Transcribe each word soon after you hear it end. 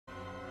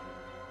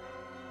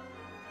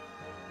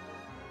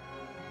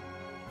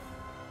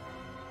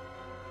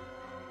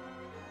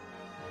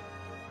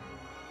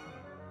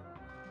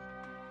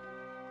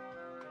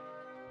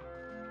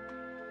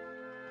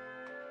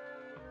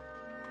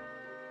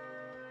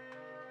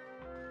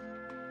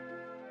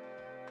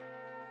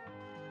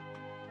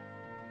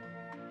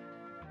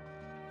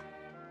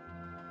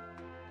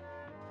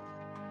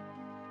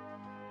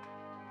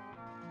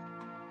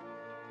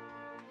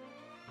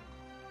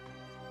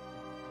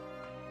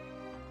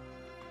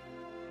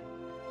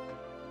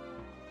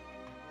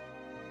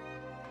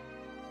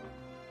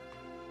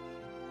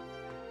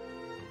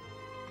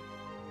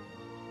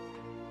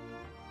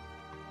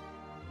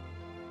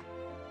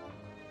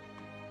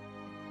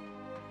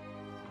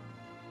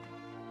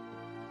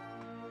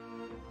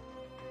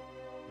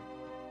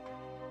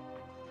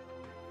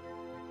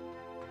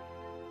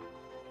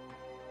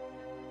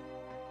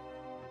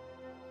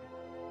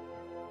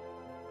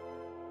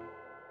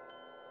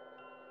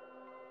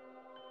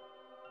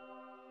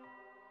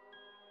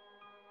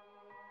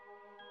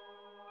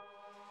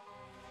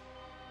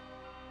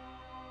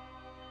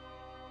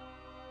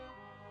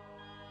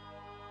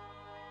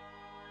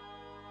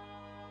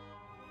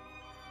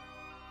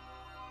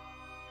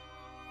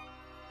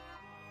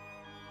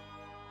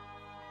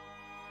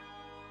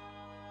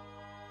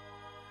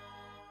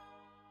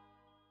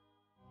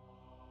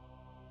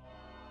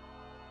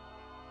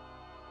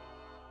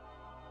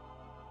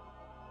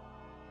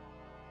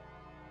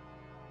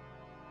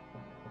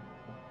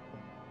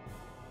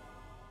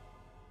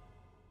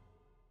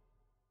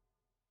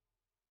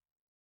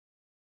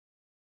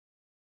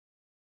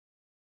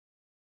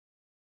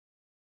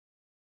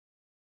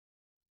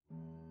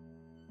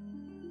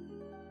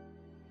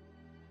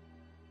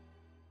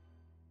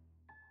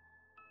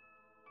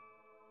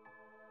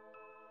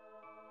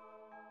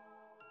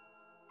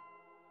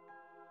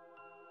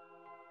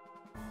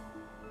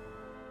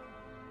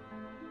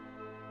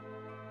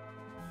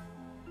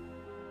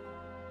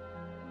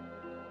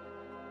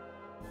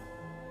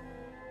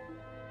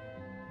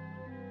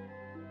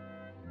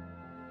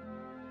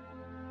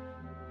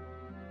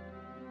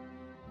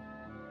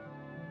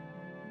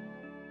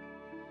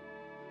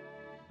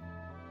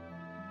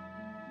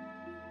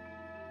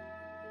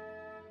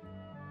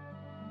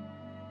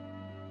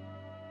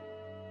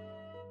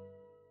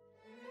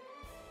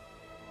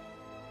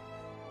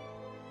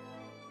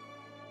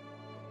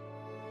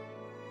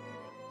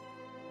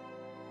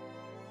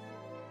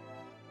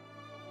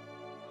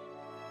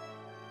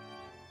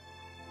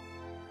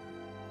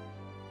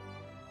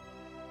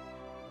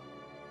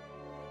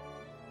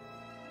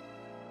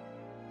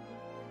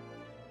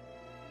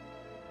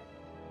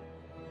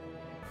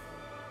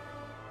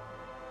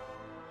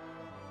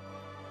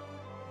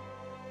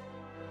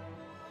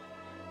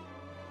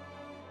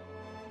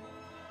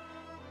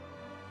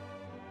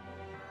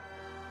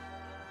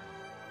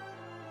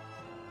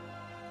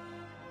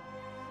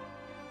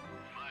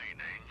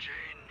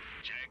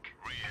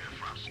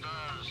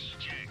Blasters.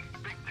 Check.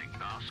 Big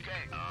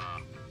basket.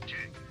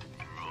 Check.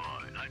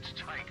 Right, let's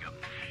take them.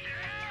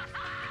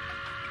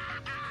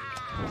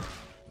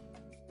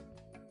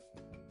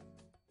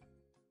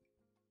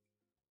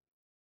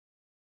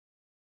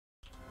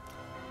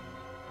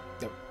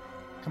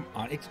 Come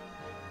on,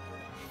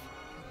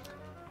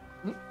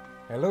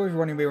 Hello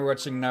everyone, we're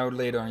watching now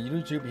later on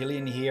YouTube.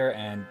 Hillyan here,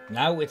 and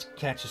now it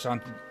catches on.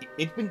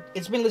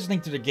 It's been listening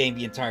to the game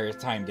the entire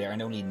time there,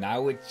 and only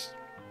now it's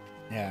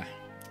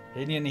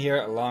Hillyan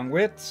here along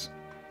with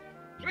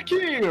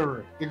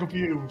Here, the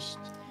confused.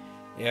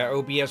 Yeah,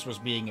 OBS was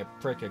being a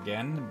prick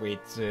again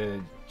with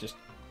just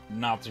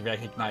not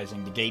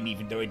recognizing the game,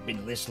 even though I'd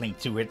been listening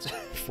to it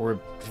for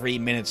 3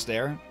 minutes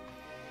there.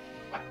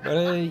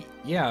 But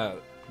yeah.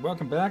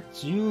 Welcome back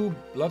to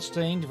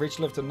Bloodstained,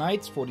 Ritual of the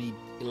Night for the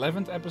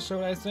 11th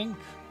episode, I think.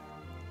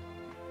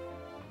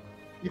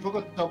 You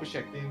forgot to double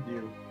check, didn't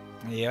you?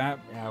 Yeah,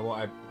 well,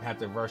 I had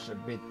to rush a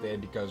bit there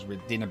because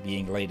with dinner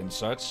being late and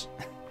such.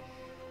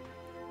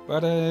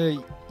 But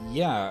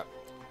yeah,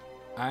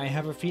 I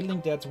have a feeling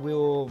that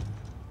we'll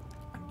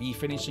be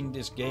finishing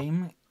this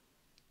game.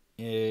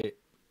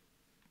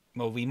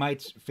 Well, we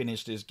might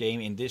finish this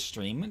game in this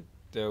stream,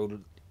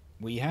 though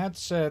we had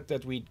said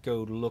that we'd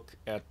go look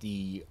at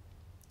the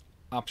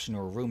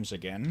optional rooms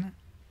again.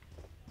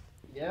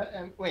 Yeah,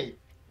 and wait.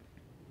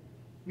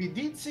 We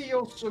did see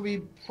also,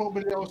 we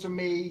probably also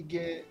make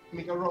a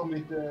run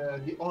with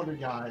the other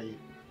guy.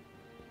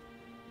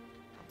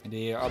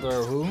 The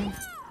other who?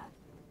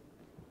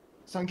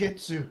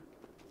 Sangetsu.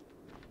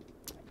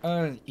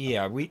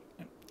 Yeah, we...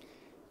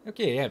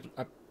 Okay, yeah,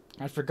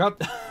 I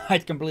forgot...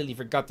 I'd completely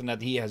forgotten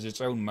that he has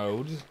his own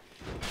mode.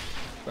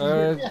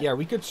 Yeah,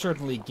 we could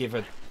certainly give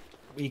it...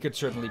 We could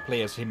certainly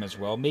play as him as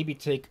well. Maybe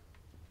take...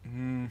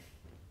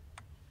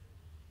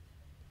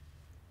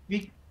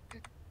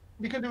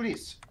 We can do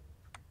this.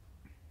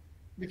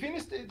 We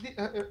finished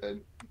the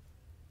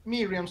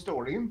Miriam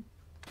story.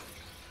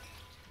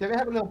 Then we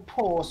have a little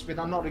pause with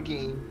another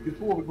game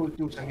before we go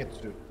to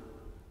Sangetsu.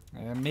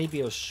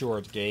 Maybe a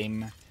short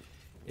game.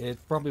 It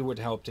probably would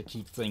help to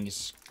keep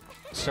things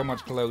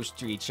somewhat close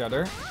to each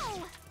other.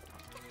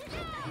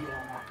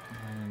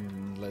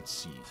 And let's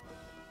see.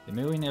 The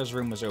millionaire's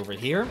room was over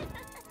here.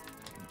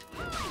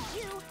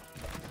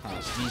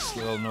 Past these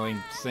little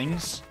annoying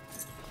things.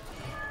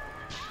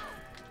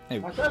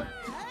 Myself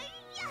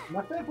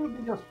would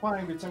be just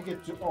fine with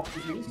Sangetsu off the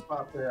list,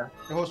 but the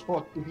whole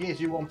spot, in case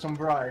you want some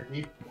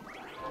variety.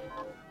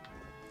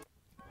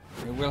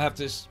 We'll have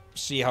to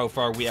see how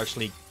far we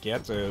actually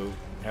get.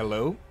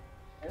 Hello?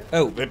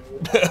 Oh,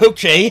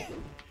 okay.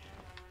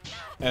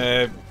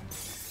 We're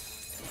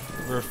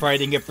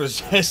fighting a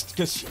possessed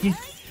casino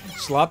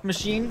slot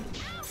machine?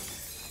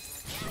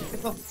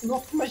 It's a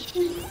slot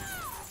machine?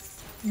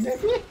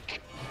 Maybe?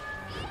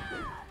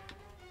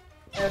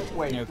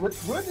 Wait, no.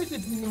 Where did the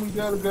demon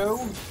girl go?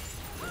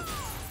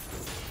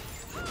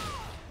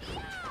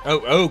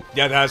 Oh,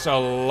 that has a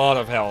lot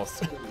of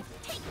health.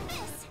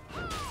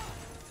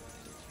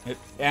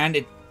 And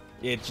it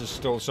just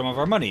stole some of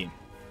our money.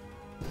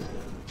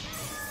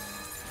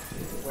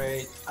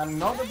 Wait,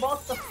 another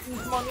boss that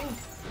steals money?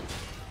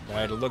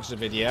 By the looks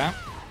of it, yeah.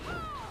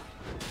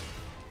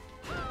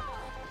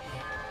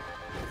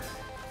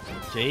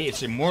 Okay,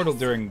 it's immortal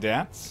during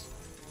that.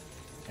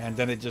 And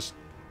then it just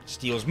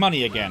steals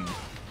money again.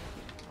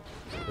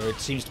 So it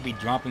seems to be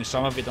dropping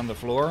some of it on the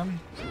floor.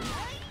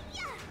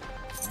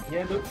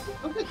 Yeah, look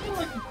at it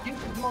like it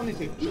gives money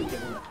to eat.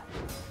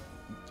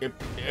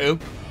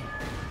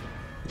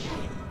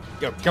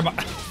 Go, come on.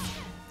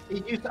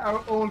 We used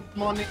our own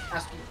money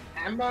as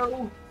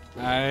ammo.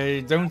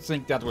 I don't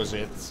think that was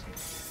it.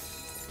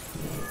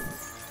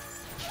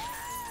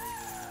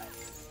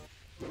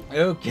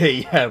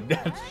 Okay, yeah,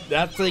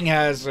 that thing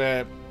has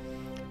a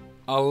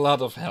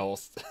lot of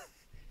health.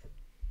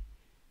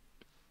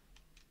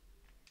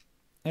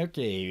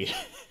 Okay,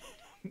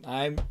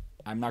 I'm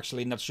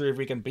actually not sure if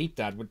we can beat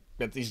that.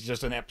 That is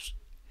just an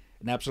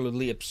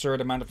absolutely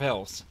absurd amount of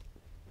health.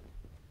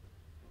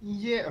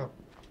 Yeah.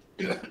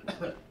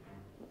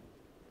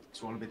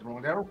 It's one a bit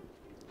wrong there.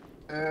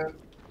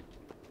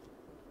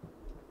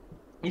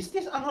 Is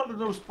this another of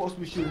those spots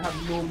we should have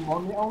no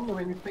money on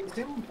when we fix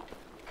him?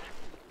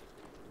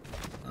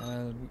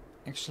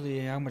 Actually,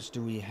 how much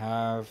do we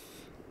have?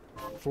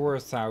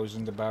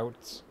 4,000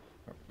 about.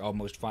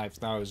 Almost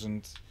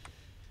 5,000.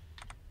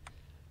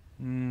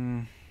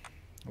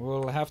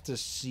 We'll have to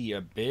see a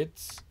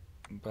bit.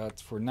 But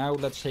for now,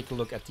 let's take a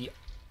look at the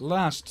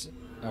last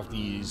of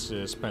these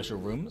special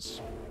rooms.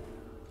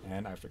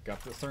 And I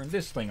forgot to turn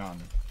this thing on.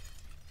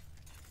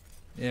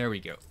 There we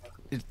go.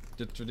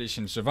 The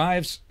tradition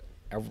survives.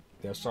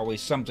 There's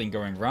always something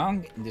going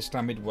wrong. And this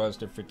time it was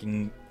the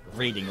freaking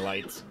reading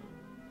light.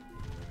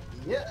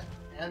 Yeah,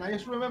 and I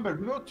just remember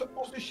we were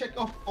supposed to check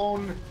up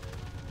on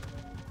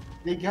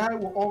the guy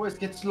who always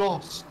gets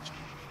lost.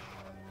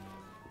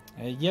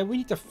 Yeah, we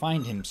need to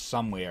find him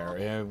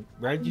somewhere.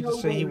 Where did you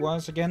say he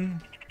was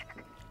again?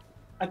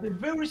 At the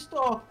very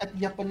start, at the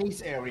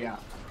Japanese area.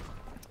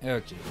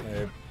 Okay.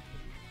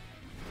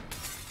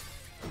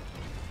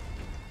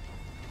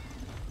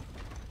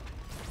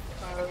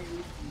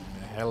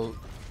 Hell.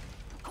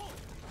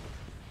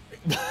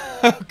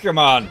 Come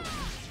on.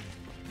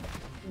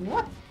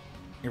 What?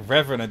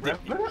 Revenant.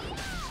 Revenant?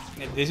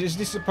 Is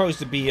this supposed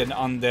to be an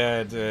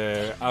undead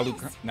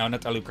Alucard? No,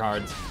 not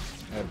Alucard.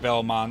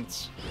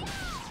 Belmont.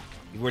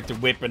 With the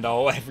whip and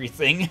all,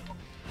 everything.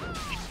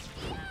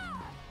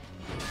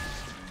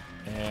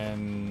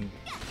 And...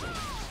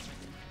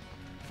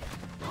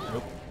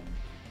 Nope.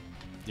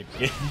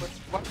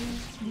 What?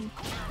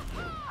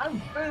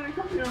 I'm very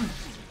confused.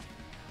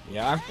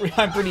 Yeah,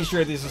 I'm pretty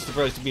sure this is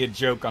supposed to be a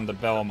joke on the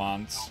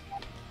Belmonts.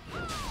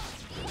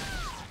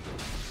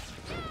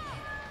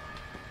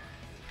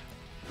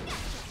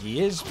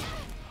 He is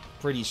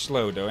pretty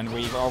slow though, and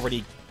we've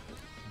already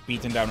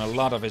beaten down a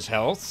lot of his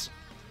health.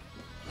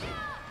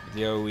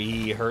 Though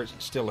he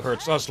still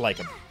hurts us like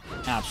an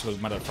absolute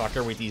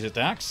motherfucker with these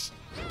attacks.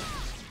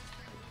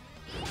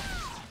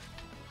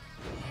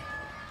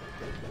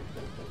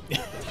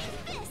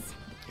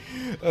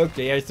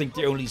 Okay, I think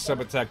the only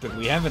sub-attack that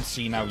we haven't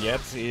seen now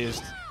yet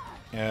is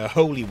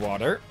Holy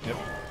Water. Yep.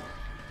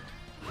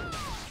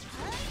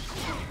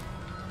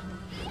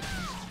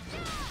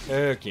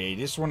 Okay,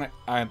 this one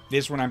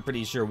I'm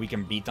pretty sure we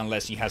can beat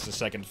unless he has a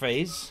second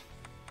phase.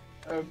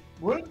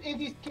 Wouldn't in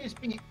this case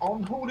be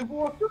on Holy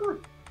Water?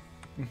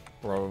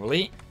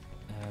 Probably.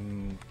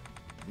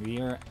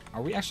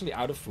 Are we actually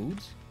out of food?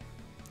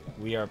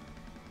 We are.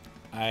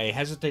 I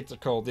hesitate to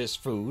call this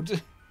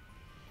food.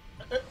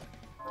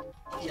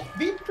 Yeah,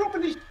 we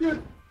probably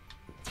should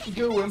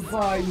go and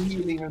buy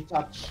healing and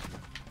such.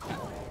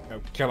 Oh,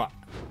 come on.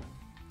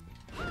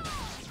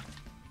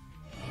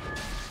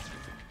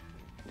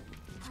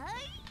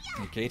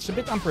 Okay, it's a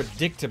bit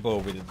unpredictable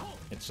with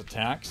its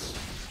attacks.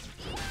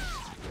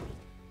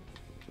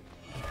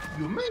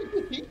 You may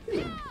defeat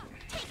him.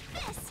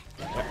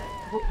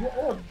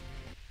 Oh,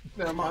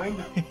 never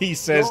mind. He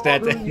says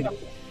that.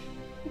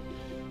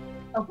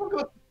 I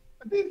forgot.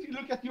 Did you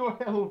look at your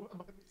health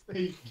by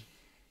mistake?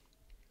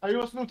 I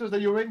also noticed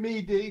that you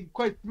made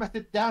quite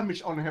massive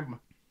damage on him.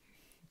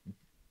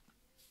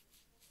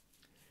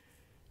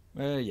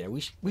 Yeah,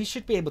 we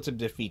should be able to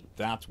defeat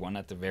that one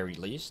at the very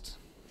least.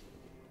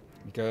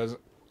 Because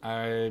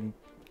yeah,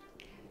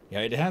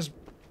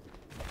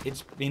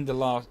 it's been the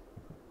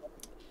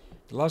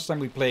last time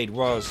we played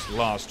was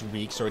last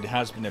week, so it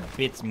has been a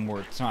bit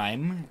more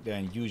time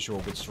than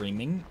usual with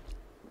streaming.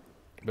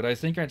 But I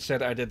think I'd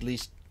said I'd at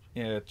least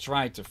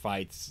try to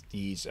fight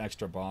these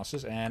extra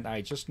bosses, and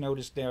I just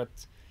noticed that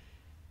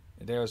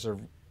there's a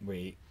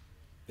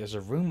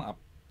room up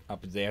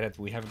there that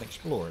we haven't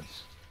explored.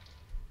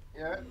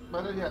 Yeah,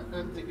 but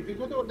if you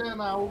go to there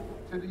now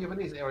to the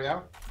Japanese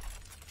area,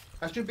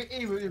 I should be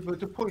able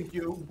to point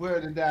you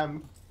where the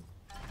damn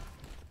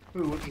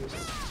pool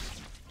is.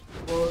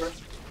 Or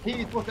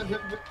he was at the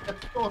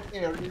start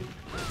area,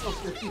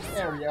 this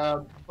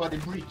area by the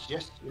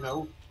bridges, you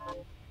know.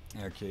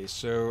 Okay,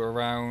 so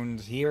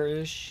around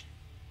here-ish?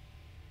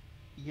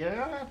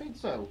 Yeah, I think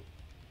so.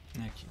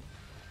 Okay.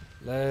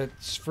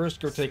 Let's first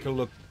go take a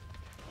look.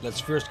 Let's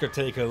first go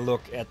take a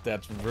look at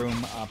that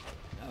room up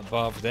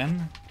above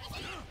then.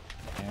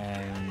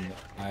 And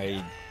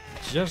I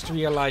just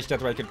realized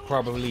that I could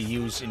probably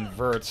use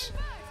invert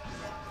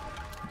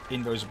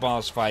in those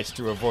boss fights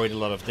to avoid a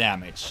lot of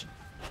damage.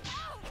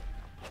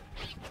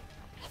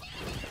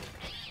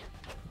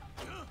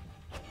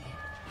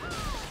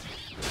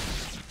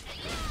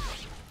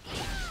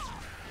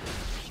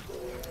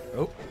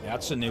 Oh,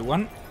 that's a new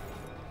one.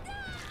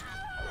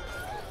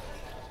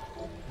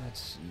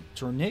 Let's see.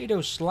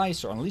 Tornado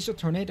Slicer. Unleash a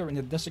tornado in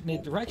the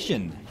designated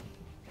direction.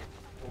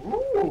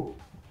 Ooh!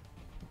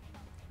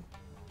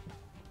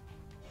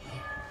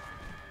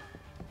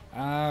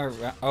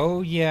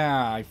 Oh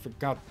yeah, I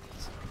forgot.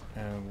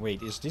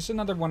 Wait, is this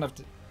another one of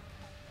the...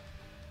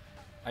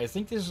 I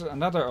think this is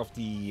another of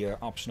the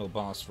optional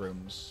boss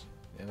rooms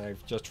that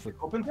I've just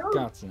forgotten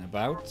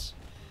about.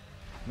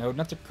 No,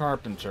 not the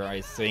Carpenter,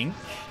 I think.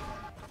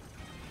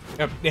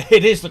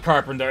 It is the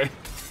Carpenter.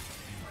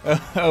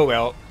 Oh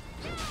well.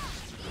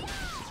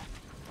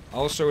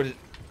 Also,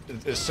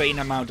 the same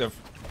amount of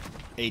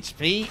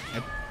HP.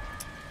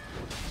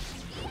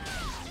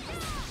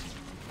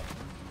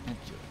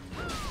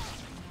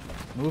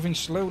 Moving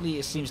slowly,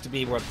 it seems to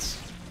be what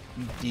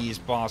these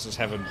bosses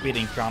have a bit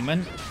in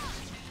common.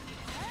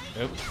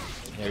 Oh,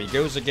 there he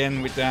goes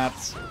again with that.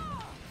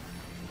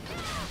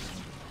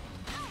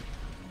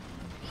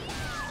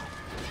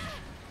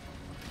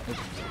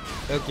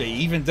 Okay,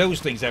 even those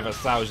things have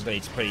 1000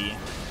 HP.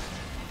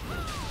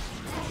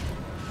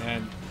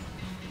 And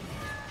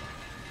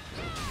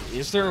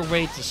is there a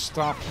way to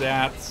stop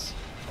that?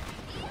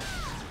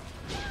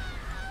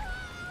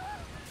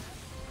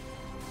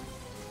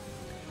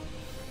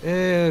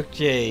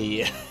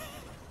 Okay.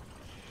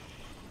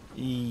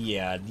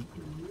 Yeah.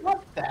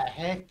 What the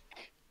heck?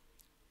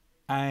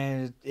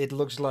 It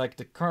looks like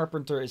the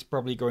Carpenter is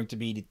probably going to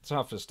be the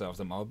toughest of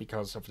them all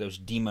because of those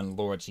demon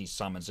lords he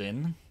summons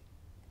in,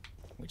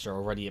 which are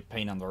already a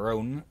pain on their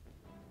own.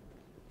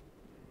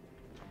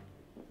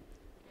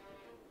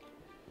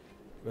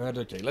 But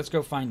okay, let's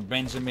go find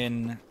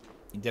Benjamin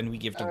And then we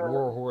give the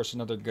war horse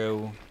another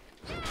go.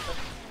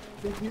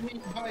 Did you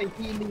need to buy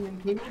healing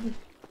and healing?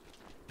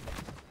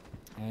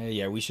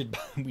 Yeah, we should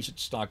we should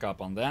stock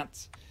up on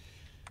that.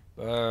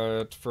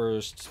 But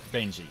first,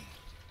 Benji.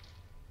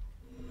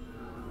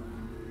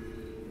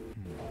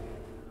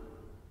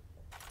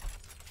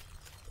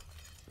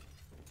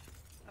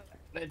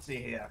 Let's see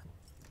here.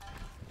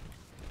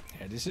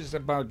 Yeah, this is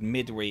about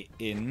midway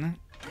in.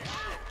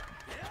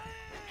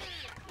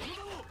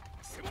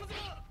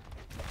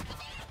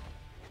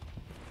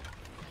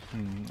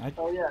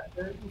 Oh yeah,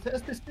 it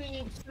says the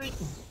stream.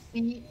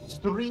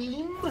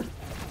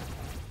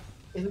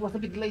 It was a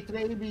bit late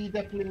today. We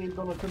definitely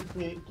gonna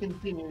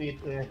continue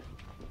it.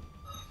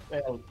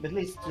 Well, at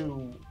least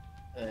to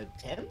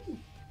 10.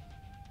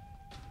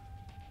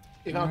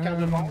 If I'm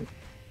counting wrong.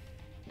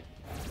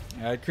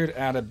 I could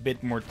add a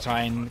bit more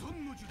time.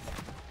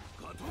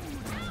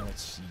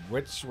 Let's see,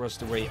 which was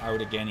the way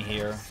out again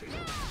here?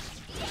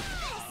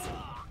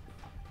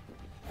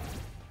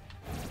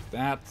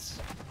 That.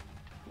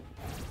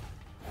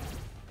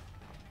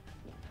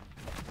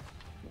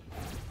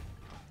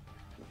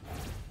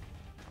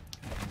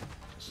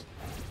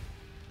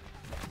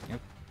 Yep.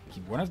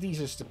 One of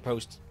these is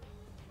supposed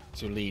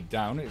to lead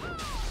down. It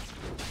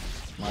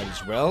might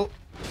as well.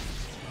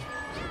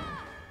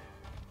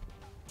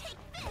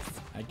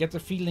 I get the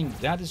feeling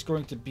that is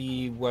going to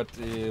be what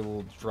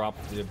will drop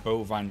the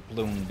bovine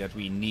plume that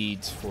we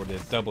need for the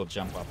double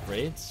jump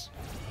upgrades.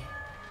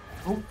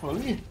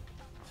 Hopefully.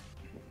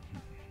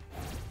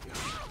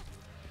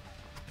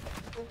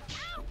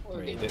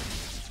 Wait,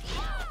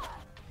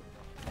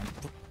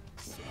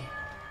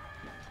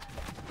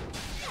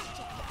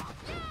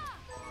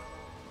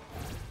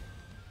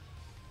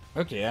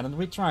 okay, and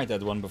we tried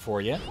that one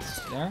before yet.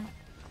 There.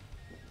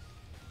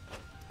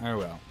 Oh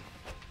well.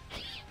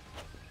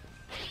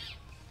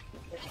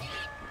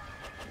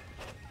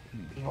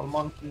 Evil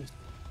monkeys.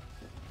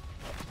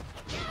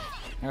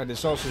 Oh,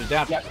 there's also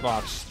that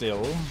box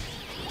still.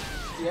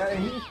 Yeah,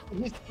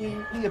 he's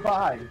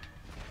nearby.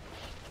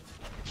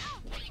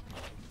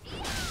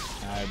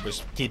 I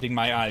was keeping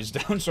my eyes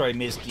down, so I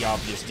missed the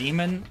obvious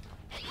demon.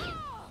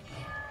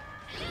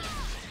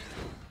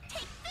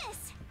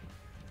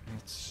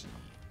 Let's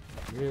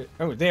see.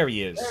 Oh, there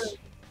he is.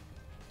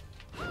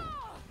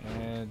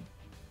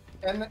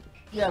 And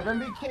yeah, when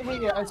we came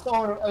here, I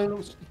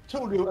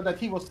told you that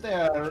he was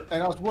there,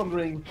 and I was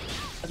wondering.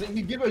 I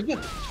think we were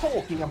just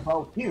talking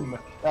about him.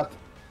 That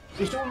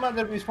the stone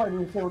mother is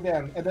finding so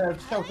then, and then I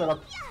felt that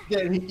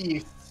there he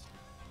is,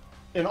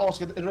 and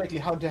asked directly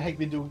how the heck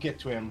we do get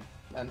to him.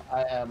 And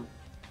I am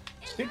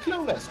still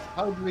clueless.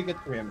 How do we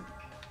get to him?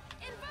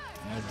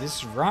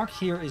 This rock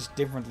here is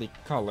differently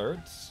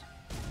colored.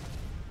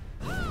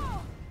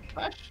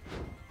 Flash?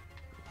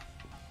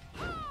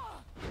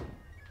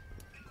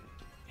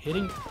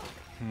 Hitting...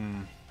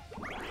 Am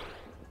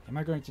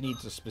I going to need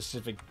a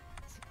specific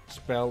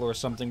spell or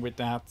something with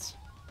that?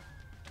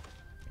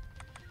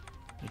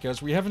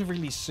 Because we haven't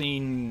really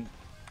seen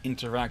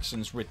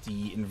interactions with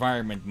the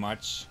environment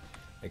much,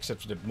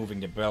 except for the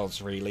moving the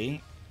bells,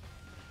 really.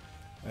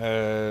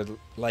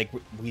 Like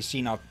we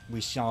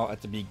saw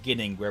at the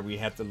beginning, where we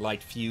had the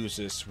light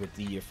fuses with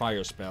the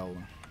fire spell.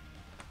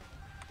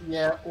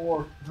 Yeah,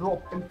 or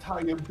drop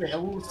entire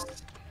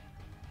bells.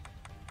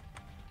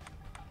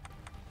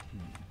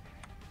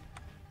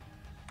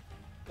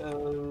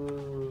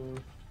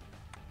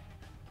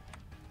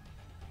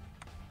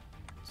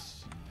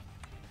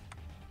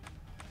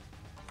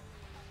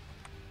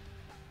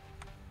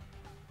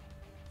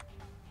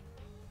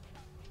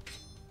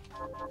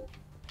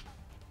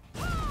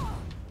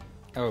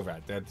 Oh,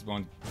 right, that's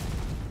one.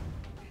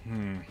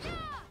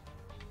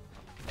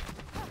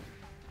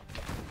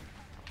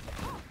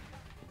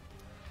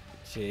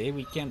 Okay,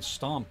 we can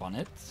stomp on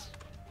it.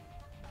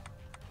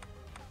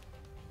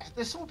 Is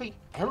there something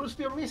else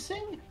we're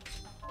missing?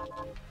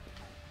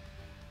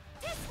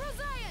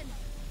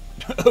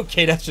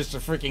 Okay, that's just a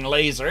freaking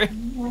laser.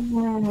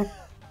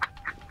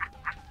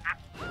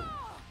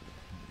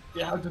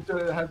 You have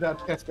to have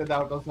that tested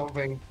out or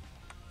something.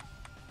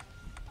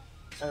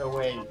 Oh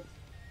wait.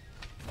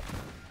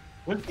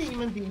 Will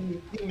demons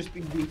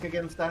be weak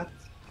against that?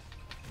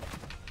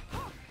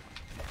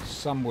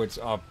 Some would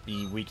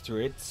be weak to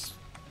it.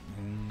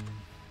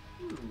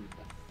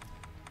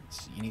 Let's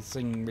see,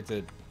 anything with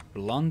a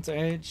blunt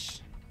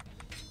edge?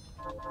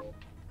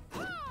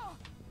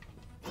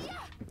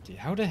 Okay,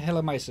 how the hell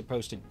am I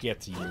supposed to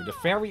get to you? The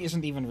fairy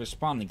isn't even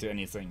responding to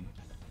anything.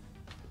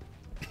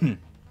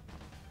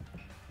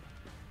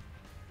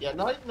 Yeah,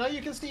 now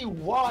you can see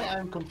why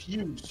I'm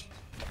confused.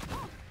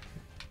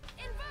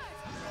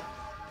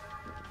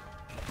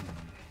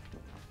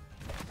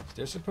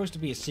 There's supposed to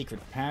be a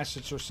secret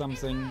passage or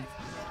something.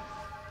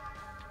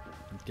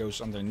 It goes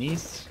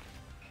underneath.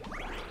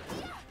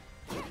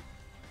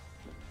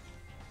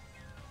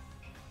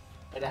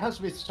 And there has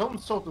to be some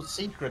sort of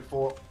secret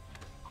for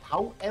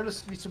how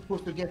else we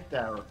supposed to get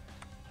there.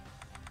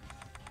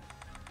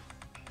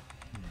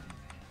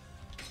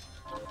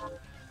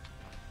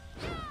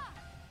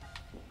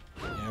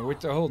 Yeah, Now, with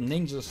the whole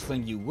ninjas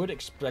thing, you would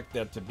expect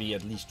that to be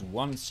at least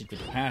one secret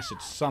passage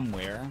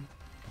somewhere.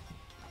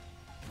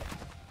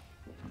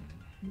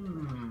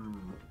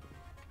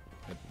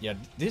 But yeah,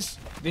 this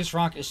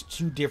rock is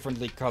too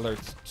differently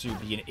colored to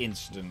be an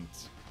instant.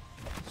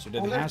 So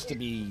that has to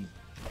be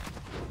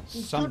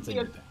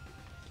something.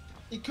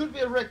 It could be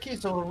a red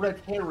kiss or a red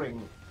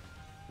herring.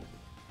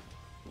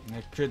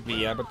 It could be,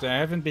 yeah, but there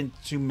haven't been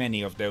too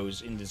many of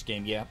those in this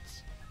game yet.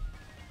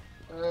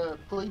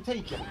 Point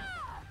taken.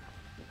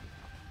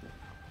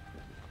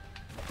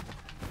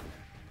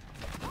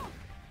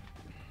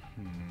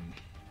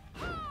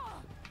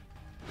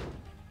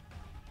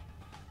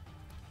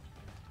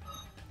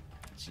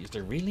 See, is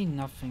there really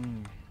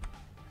nothing?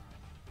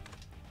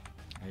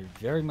 I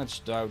very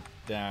much doubt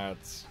that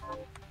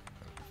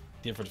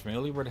different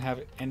familiar would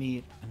have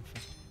any.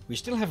 We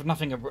still have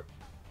nothing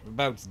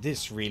about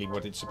this really,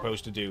 what it's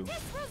supposed to do.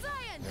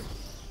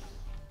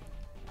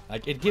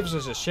 Like, it gives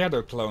us a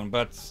shadow clone,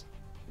 but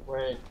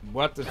Wait.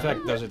 what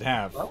effect does it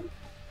have? Well?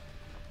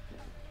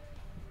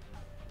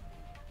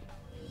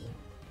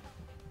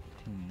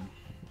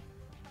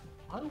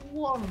 I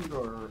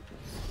wonder.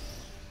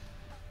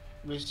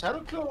 Will shadow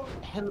clone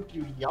help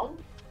you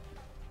jump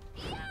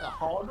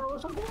harder or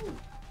something?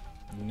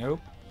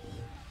 Nope.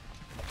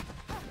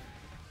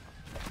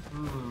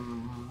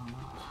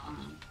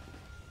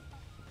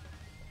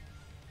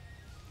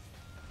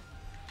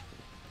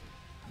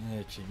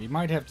 Actually, we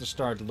might have to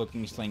start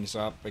looking things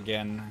up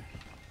again.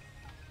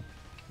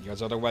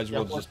 Because otherwise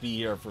we'll just be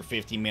here for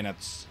 50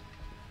 minutes.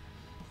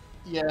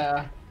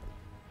 Yeah.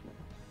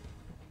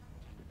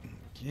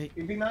 Okay.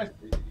 It'd be nice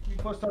if we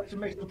could start to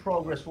make some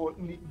progress. For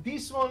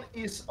this one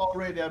is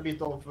already a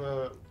bit of.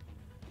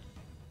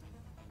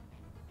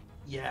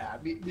 Yeah,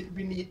 we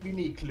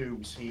need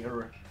clues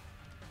here.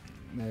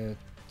 Let's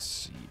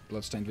see.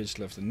 Bloodstained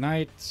Vigil of the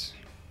Night.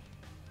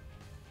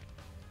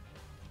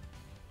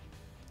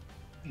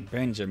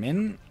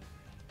 Benjamin.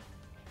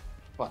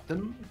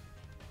 Button.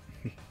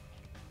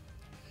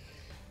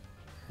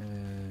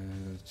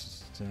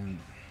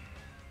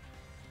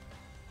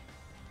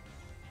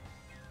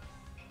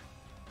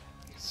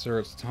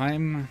 Third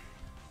time.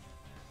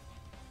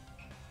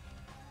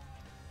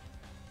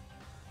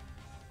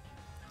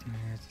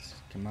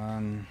 Come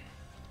on.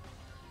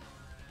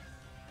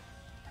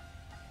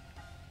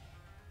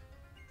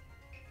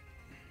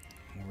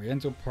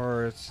 Oriental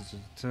parts.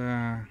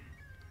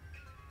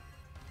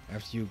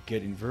 After you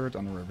get invert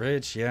on a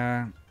bridge,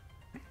 yeah.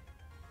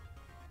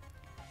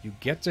 You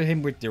get to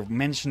him with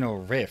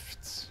dimensional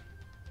rifts.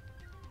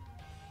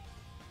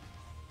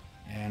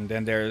 And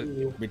then there,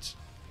 which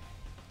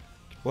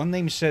one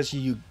name says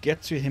you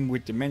get to him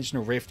with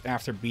dimensional rift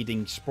after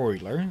beating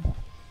spoiler.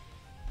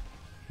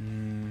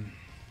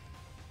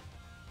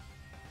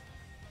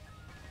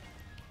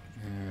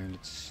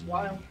 Let's see.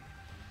 Wow.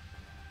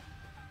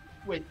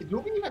 Wait, do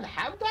we even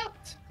have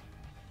that?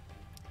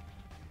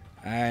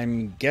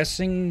 I'm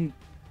guessing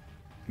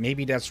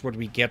maybe that's what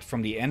we get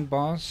from the end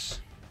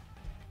boss.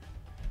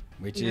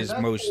 Which is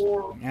most...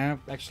 Yeah,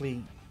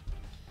 actually...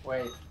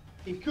 Wait,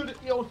 it could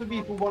also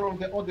be for one of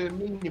the other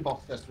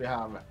mini-bosses we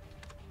have.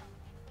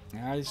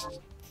 I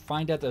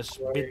find that a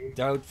bit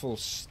doubtful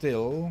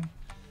still.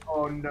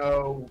 Oh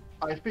no,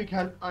 I think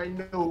I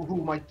know who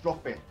might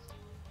drop it.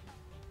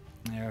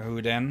 Yeah,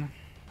 who then?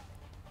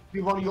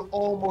 The one you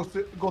almost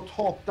got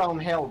half down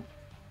held.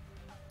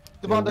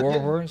 The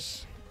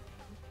Warhorse?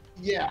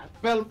 Yeah,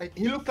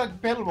 he looked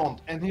like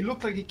Belmont, and he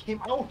looked like he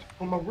came out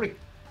from a rift.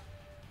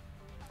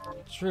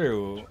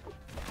 True,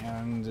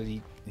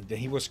 and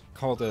he was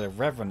called a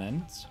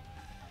Revenant.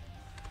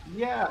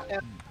 Yeah,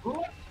 and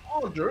like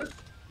others,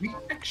 we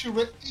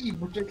actually were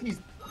able to at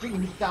least bring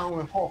him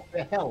down half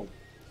the health.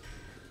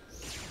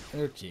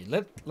 Okay,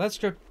 let's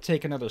go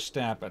take another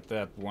stab at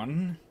that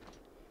one.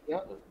 Yeah,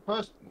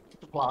 first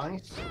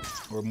supplies.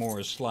 Or more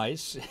a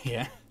slice,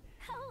 yeah.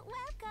 Oh,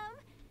 welcome.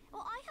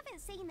 Well, I haven't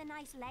seen the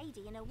nice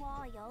lady in a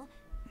while.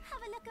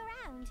 Have a look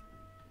around.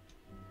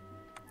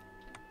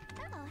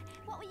 Oh,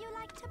 what would you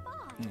like to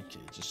buy? Okay,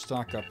 just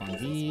stock up on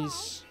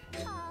these.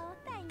 Oh,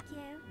 thank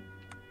you.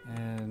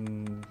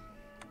 And...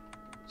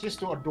 Just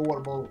so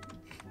adorable.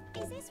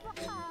 Is this what?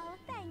 Oh,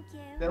 thank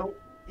you. No,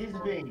 here's the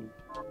thing.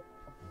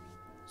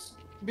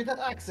 With that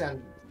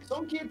accent,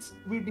 some kids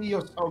will be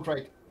just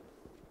outright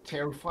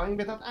terrifying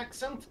with that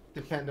accent,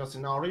 depending on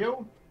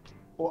scenario,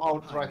 or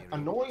outright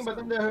annoying, but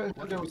then there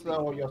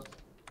are just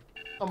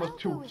almost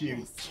too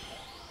cute.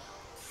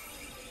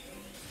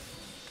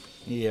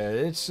 Yeah,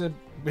 it's a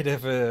bit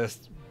of a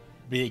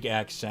big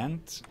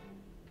accent.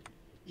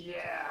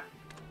 Yeah.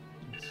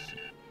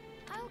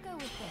 I'll go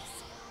with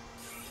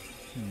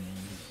this.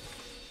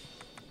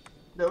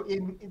 No,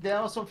 there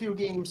are some few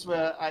games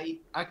where I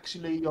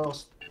actually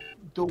just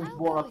don't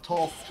want to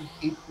talk to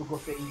kids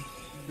because they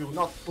do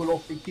not pull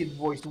off the kid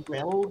voice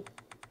well,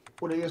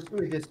 or they just do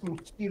it as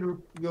most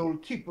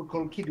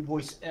stereotypical kid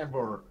voice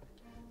ever.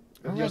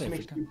 It just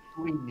makes you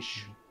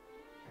cringe.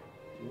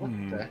 What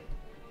the?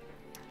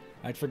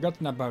 I'd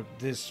forgotten about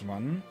this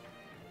one.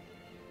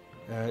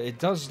 It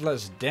does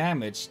less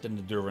damage than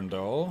the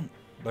Durandal,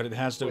 But it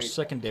has those Wait.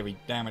 secondary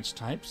damage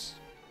types.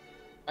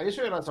 I just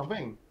realized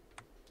something.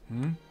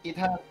 Hmm? It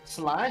has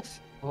slash,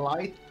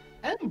 light,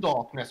 and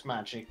darkness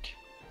magic.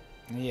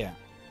 Yeah.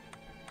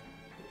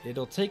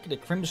 It'll take the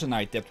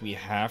Crimsonite that we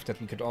have, that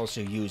we could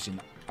also use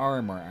in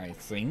armor, I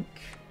think.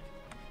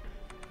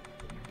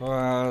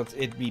 But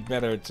it'd be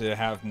better to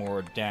have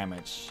more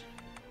damage.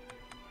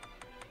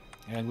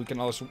 And we can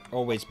also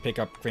always pick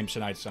up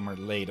Crimsonite somewhere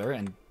later,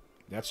 and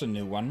that's a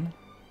new one.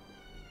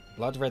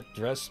 Blood red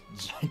dress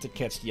designed to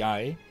catch the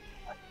eye.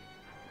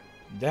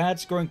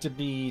 That's going to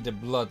be the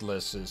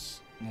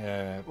Bloodless's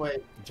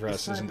Wait,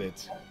 dress, isn't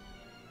it?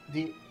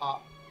 They're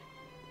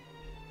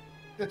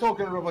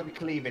talking about the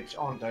cleavage,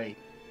 aren't they?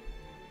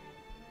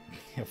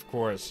 Of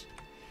course.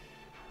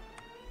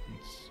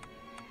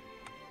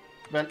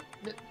 Well,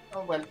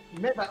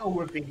 maybe I'm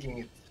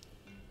overthinking it.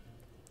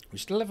 We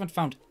still haven't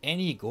found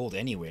any gold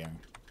anywhere.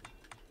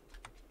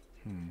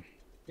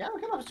 Yeah, I'm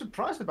kind of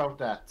surprised about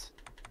that.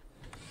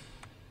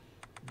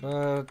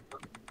 But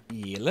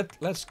yeah,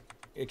 let's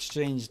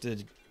exchange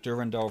the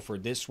Durandal for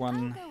this I'll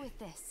one. go with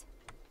this.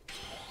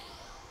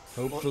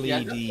 Hopefully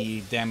Yeah,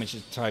 the damage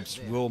types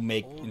will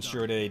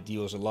ensure that it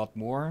deals a lot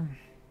more.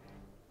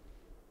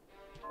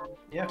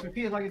 Yeah, it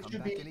feels like it Come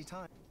should back be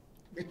anytime.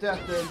 with that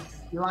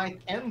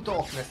light and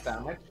darkness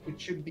damage. It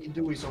should be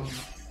doing some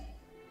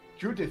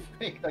good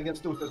effect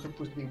against those that are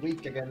supposed to be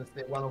weak against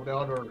one or the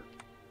other.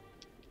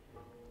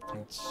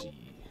 Let's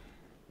see.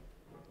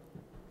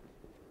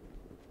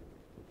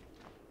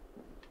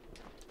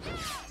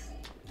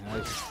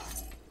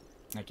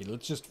 Okay,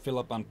 let's just fill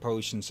up on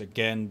potions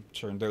again,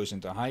 turn those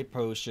into high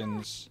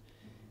potions,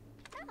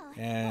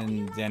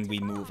 and then we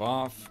move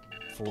off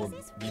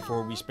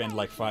before we spend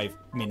like 5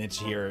 minutes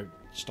here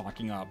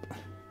stocking up.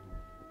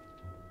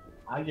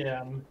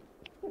 Again.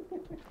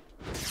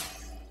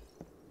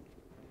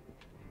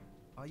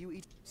 Are you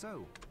eat?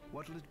 So,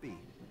 what'll it be?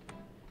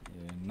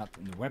 Not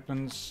in the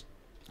weapons,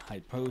 high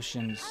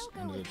potions, I'll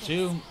go another with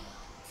 2.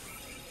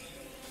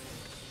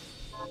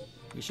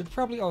 We should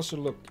probably also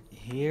look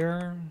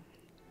here.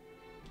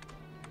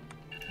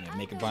 Yeah,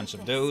 make a bunch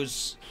of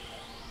those,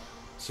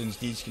 since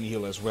these can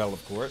heal as well,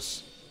 of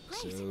course.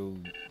 So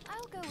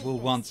I'll go with we'll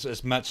this. want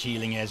as much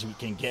healing as we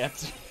can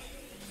get.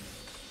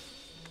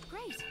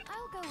 Great.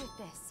 I'll go with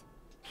this.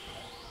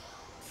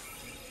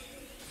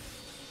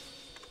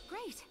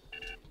 Great.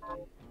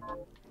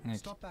 Okay.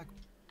 Stop back.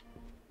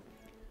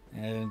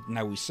 And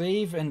now we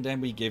save, and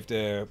then we give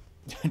the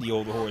the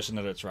old horse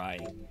another try.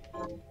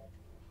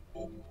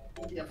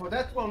 Yeah, for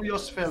that one we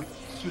just felt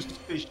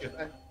suspicious.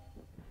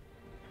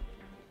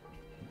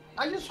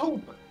 I just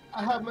hope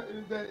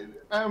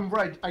I'm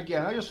right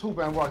again. I just hope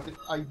I'm right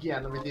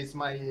again with this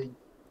I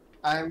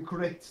am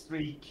correct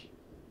streak.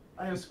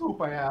 I just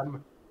hope I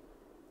am.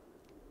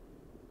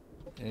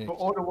 But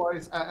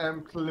otherwise I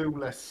am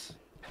clueless.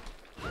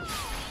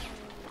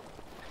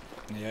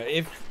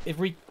 Yeah, if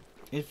we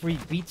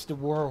beat the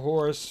war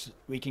horse,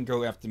 we can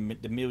go after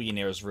the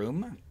millionaire's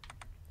room,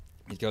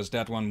 because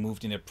that one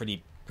moved in a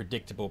pretty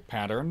predictable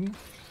pattern,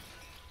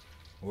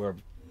 or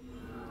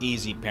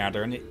easy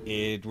pattern.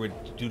 It would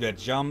do that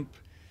jump,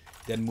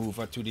 then move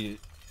up to the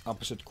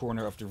opposite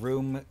corner of the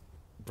room,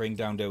 bring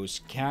down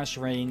those cash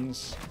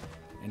reins,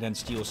 and then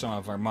steal some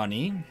of our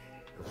money.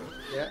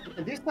 Yeah,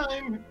 and this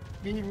time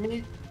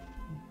we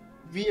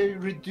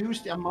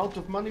reduce the amount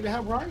of money we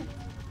have, right?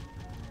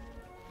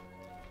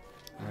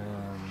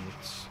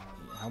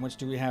 How much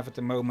do we have at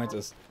the moment?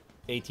 It's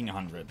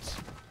 1800.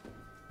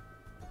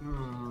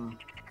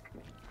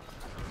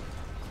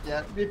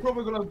 Yeah, we're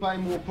probably gonna buy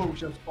more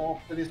potions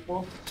after this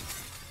boss.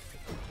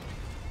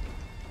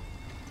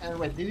 And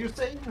wait, did you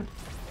save?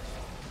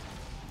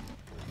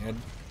 Yeah,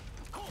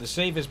 the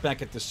save is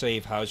back at the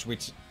save house,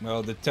 which,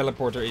 well, the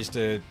teleporter is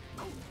the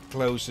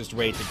closest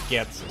way to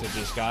get to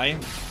this guy.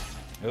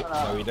 Oh,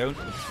 no we don't.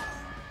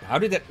 How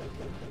did that...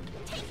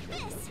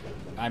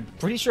 I'm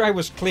pretty sure I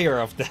was clear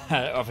of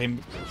that, of him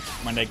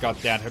when they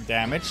got that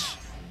damage.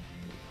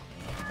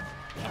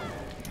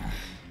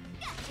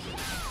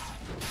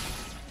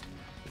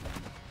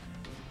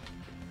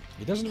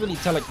 He doesn't really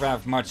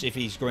telegraph much if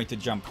he's going to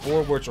jump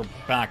forwards or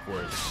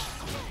backwards.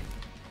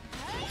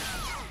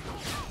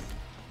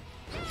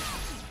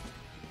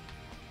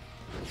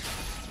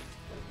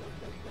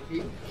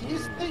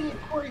 He's taking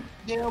quite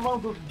the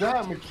amount of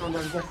damage from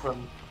that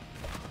weapon.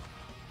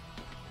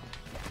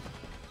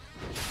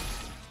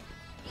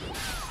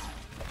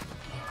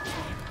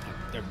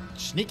 The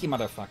sneaky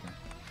motherfucker.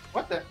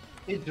 What the?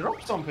 He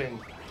dropped something.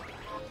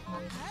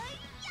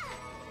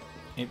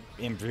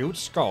 Imbued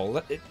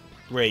skull.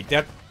 Wait,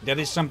 that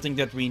is something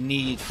that we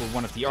need for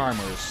one of the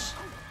armors.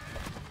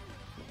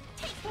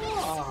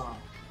 Ah.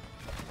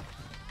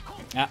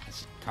 Ah,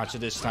 catch it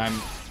this time.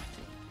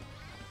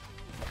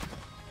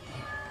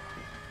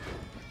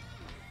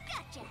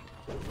 Gotcha.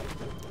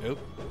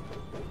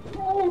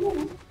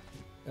 Oh.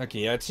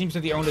 Okay, it seems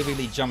that he only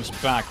really jumps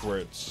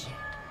backwards.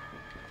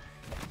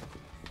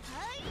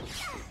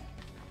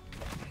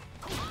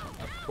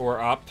 Or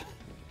up.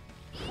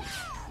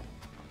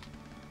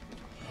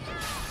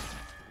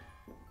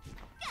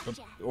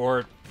 Gotcha.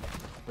 Or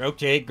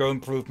Okay, go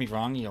and prove me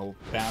wrong, you old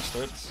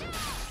bastards.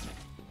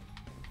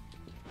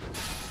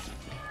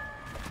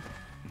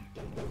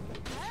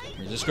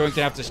 We're just going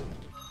to have to...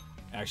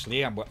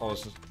 Actually,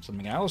 also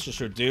something I also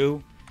should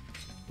do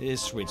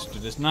is switch to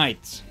this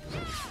knight.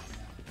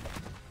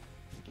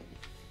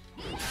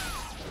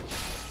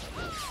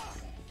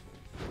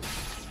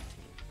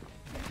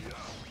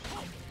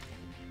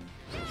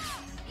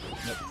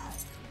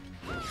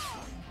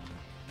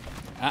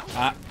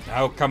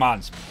 Oh, come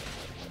on.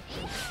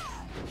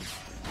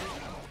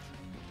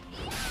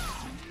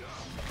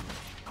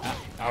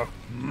 Oh.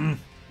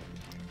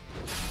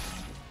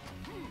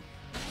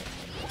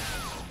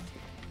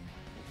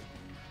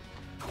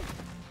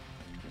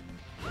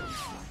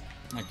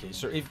 Okay,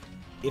 so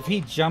if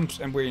he jumps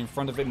and we're in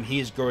front of him, he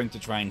is going to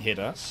try and hit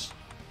us.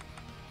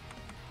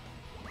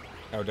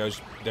 Oh,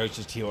 those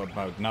just heal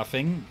about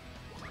nothing.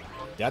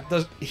 That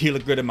does heal a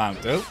good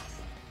amount, though.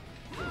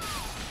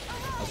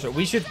 So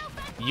we should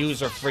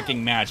use our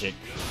freaking magic.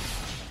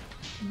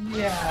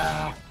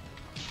 Yeah.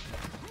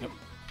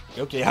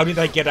 Okay, how did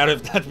I get out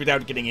of that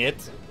without getting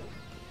hit?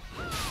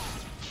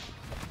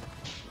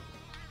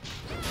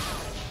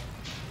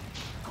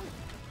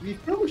 We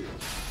froze.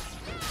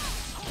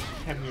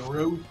 Can we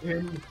roast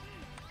him?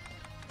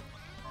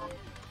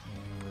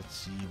 Let's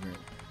see here.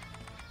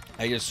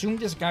 I assume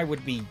this guy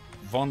would be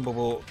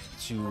vulnerable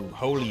to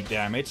holy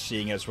damage,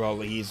 seeing as well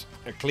he's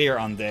a clear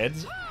undead.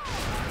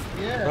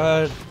 Yeah.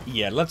 But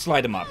yeah, let's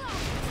light him up.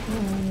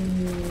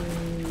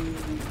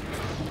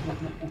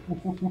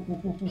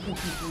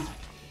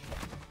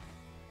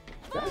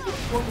 That was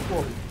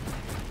wonderful.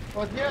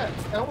 But yeah,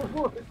 that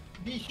was good.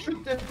 We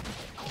should have...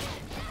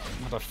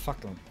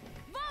 Motherfucker.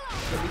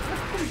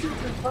 We should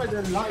have tried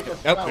to light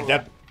us Oh, down. but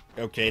that...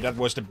 Okay, that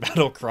was the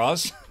battle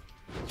cross.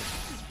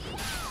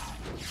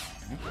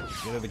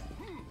 Get it.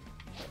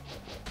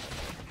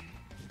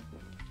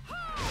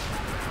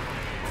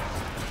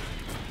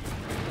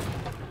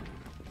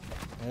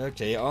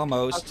 Okay,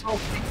 almost.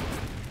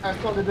 I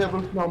saw the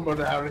devil's number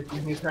there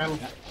in his hand.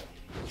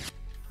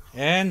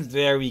 And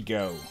there we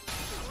go.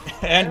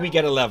 And we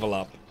get a level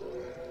up.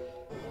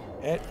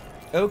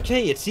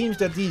 Okay, it seems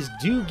that these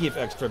do give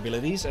extra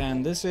abilities,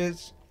 and this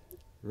is...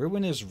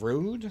 Ruinous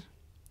Rude?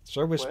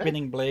 So is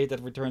Spinning Blade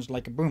that returns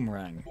like a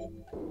boomerang.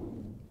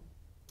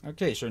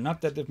 Okay, so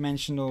not that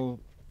dimensional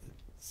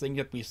thing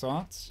that we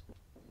thought.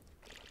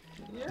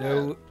 Yeah.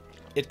 Though,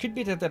 it could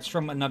be that that's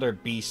from another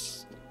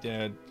beast.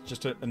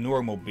 Just a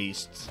normal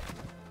beast.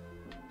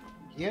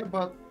 Yeah,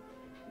 but...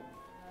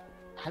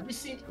 Have you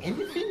seen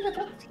anything with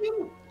that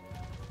skill?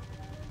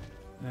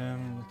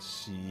 Let's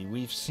see.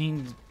 We've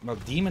seen... Well,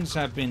 demons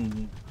have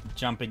been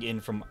jumping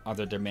in from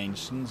other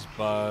dimensions,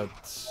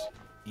 but...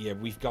 Yeah,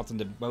 we've gotten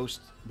the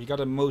most... We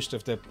got most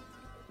of the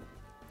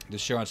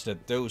shards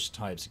that those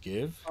types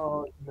give.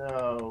 Oh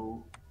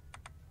no.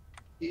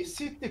 Is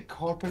it the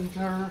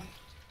carpenter?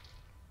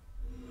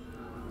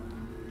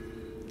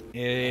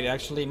 It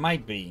actually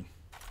might be.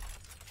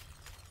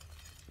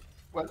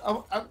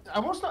 Well, I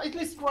was not at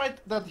least right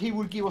that he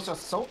would give us a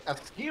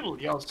skill,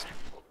 just...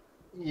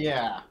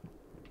 Yeah.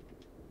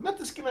 Not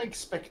the skill I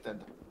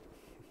expected.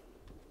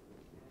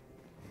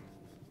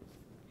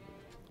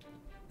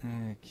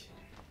 Okay.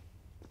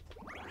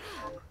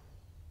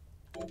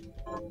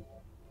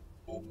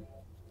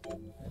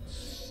 Let's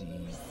see.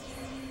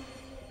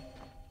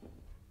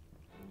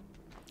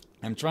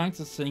 I'm trying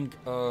to think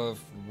of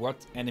what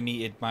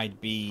enemy it might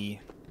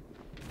be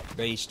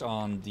based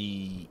on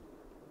the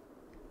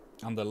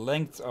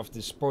length of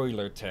the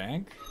spoiler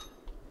tag.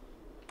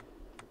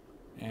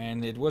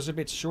 And it was a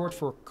bit short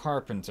for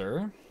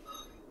Carpenter.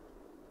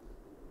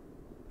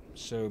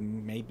 So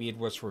maybe it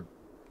was for...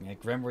 Yeah,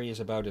 Gremory is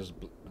about as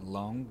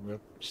long, but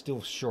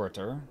still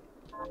shorter.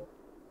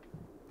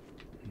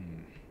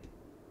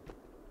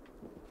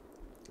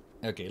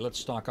 Okay, let's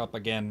stock up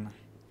again.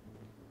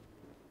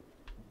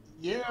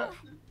 Yeah.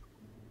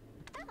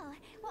 Oh,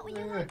 what would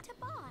you like to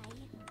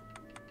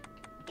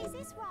buy? Is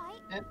this right?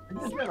 And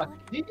just realized,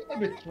 did you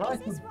ever try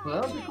to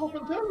burn the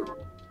carpenter?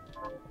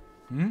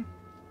 Hmm?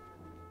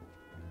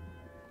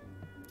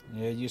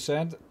 Yeah, you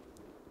said?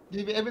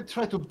 Did we ever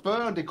try to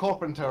burn the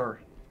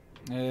carpenter?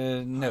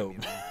 No.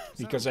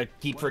 Because I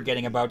keep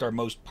forgetting about our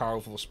most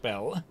powerful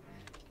spell.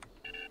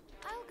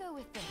 I'll go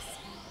with this.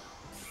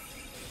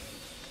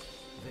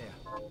 There,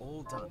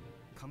 all done.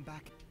 Come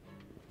back.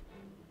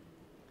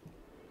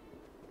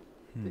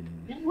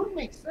 It would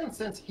make sense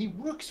since he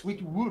works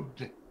with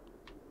wood.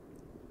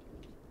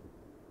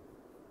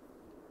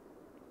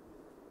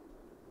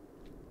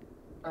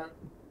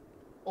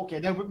 Okay,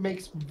 that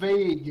makes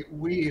vague,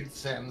 weird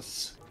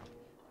sense.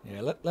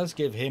 Yeah, let's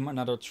give him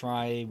another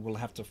try. We'll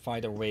have to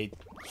fight our way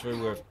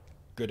through a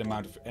good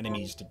amount of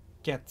enemies to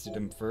get to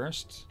them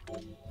first.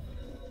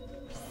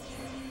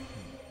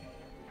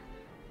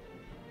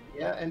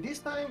 Yeah, and this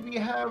time we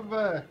have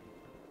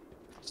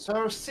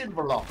Sir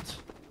Silverlot.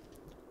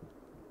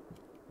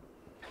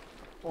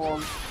 Or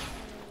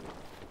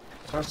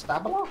Sir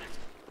Stabalot?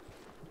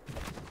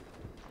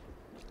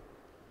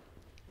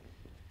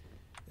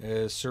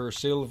 Sir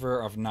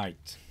Silver of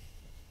Night.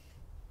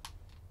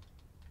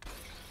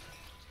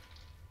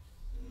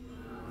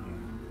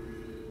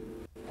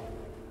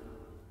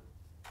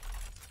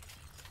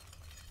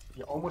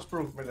 almost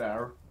broke me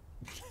there.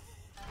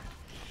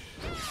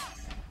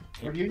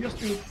 But you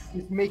just is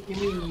making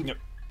me Yep.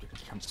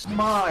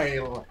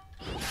 smile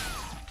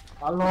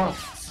a lot.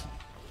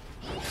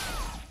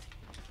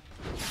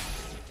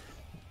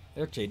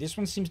 Okay, this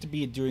one seems to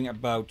be doing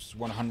about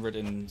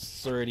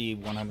 130,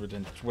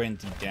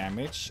 120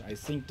 damage. I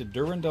think the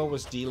Durandal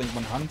was dealing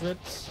 100.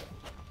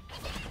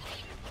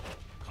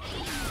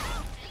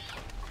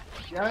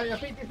 Yeah, I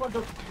think this one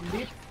looks a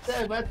bit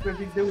better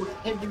to do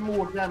heavy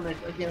more damage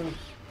against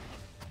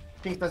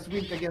things that's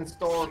weak against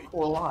dark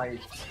or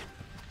light.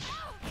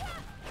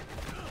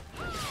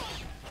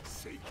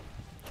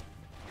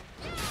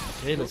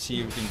 Okay, let's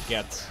see if we can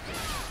get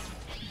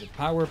the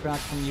power back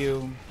from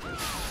you.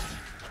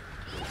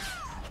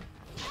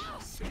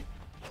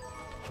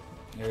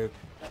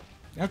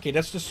 Okay,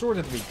 that's the sword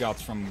that we got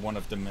from one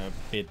of them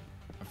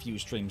a few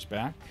streams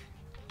back.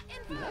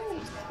 Nice.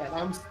 And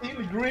I'm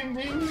still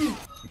grinding.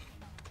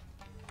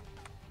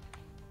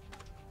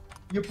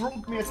 You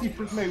broke me a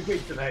different way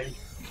today.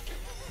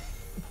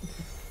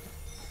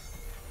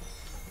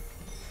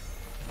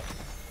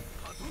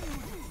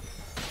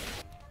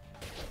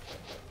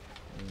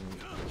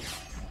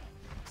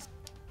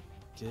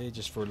 Okay,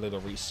 just for a little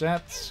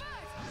reset.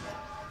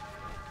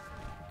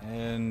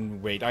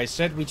 And wait, I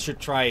said we should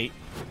try...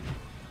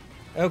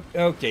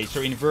 Okay,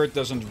 so invert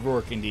doesn't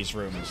work in these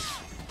rooms.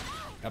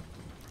 Up.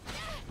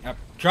 Up.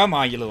 Come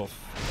on, you little...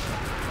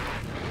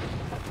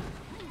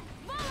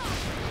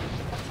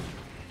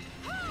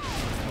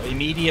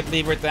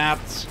 Immediately with that.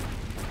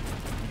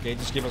 Okay,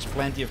 just give us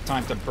plenty of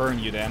time to burn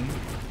you then.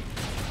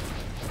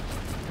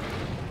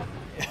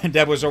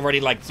 That was already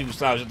like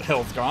 2,000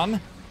 health gone.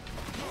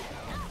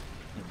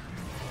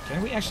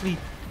 Can we actually...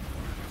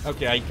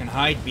 Okay, I can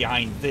hide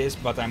behind this,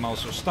 but I'm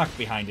also stuck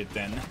behind it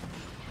then.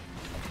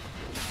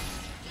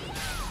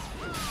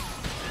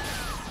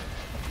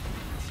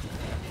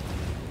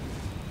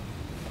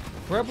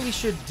 Probably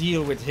should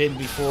deal with him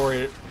before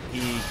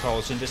he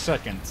calls in the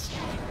second.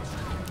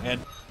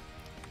 And...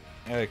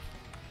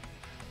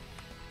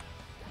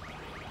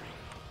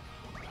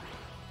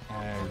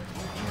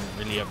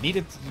 really have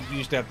needed to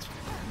use that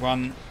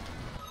one.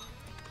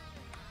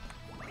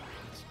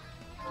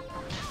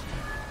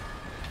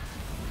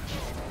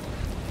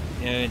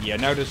 And yeah,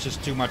 now there's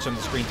just too much on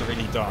the screen to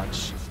really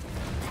dodge.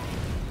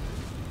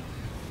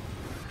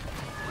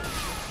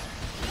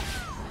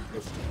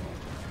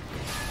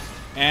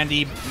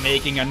 Andy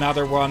making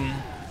another one.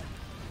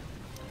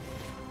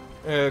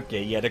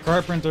 Okay, yeah, the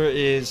Carpenter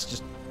is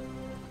just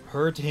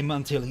hurt him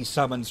until he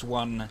summons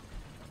one.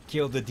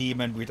 Kill the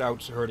demon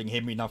without hurting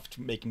him enough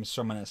to make him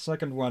summon a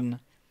second one.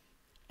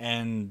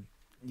 And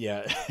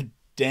yeah,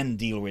 then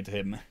deal with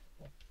him.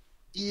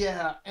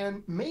 Yeah,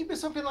 and maybe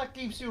something like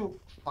gives you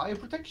fire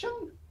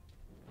protection?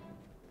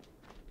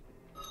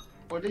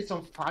 Or at least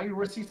some fire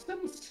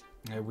resistance?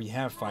 We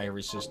have fire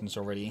resistance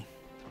already.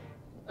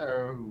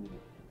 Oh.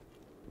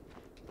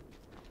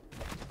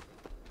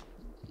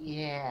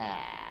 Yeah.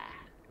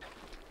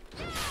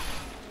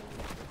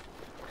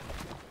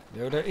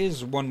 Though there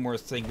is one more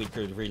thing we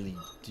could really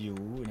do.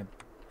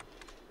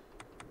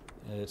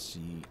 Let's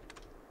see.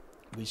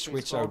 We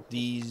switch out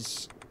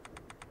these.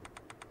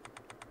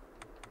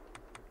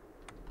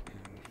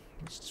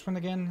 What's this one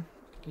again?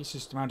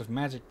 Increases the amount of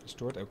magic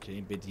stored. Okay,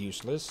 a bit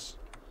useless.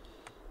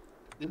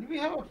 Did we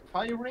have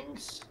fire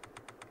rings?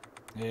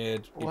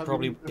 It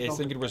probably. I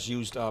think it was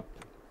used up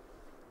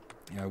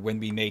when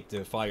we made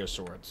the fire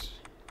swords.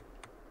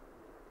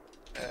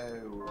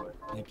 Oh.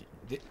 Okay.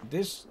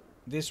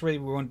 This way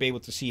we won't be able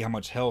to see how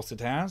much health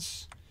it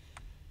has,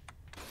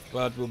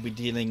 but we'll be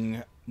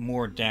dealing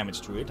more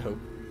damage to it. Hope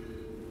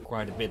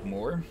quite a bit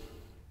more.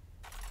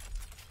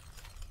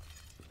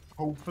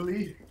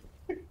 Hopefully.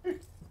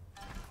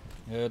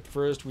 At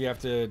first, we have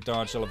to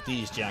dodge all of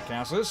these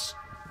jackasses.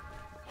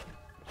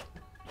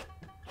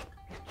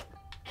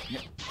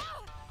 Yep.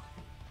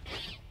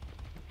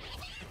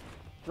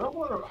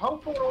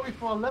 How far are we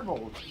from a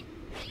level?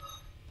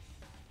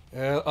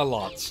 A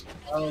lot.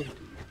 That's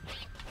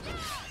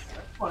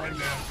fine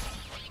then.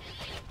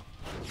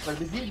 But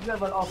we did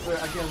level up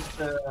against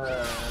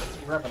the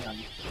Revenant.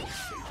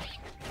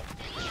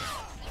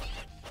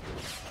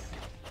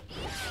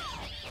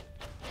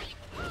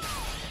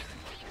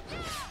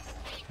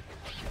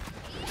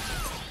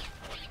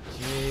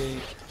 Okay,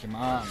 come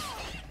on.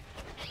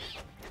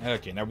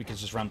 Okay, now we can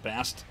just run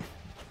past.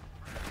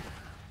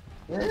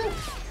 Yeah.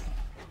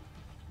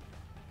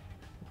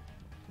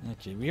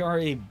 Okay, we are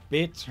a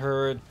bit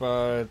hurt,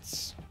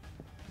 but...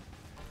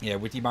 Yeah,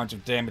 with the amount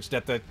of damage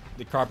that the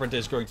Carpenter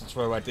is going to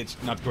throw at,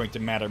 it's not going to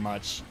matter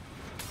much.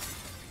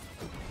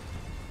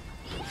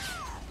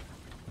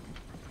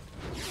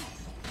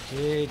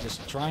 Okay,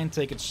 just try and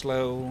take it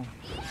slow.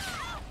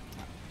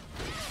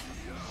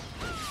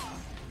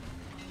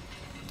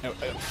 Oh,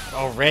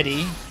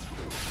 already?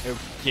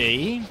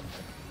 Okay.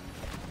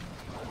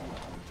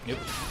 Yep.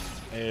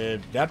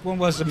 That one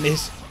was a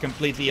miss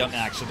completely on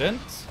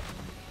accident.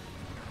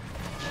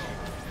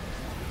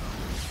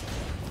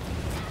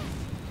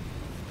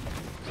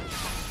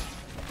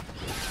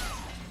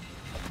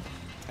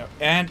 Oh,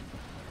 and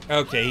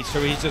Okay, so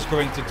he's just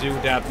going to do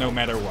that no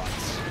matter what.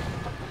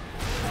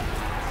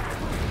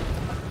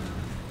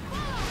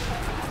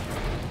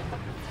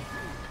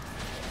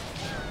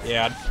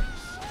 Yeah.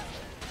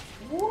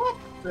 What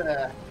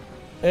the?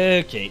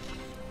 Okay,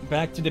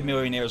 back to the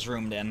millionaire's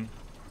room then.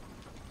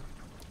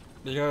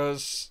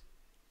 Because,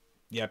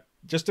 yeah,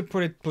 just to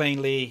put it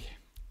plainly,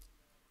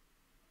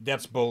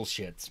 that's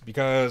bullshit.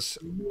 Because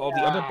all the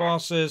other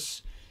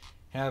bosses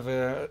have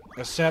a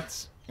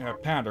set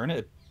pattern.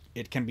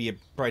 It can be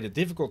quite a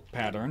difficult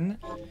pattern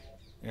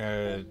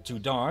to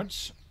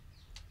dodge,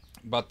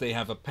 but they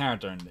have a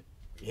pattern.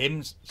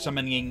 Him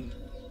summoning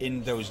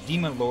in those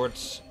demon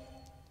lords,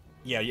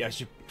 yeah,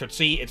 as you could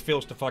see, it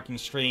fills the fucking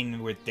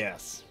screen with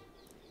death.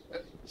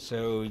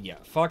 So yeah,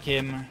 fuck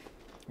him.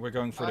 We're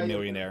going for the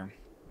millionaire.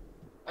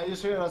 I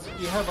just realized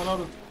you have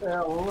another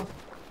spell.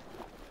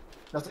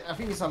 I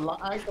think it's an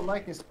item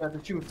like this spell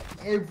that shoots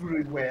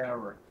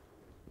everywhere.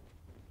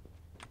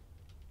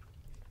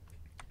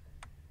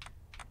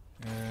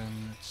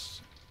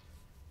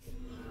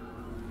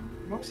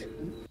 What was it?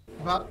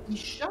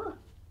 Vaisha?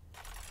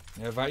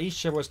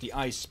 Vaisha was the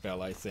ice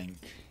spell, I think.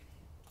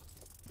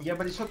 Yeah,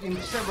 but it's shot in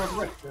several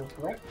directions,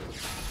 correct?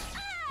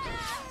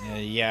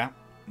 Yeah,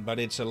 but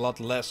it's a lot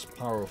less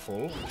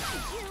powerful.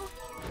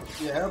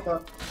 Yeah,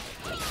 but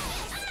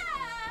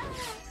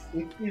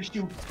it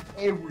shoots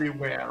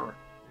everywhere.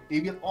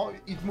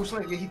 It most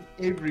likely hit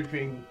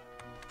everything.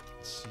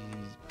 Let's see.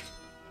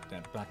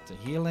 That back to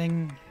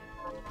healing.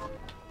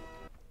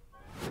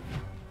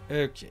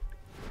 Okay.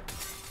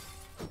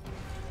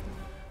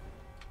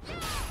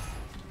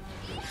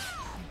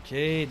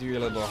 Okay, do your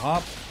little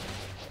hop.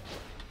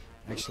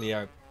 Actually,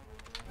 the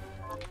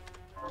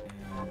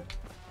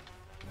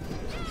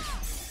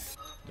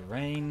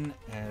rain.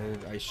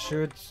 I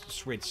should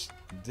switch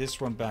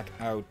this one back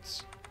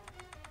out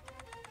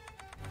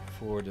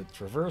for the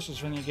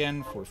traverses ring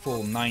again for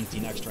full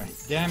 19 extra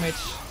damage.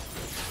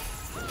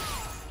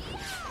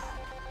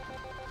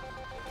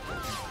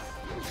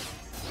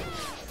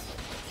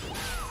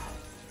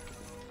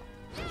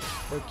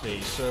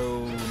 Okay,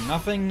 so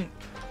nothing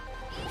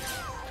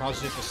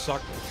causes it to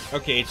suck.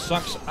 Okay, it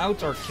sucks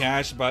out our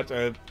cash, but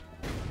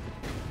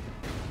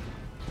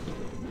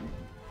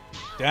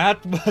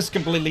that was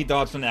completely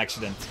dodged on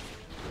accident.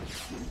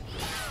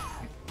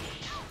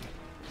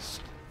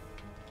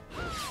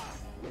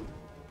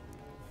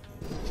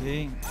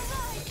 Okay.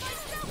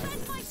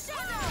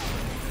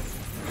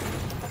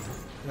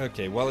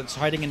 Okay, well, it's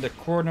hiding in the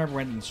corner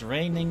when it's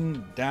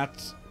raining.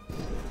 That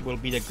will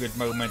be the good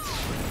moment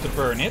to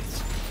burn it.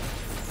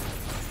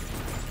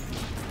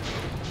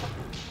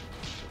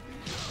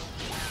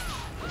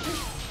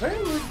 Very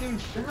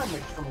reduced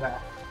damage from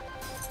that.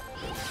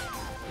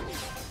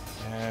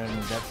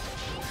 And that...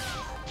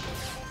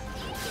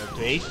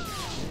 Okay.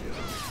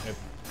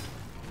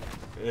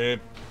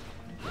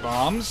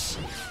 Bombs?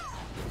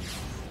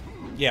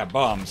 Yeah,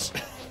 bombs.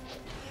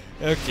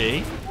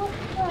 Okay.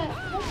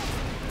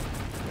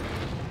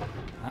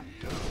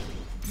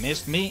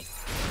 Missed me.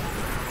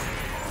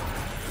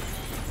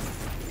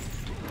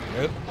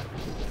 Nope.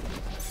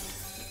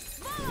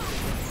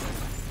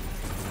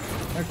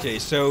 Okay,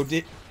 so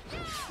did...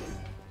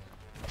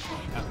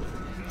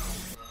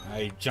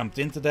 I jumped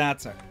into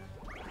that.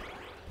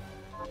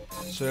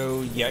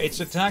 So yeah, its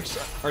attacks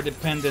are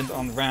dependent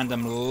on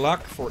random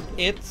luck for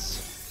it.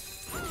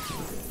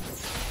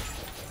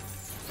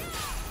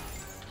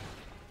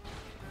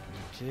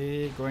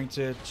 Okay, going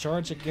to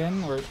charge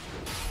again, or...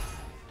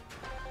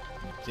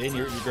 Okay,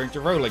 you're going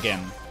to roll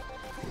again.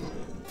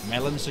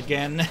 Melons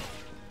again.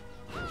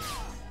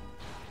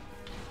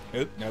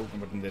 Oh, no,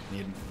 wasn't that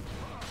needed.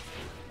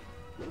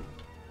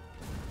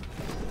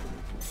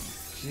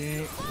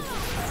 Okay,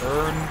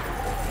 burn.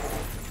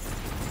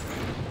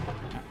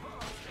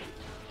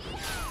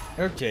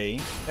 Okay,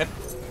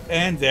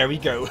 and there we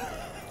go.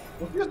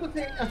 Well, here's the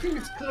thing, I think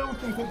it's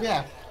closing to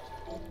death.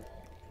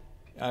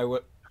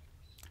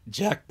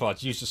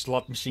 Jackpot, use a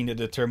slot machine to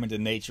determine the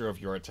nature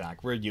of your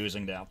attack. We're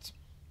using that.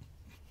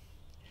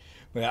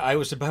 But I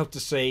was about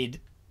to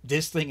say,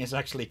 this thing is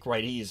actually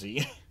quite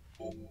easy.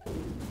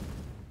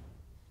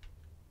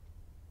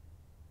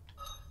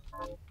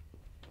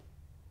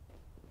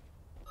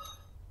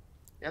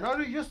 And now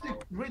just the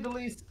riddle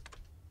is,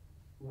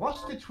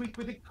 what's the trick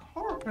with the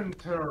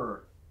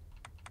carpenter?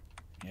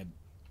 Yeah.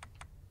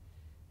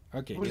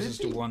 Okay, this is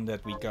the one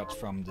that we got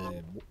from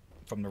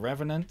the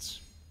Revenant.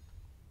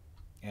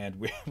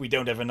 And we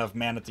don't have enough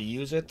mana to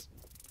use it.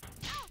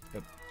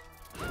 But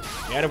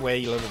get away,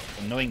 you little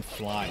annoying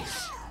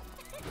flies.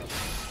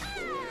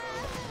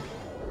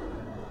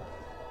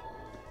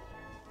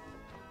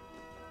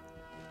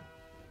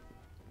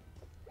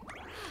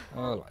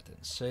 Alright then,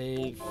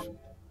 save.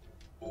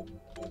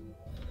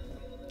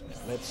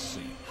 Let's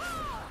see.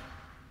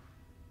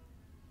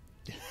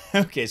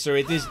 Okay, so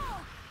it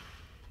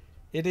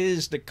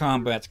is the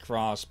combat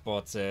cross,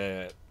 but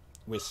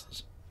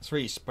with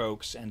 3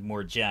 spokes and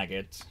more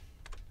jagged.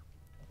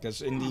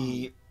 Because in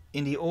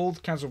the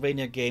old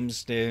Castlevania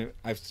games,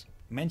 I've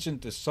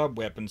mentioned the sub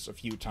weapons a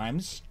few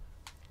times.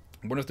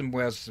 One of them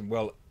was,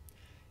 well,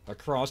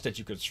 across that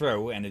you could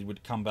throw, and it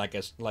would come back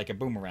as like a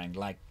boomerang,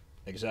 like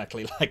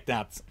exactly like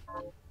that.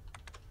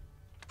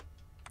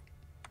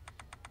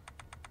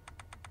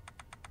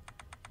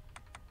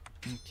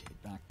 Okay,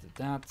 back to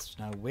that.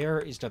 Now, where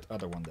is that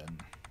other one then?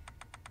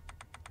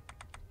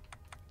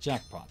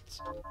 Jackpot.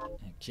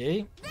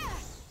 Okay.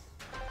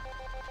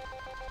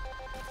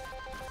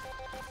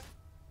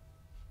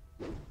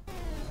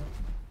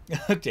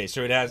 Okay,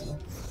 so it has...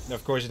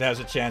 Of course, it has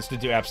a chance to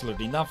do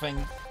absolutely nothing.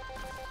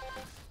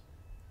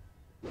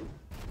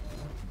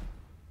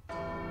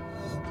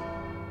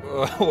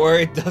 Or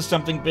it does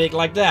something big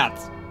like that.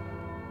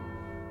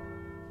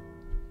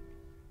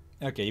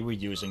 Okay, we're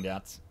using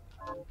that.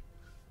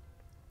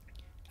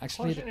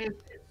 Actually...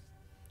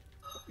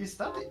 Is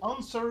that the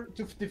answer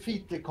to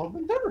defeat the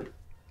Carpenter?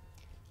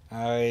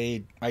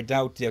 I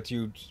doubt that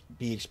you'd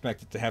be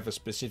expected to have a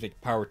specific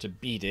power to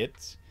beat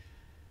it.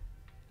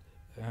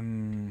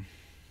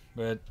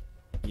 But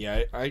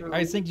yeah,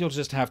 I think you'll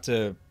just have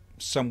to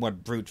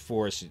somewhat brute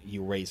force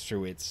your way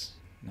through it.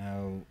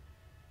 Now,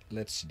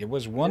 let's see. There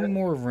was one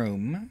more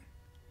room.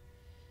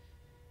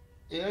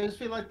 Yeah, I just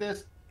feel like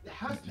there's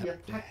has to be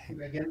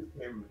attacking against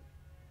him.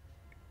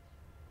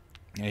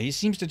 Yeah, he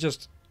seems to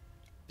just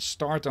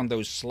start on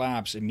those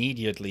slabs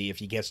immediately if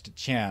he gets the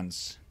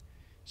chance.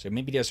 So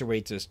maybe there's a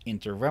way to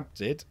interrupt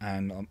it.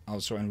 And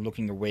also I'm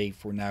looking away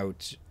for now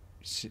to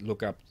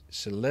look up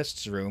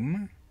Celeste's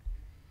room.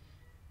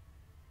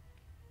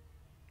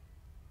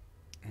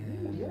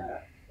 Yeah.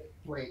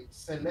 Wait,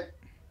 Celeste.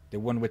 The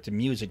one with the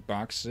music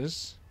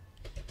boxes.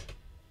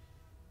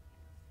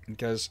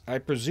 Because I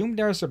presume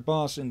there's a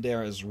boss in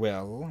there as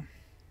well.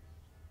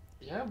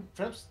 Yeah,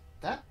 perhaps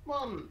that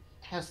one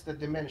has the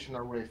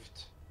dimensional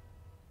rift.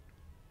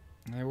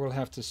 I will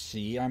have to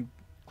see. I'm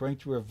going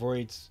to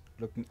avoid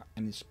looking at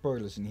any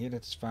spoilers in here.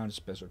 That's found a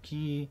special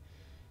key.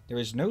 There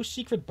is no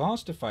secret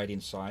boss to fight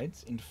inside.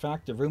 In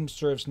fact, the room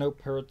serves no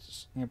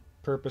purpose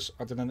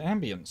other than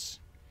ambience.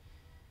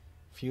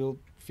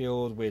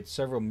 Filled with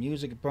several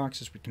music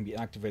boxes which can be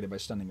activated by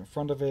standing in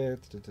front of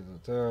it.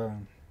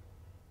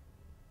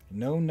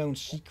 No known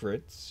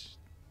secrets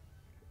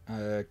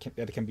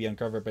that can be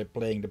uncovered by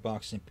playing the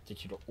box in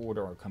particular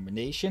order or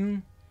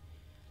combination.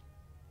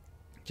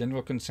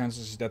 General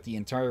consensus is that the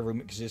entire room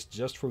exists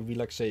just for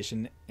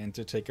relaxation and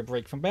to take a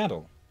break from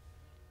battle.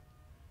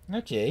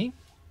 Okay.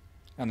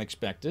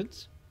 Unexpected.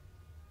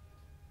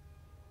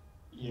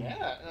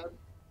 Yeah,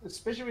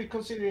 especially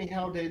considering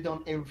how they've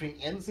done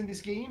everything else in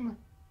this game.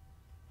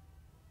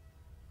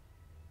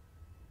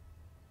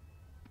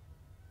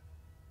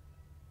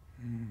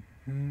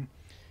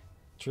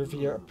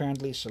 Trivia,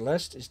 apparently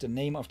Celeste is the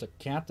name of the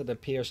cat that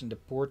appears in the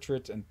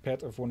portrait and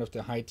pet of one of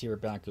the high-tier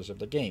backers of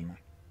the game.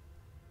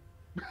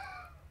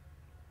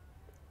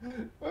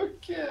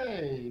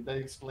 Okay, that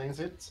explains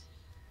it.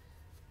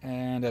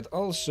 And that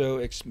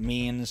also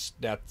means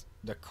that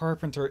the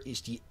Carpenter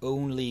is the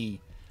only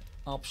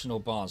optional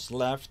boss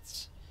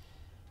left.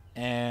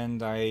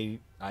 And I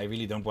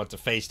really don't want to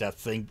face that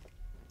thing.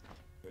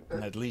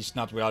 At least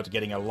not without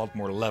getting a lot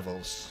more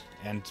levels.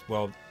 And,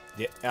 well,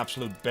 the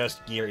absolute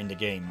best gear in the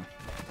game.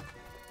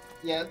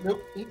 Yeah, no,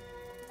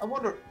 I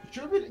wonder,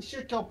 should we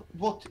check up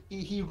what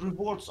he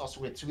rewards us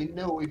with so we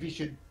know if we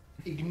should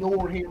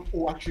ignore him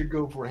or actually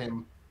go for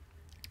him?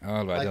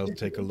 Alright, I'll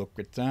take a look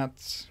at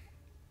that.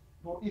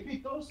 Well, if he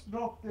does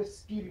drop the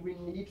skill we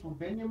need for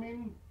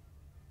Benjamin,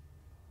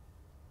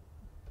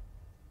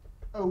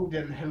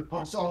 Odin help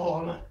us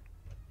all.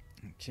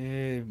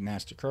 Okay,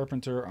 Master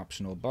Carpenter,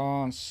 optional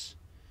boss.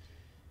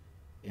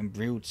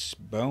 Imbued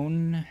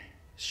Bone,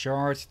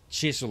 Shard,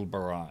 Chisel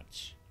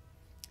Barrage.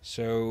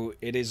 So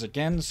it is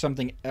again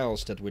something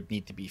else that would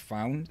need to be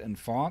found and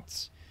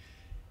fought.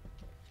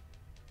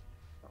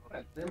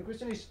 Alright, then the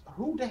question is,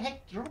 who the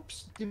heck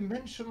drops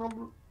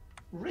Dimensional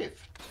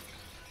Rift?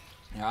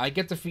 Yeah, I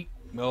get the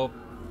well,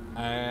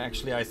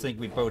 actually I think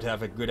we both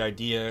have a good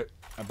idea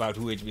about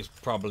who it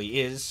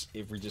probably is,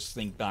 if we just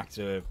think back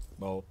to,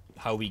 well,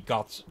 how we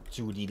got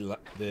to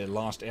the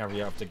last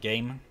area of the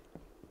game.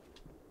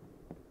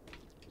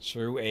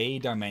 Through a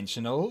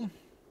dimensional.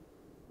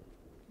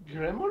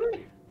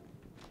 Gremory?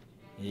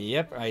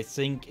 Yep, I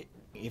think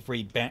if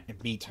we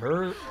beat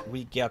her,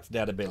 we get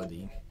that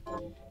ability.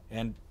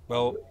 And,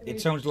 well,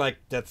 it sounds like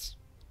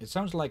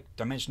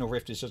Dimensional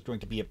Rift is just going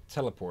to be a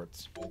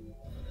teleport.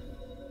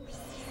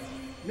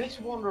 Makes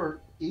me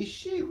wonder, is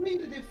she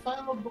really the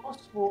final boss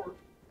for...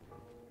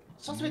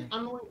 Sounds a bit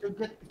annoying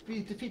to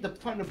defeat the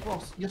final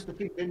boss just to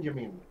beat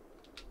Benjamin.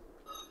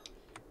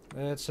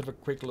 Let's have a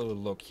quick little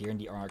look here in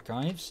the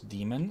archives.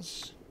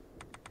 Demons.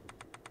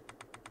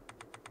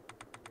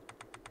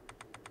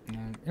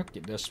 Okay,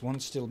 there's one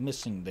still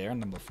missing there,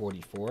 number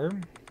 44.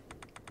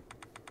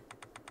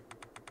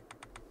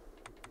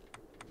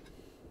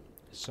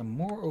 Some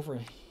more over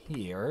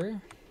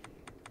here.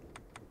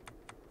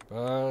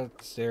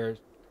 But there...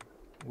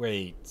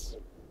 Wait.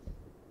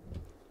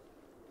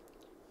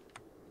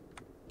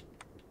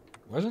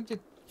 Wasn't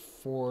it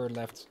 4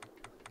 left?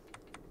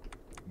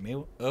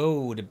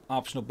 Oh, the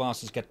optional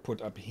bosses get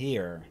put up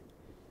here.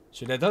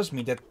 So that does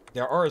mean that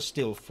there are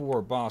still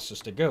 4 bosses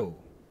to go.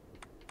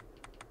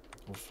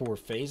 Or 4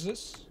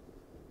 phases.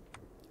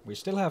 We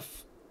still have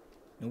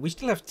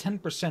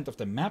 10% of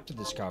the map to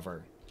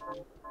discover.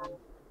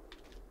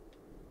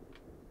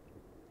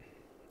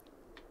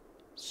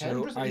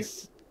 So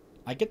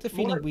I get the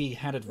feeling we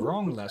had it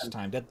wrong last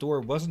time. That door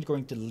wasn't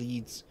going to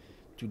lead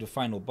to the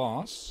final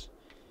boss.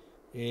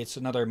 It's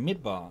another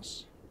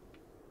mid-boss.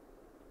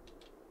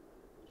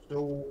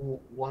 So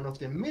one of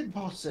the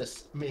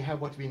mid-bosses may have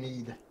what we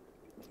need.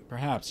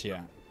 Perhaps,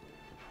 yeah.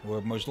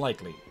 Or most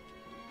likely.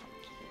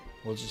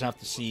 We'll just have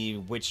to see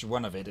which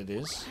one of it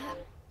is.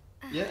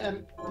 Yeah,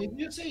 and did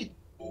you say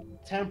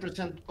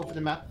 10% of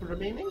the map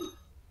remaining?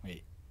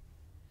 Wait.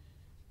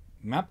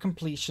 Map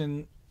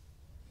completion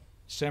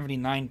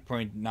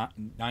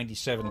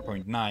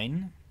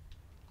 97.9.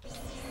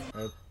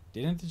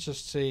 Didn't it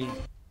just say...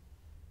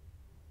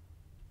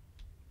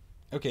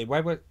 Okay, why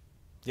would...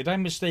 Did I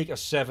mistake a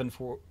 7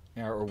 for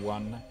or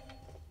 1?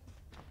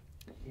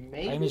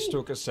 Maybe? I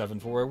mistook a 7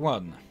 for a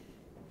 1.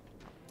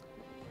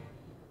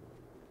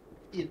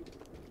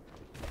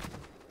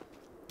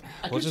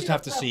 We'll just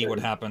have to see what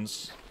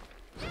happens.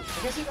 I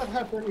can see that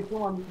happen if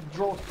one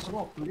draws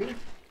properly.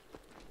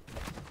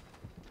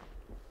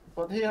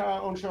 But here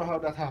I'm unsure how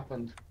that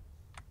happened.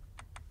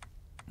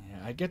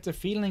 Yeah, I get the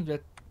feeling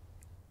that...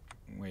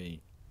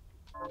 Wait.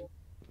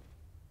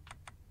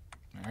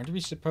 Aren't we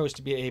supposed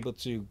to be able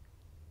to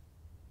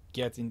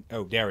get in...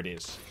 Oh, there it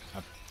is.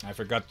 I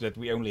forgot that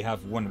we only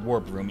have 1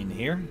 warp room in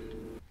here.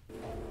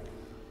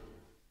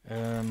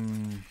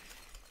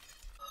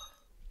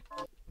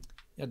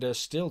 Yeah, there's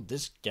still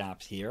this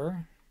gap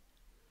here.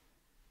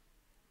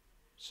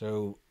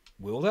 So,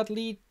 will that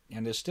lead?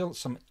 And there's still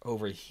some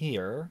over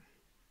here.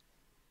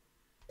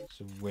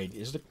 So, wait,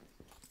 is the...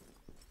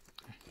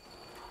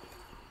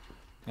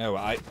 Oh,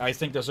 I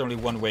think there's only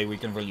one way we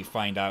can really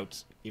find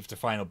out if the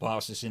final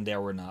boss is in there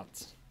or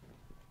not.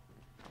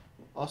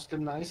 Ask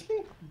him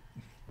nicely?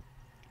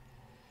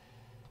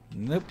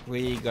 Nope,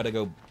 we gotta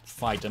go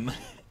fight him.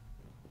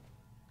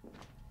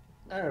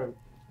 Oh.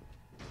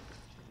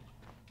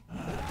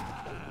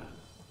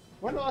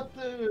 Why not,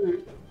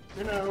 you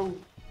know,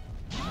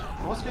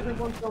 ask if they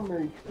want some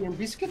Hillyan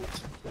biscuit?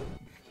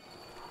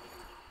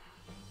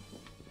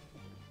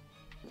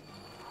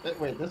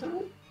 Wait, does it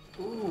work?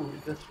 Ooh,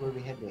 that's where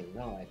we're heading.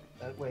 Alright.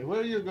 Wait,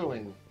 where are you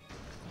going?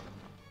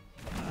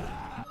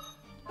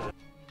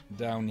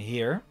 Down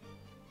here.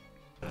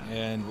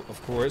 And,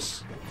 of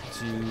course,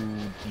 to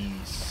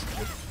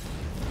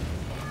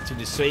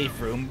the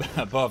safe room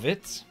above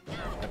it.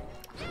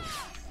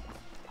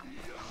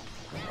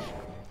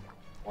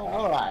 Oh,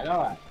 alright,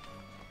 alright.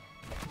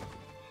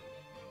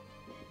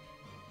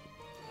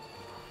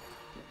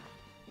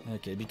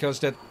 Okay, because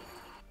that...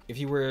 If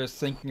you were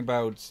thinking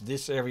about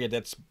this area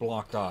that's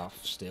blocked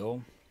off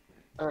still.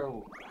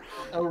 Oh.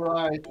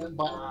 Alright,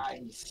 my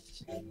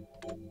eyes.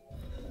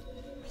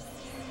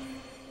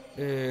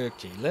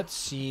 Okay, let's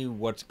see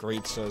what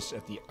greets us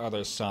at the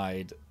other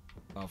side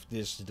of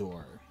this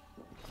door.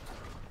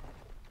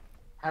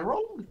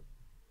 Harold?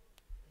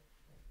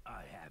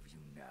 I have you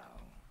now.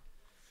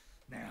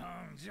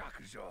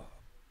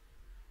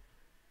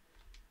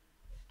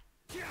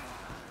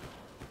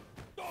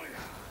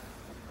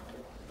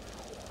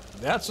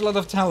 That's a lot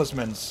of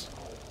talismans.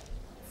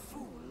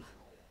 Fool,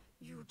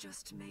 you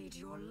just made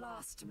your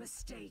last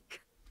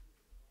mistake.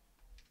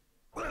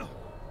 Oh.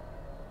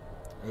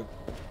 Good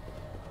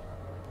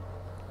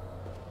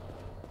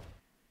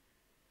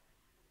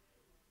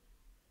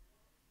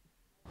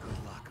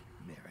luck,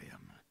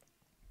 Miriam.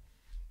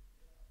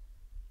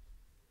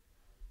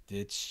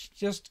 Did she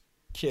just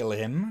kill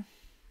him?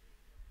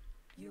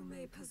 You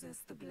may possess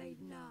the blade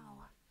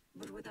now,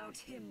 but without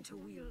him to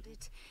wield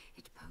it,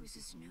 it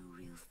poses no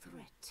real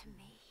threat to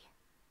me.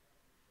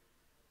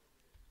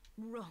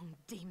 Wrong,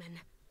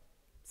 demon.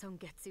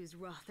 Songetsu's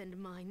wrath and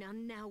mine are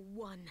now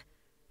one.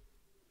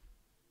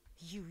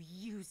 You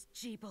used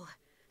Jeeble,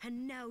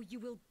 and now you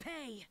will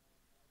pay!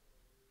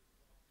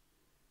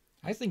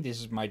 I think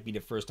this might be the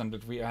first time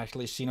that we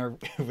actually seen her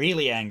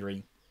really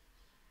angry.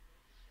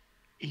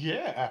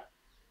 Yeah.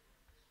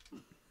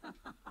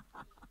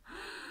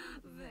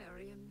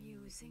 Very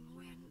amusing,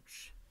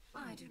 wench.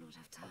 I do not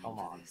have time Come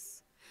for on.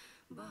 this.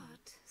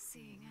 But,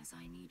 seeing as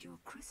I need your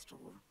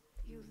crystal,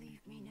 you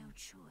leave me no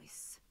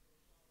choice.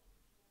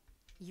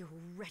 Your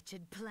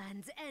wretched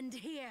plans end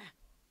here!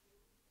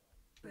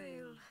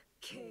 Baal,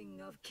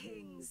 King of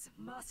Kings,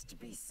 must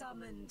be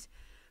summoned.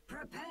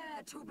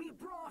 Prepare to be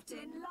brought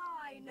in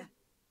line!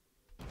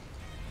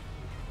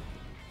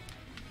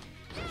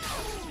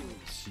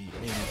 Let's see,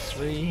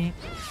 83.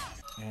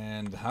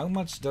 And how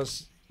much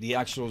does the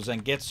actual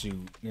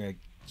Zangetsu,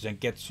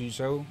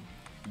 Zangetsuzo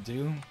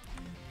do?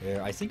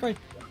 I think I'm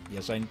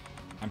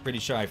pretty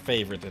sure I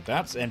favorited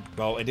that. And,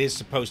 well, it is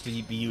supposed to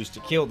be used to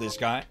kill this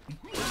guy.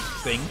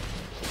 Thing.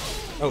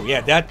 Oh,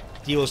 yeah, that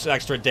deals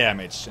extra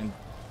damage. And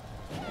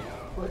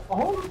But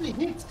all of the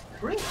hits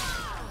crit.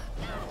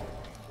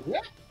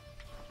 Yeah.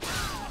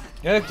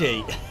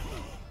 okay.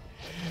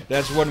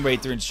 That's one way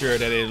to ensure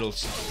that it'll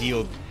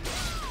deal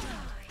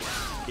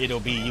it'll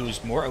be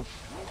used more. Oh,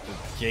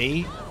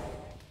 okay.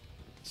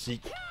 See,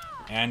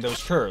 and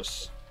those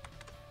curse.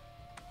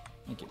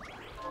 Okay.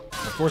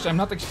 Of course, I'm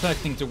not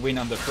expecting to win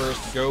on the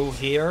first go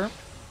here.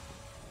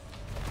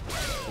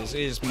 This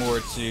is more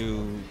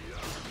to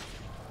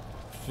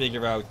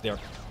figure out their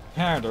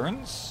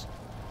patterns.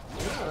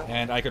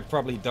 And I could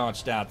probably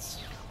dodge that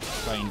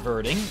by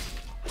inverting.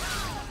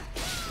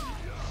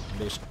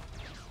 Those...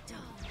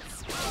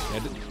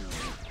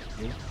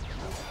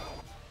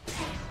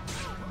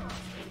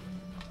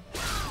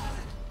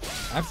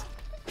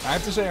 I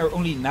have to say I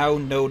only now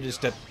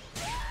noticed that...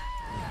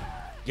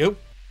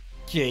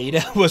 Okay,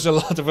 that was a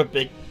lot of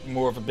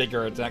more of a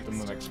bigger attack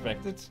than I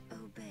expected.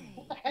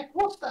 What the heck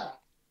was that?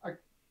 A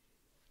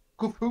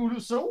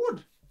Cthulhu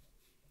sword?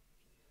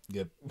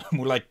 Yeah,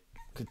 more like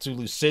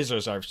Cthulhu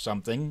scissors or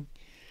something.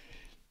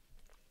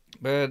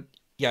 But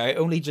yeah, I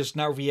only just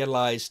now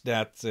realized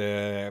that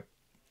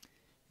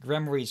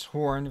Gramarye's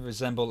horn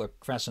resemble a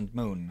crescent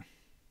moon.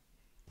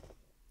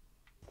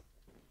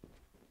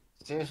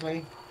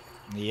 Seriously?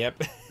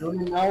 Yep. You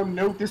only now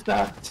noticed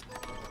that?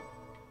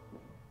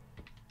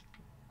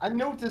 I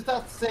noticed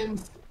that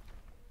since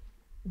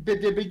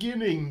the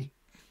beginning.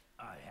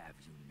 I have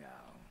you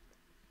now.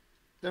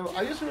 So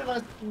I just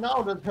realized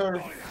now that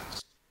her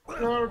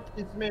skirt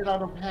is made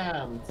out of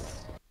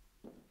hands.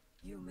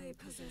 You may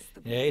possess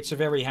the Yeah, it's a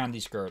very handy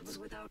skirt.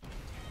 without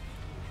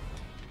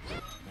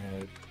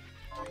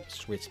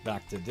Switch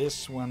back to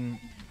this one.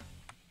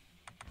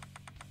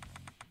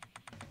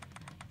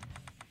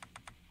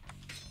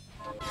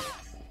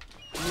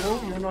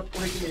 No, you're not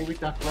breaking me with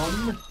that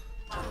one.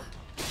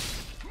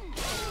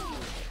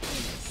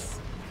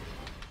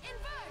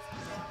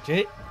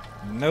 Okay.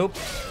 Nope.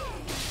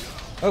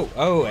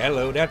 Oh,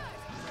 hello, that...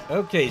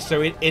 Okay,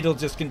 so it'll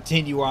just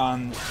continue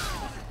on.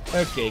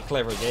 Okay,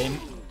 clever game.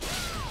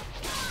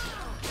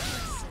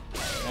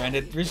 And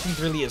it isn't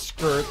really a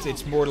skirt,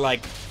 it's more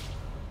like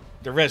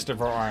the rest of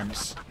her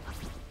arms.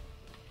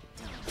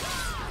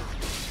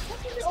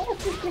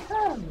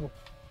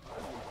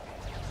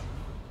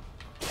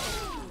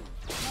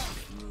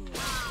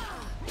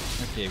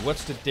 Okay,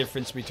 what's the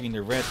difference between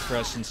the red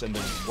crescents and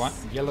the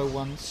yellow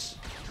ones?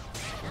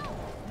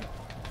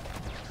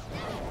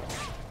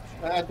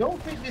 I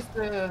don't think it's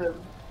the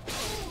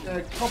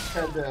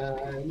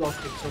Cuphead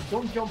logic, so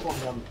don't jump on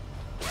them.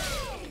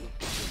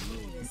 the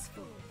moon is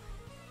full.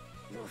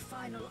 Your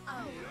final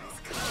hour is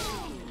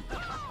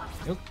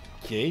come.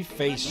 Okay,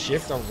 phase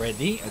shift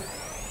already.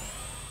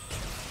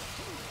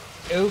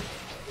 Oh.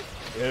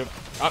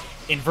 Up,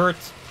 invert.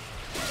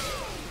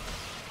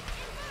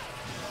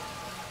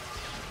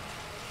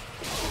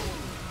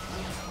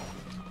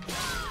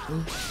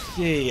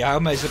 Okay, how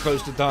am I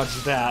supposed to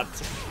dodge that?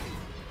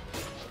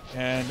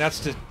 And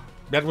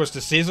that was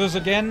the scissors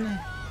again?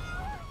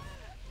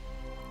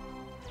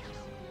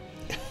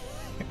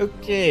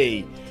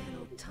 Okay.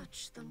 Cannot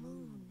touch the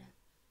moon.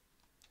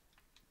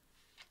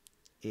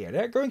 Yeah,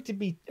 they're going to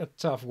be a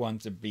tough one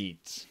to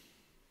beat.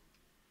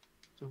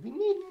 So we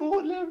need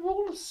more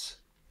levels.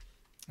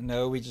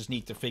 No, we just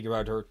need to figure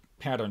out her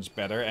patterns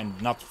better and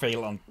not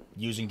fail on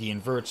using the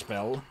invert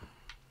spell.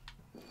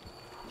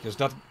 Because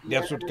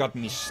that's what got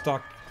me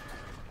stuck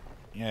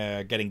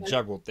getting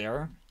juggled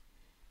there.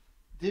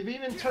 Did we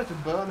even try to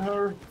burn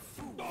her?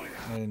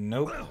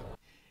 Nope.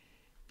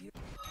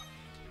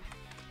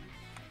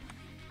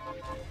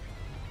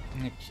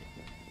 Okay.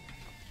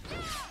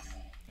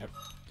 Yep.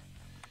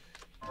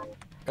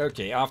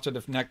 Okay, after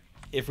the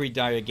if we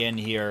die again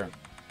here,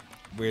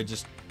 we're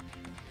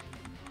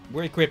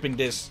equipping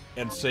this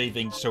and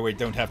saving so we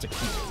don't have to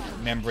keep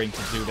remembering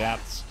to do that.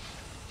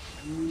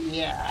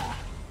 Yeah.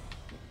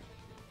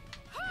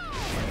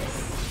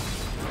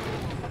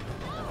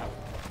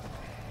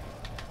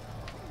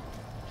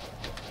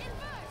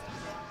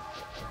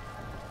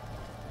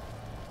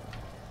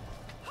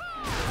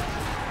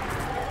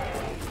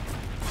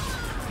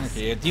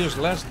 Okay, it deals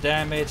less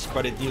damage,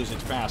 but it deals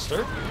it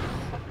faster.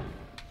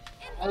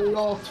 A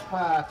lot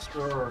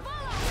faster.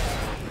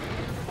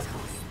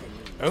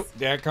 Oh,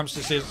 there comes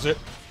the scissors.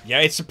 Yeah,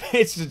 it's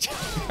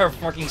her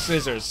fucking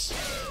scissors.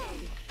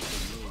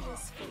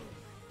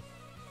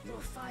 Your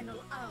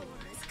final hour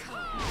is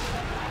come.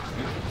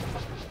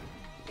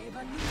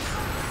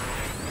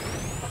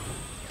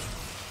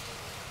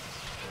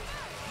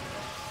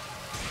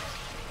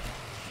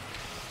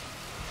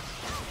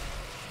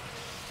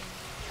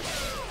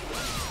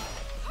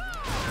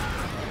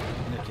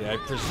 Okay, I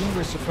presume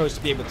we're supposed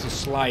to be able to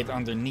slide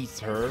underneath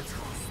her.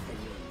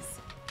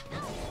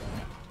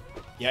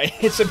 Yeah,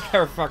 it's a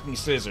pair of fucking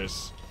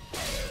scissors.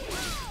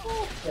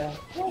 Yeah.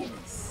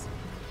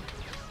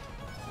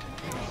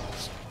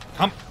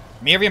 Come,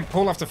 Miriam,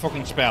 pull off the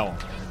fucking spell.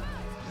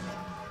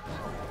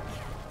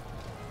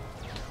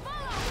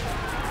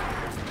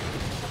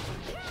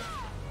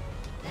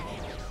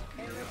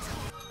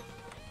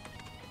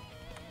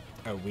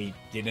 Oh, we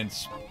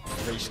didn't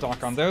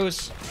restock on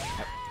those.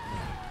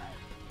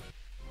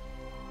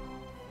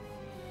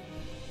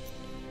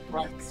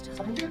 Right. So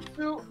I'm going to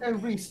do a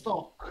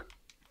restock.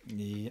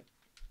 Yeah.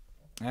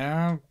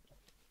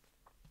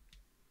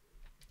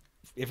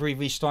 if we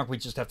restock, we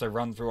just have to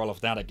run through all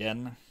of that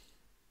again.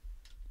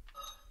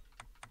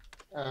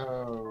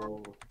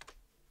 Oh.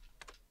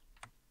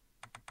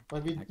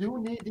 But we do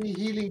need the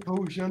healing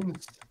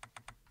potions.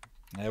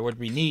 What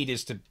we need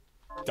is to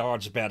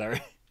dodge better.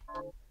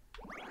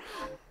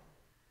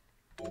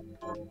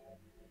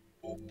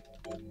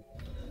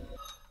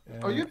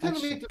 Are you telling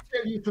actually- me to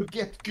tell you to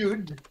get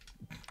good?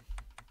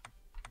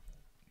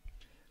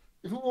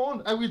 If you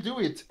want, I will do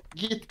it.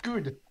 Get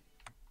good.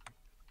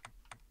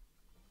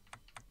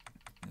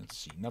 Let's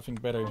see, nothing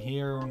better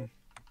here.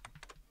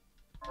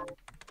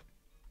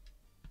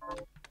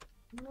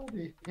 What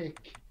the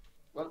heck?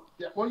 Well,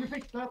 yeah, while you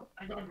fix that,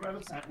 I'm gonna grab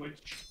a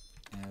sandwich.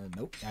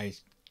 Nope.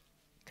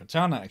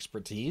 Katana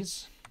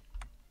expertise.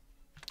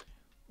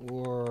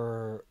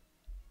 Or...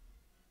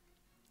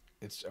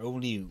 It's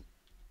only...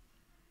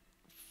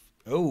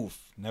 Oh,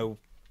 no.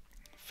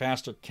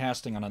 Faster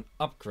casting on an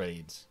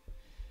upgrade.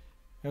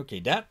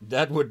 Okay, that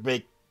would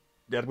make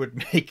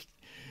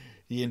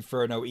the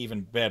Inferno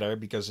even better,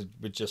 because it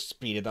would just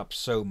speed it up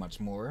so much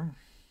more.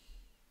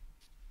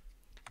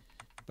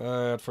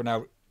 But for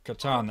now,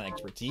 Katana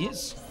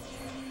expertise.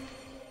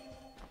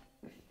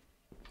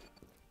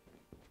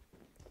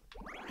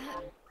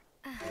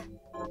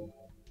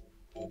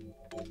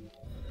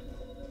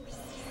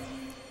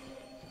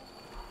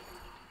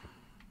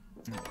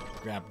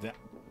 Grab that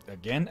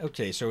again.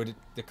 Okay, so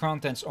the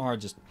contents are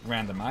just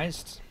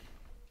randomized.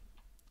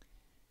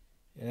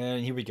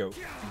 And here we go.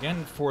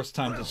 Again, fourth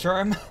time the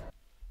charm.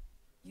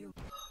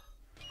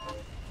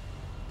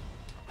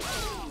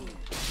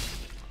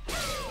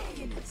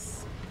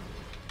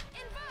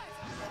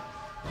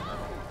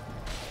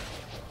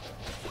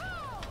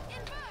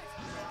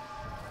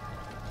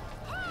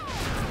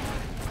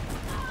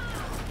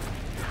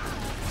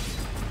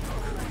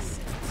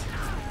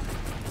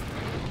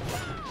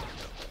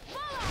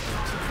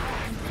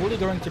 Fully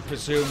going to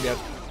presume that...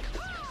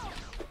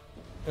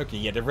 Okay,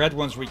 yeah, the red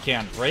ones we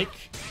can't break.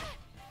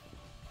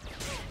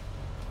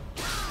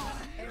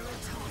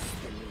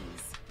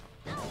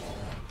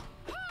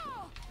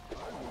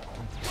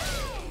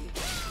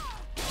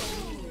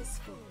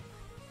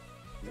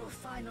 Your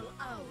final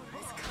hour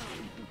has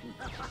come.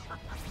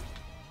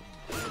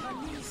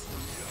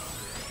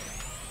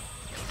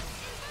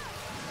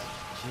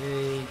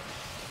 Okay,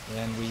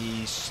 then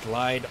we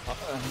slide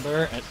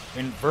under and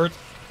invert.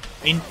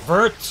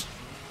 Invert!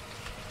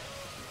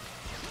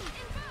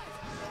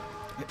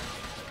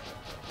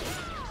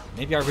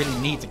 Maybe I really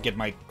need to get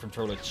my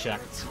controller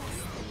checked.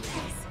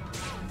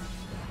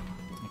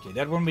 Okay,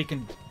 that one we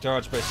can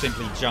dodge by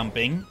simply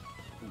jumping.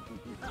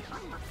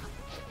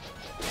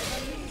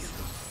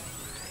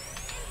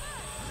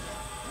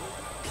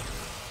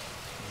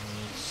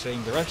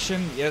 Same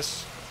direction,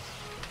 yes.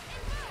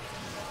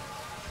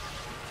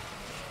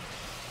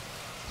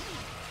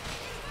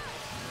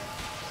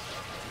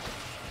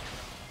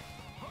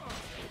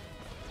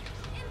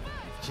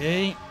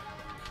 Okay.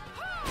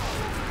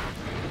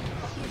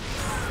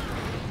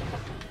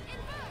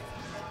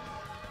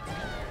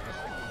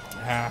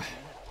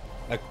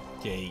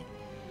 Okay.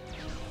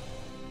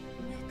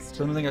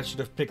 Something I should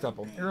have picked up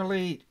on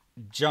early.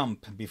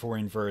 Jump before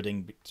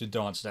inverting to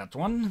dodge that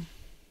one.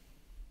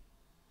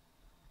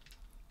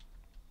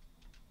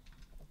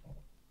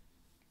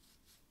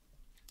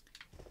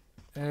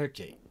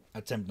 Okay,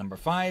 attempt number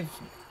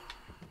 5.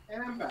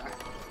 And I'm back.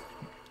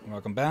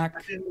 Welcome back.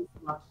 I didn't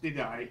much, did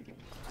I?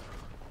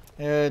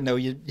 No,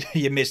 you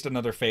you missed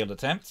another failed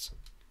attempt.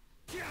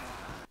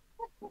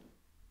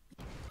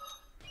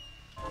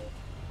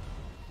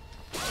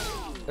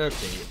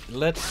 Okay,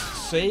 let's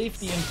save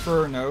the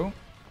Inferno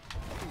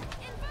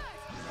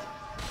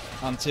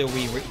until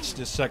we reach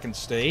the second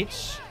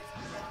stage.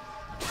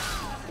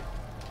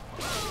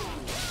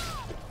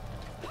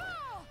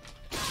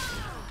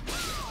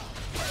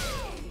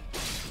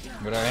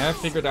 But I have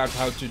figured out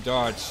how to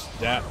dodge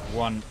that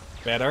one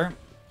better.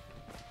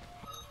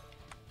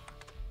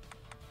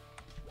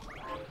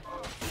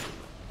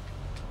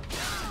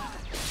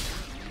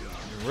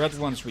 The red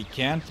ones we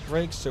can't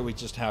break, so we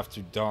just have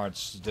to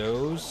dodge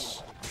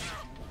those.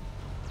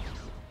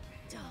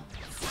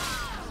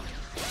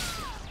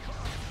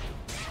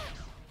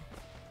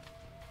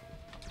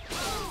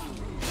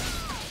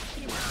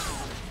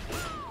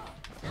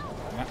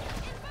 Yeah.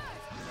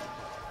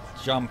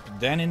 Jump,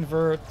 then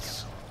invert.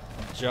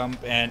 Jump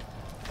and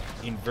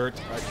invert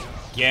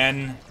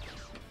again.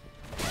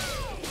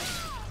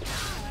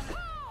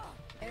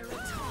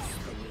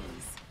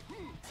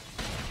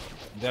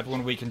 That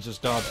one we can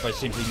just dodge by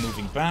simply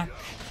moving back.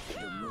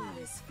 The moon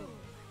is full.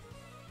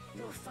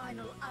 Your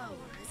final hour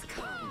has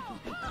come.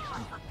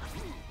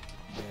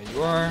 There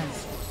you are.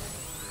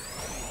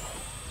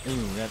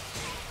 Ooh, that...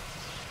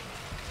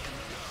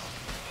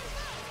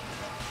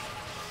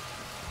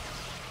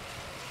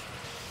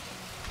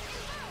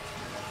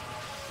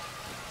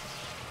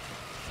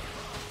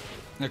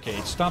 Okay,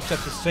 it stops at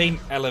the same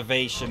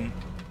elevation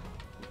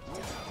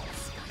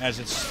as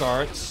it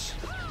starts.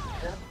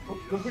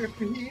 Don't forget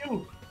to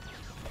heal.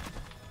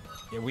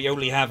 Yeah, we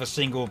only have a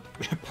single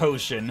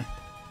potion.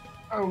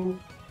 Oh.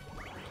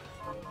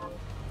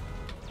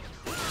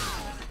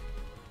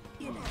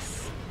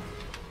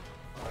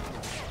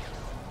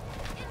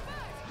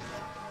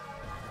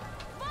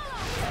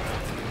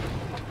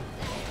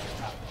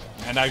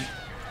 And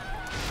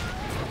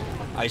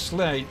I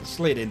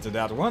slid into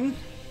that one.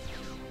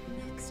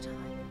 Next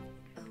time,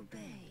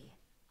 obey.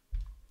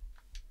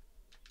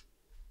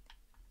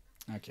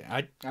 Okay,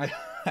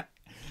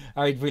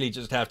 I really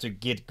just have to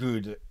get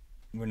good.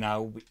 We're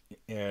now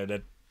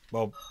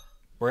well,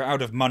 we're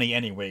out of money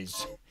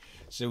anyways,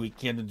 so we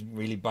can't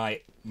really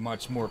buy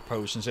much more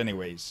potions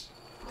anyways.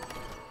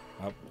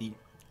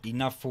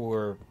 Enough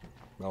for,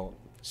 well,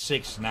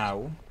 6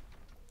 now.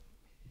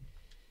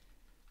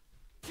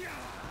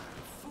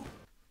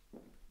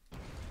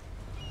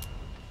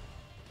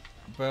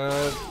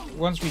 But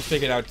once we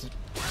figured out,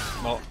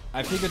 well,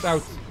 I figured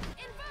out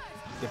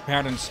the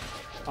patterns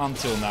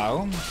until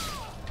now.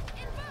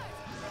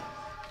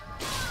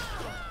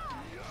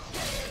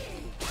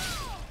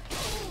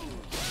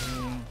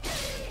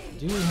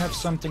 Do you have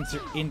something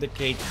to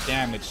indicate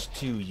damage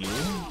to you?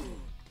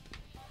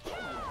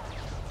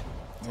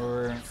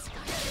 Or...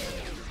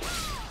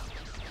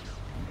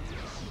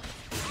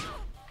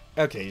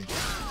 Okay.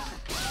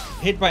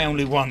 Hit by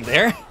only 1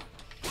 there.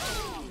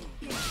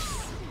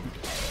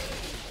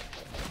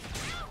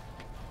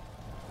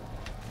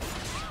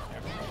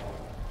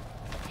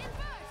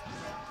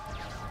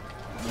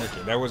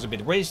 Okay, that was a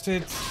bit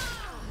wasted.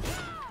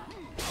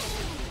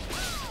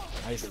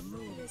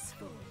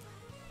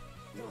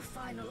 Your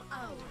final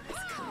hour has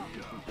come.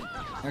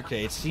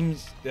 Okay, it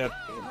seems that...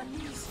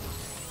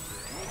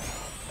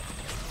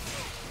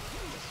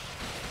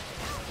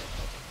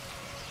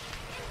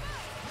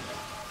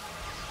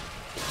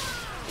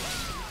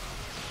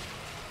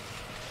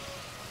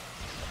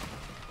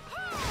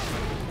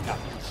 Ah,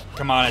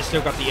 come on, I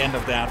still got the end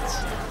of that.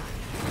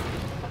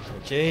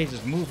 Okay,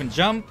 just move and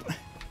jump.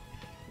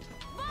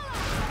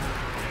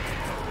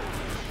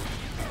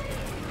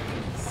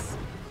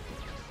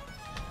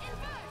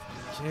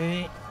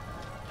 Okay.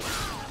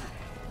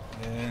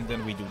 And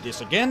then we do this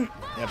again.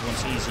 That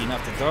one's easy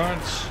enough to dodge.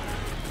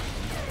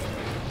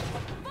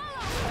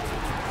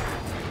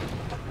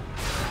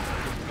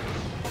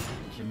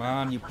 Come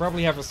on, you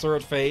probably have a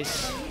 3rd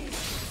phase.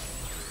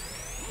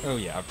 Oh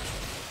yeah.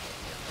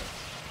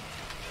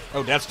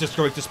 Oh, that's just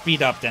going to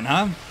speed up then,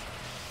 huh?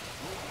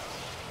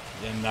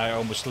 Then I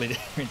almost slid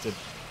into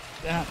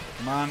that.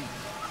 Come on.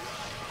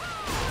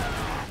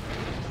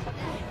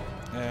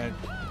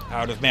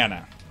 Out of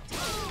mana.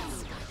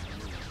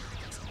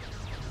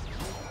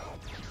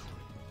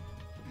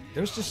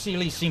 Those just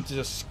really seem to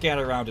just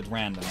scatter around at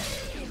random.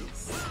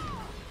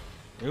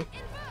 Oop.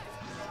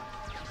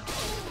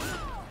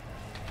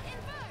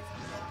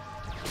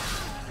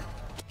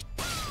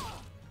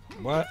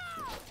 What?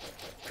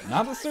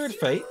 Not a 3rd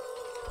fate.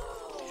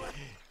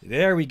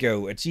 There we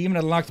go.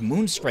 Achievement unlocked,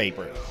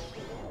 Moonscraper.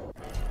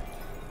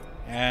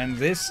 And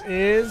this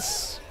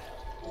is...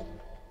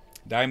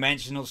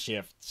 Dimensional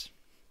Shift.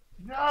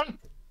 No.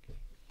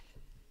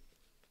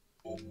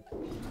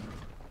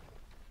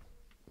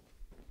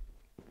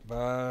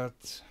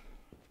 But...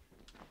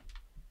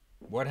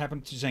 what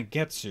happened to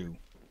Zangetsu?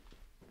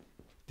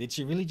 Did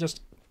she really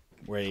just...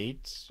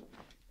 wait?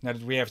 Now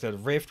that we have that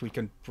rift, we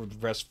can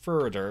progress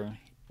further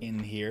in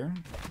here.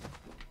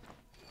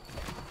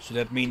 So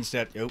that means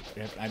that... oh,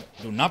 I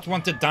do not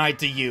want to die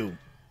to you.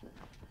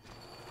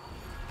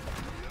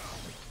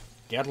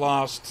 Get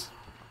lost.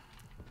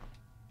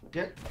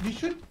 Yeah, you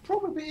should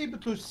probably be able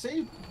to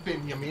save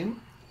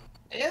Benjamin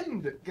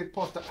and get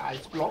past the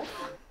ice block.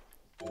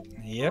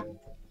 Yep.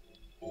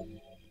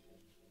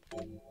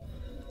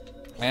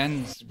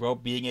 And, well,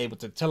 being able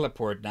to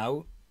teleport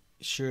now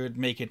should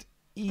make it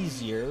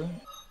easier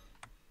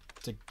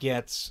to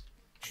get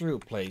through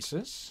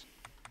places.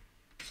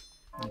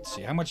 Let's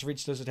see, how much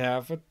reach does it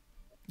have? A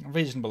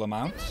reasonable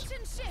amount.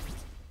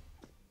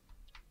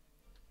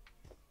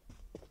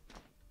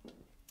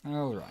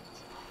 Alright.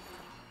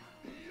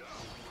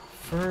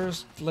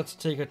 First, let's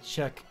take a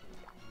check.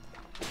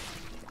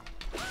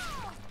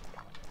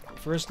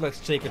 First, let's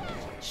take a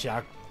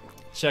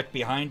check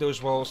behind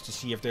those walls to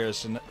see if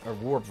there's a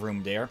warp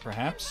room there,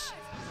 perhaps.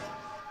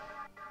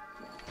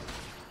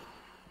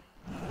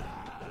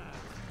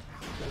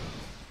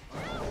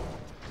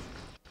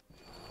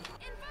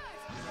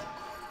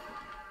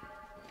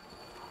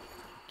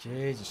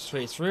 Okay, just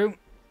straight through.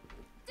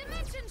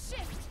 Dimension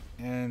shift.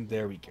 And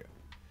there we go.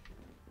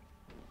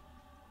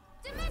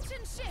 Dimension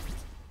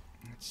shift.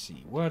 Let's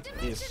see, what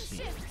is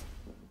here?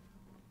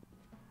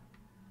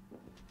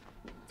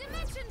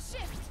 Dimension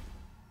shift.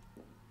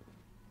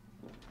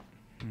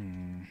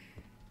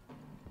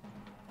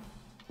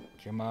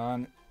 Come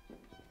on.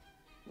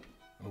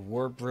 A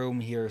warp room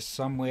here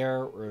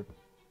somewhere, or...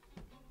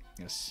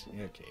 yes,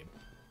 okay.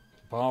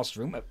 Boss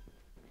room.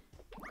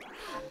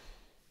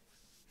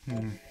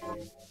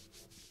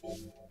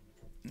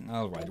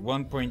 Alright,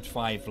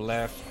 1.5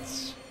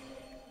 left.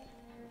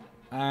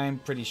 I'm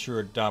pretty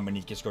sure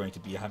Dominique is going to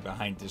be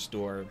behind this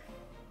door.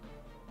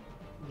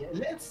 Yeah,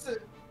 let's...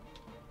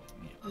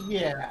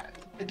 yeah,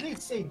 at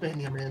least save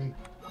Benjamin.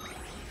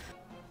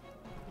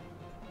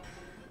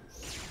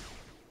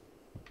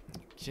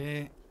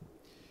 Okay.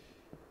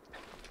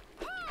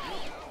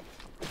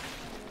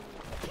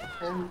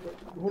 And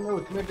who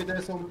knows, maybe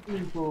there's some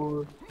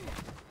info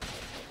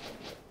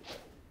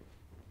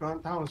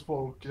from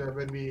townsfolk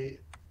when we...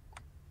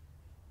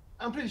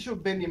 I'm pretty sure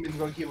Benjamin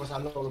will give us a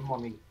lot of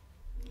money.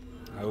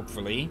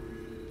 Hopefully.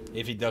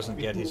 If he doesn't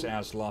get his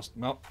ass lost.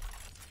 Well,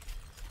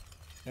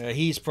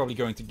 he's probably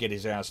going to get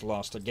his ass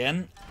lost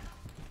again.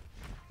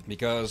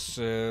 Because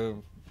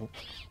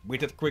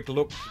with that quick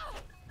look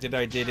that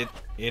I did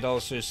it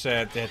also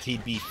said that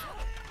he'd be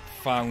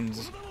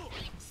found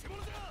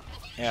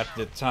at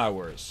the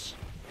towers.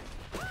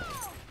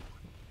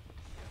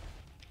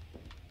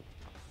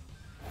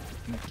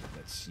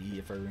 Let's see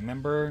if I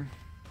remember.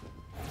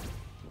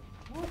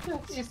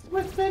 What is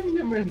with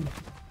Benjamin?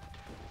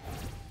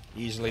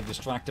 Easily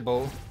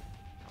distractible.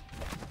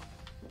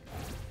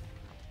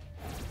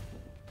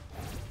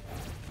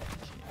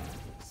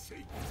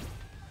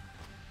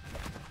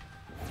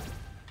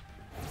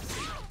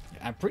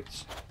 I'm pretty...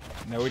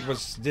 No, it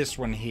was this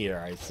one here,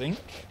 I think.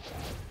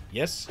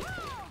 Yes.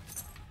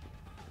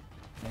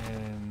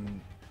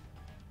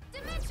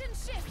 Dimension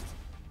shift.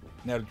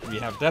 Now that we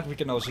have that, we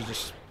can also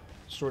just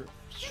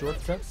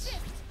shortcuts.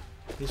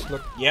 This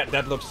look... Yeah,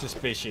 that looks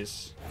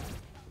suspicious.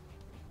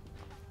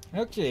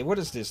 Okay, what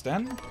is this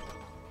then?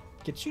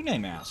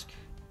 Kitsune mask.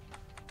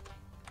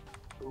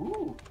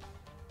 Ooh.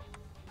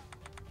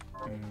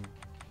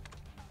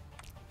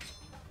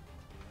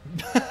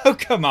 Oh,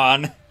 come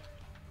on!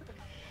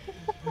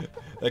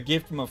 A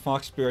gift from a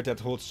fox spirit that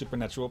holds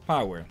supernatural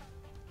power.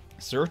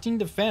 13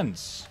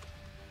 defense.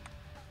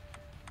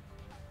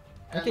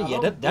 Okay,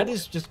 yeah, that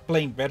is just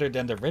plain better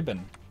than the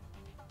ribbon.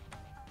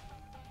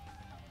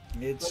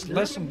 It's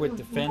lessened with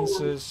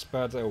defenses,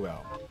 but oh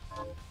well.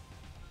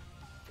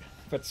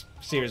 But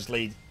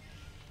seriously,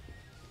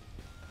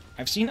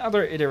 I've seen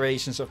other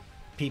iterations of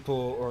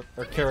people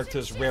or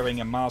characters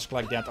wearing a mask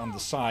like that on the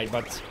side,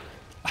 but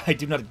I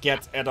do not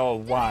get at all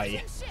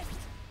why.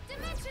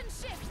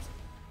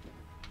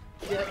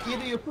 Yeah,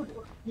 either you put...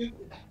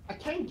 I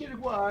can't get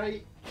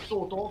why,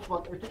 sort of,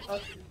 but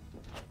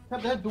I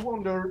have to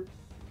wonder...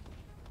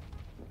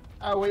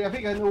 Oh wait, I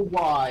think I know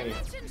why.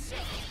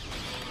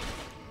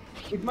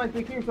 It might be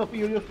a case of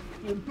you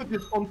put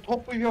it on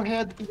top of your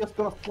head, it's just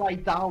gonna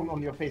slide down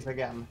on your face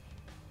again.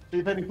 So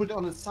if you put it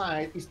on the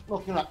side, it's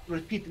not gonna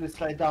repeatedly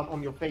slide down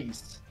on your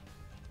face.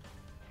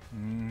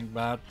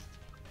 But...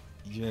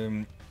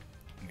 wait,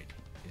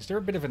 is there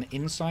a bit of an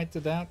insight to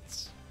that?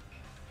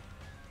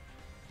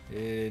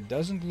 It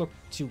doesn't look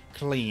too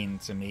clean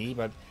to me,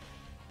 but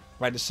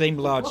by the same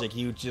logic,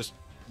 you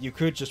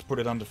could just put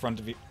it on the front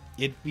of you.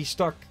 It'd be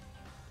stuck.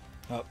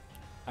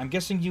 I'm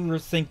guessing you were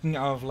thinking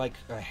of like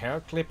a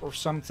hair clip or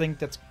something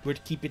that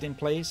would keep it in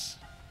place.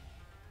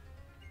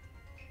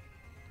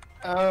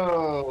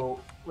 Oh,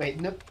 wait,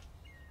 no.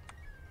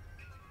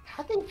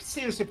 I think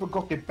seriously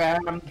forgot the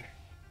band.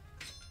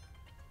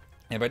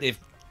 Yeah, but if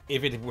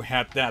it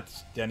had that,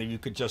 then you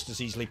could just as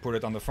easily put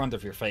it on the front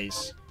of your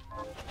face.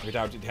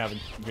 Without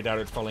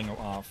it falling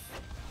off.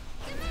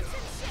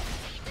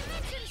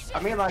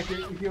 I mean, like,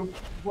 if you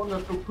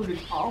wanted to put it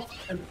up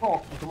and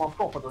talk to someone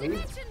properly,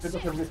 it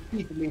doesn't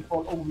repeatedly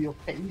fall over your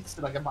face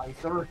like a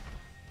miser.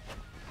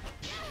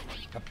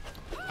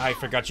 I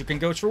forgot you can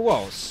go through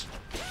walls.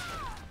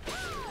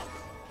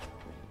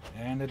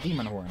 And a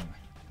demon horn.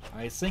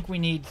 I think we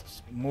need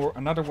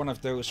another one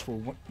of those for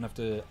one of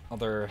the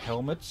other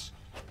helmets.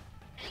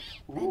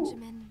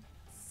 Benjamin,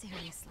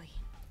 seriously.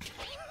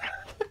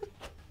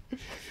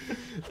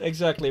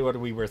 Exactly what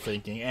we were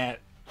thinking.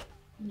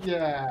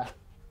 Yeah.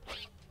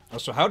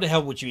 Also, how the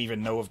hell would you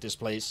even know of this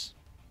place?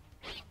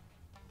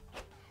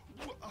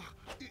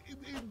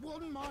 It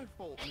wasn't my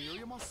fault,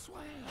 Miriam, I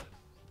swear.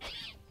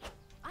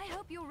 I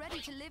hope you're ready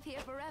to live here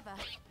forever.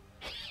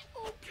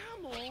 Oh,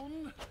 come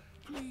on.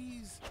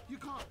 Please, you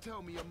can't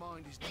tell me your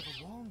mind is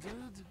never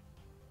wandered.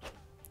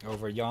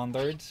 Over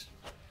yondered.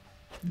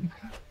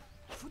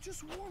 For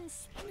just one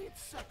split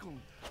second,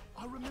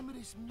 I remember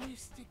this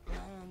mystic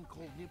land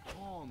called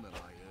Nippon that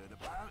I heard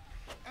about,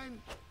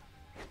 and...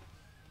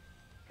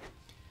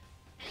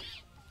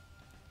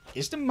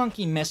 Is the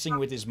monkey messing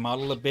with his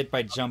model a bit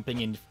by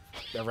jumping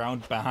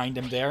around behind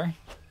him there?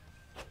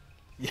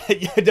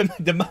 Yeah,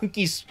 the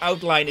monkey's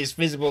outline is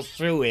visible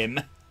through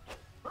him.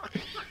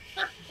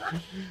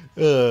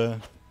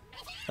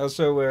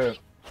 Also,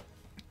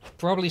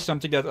 probably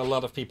something that a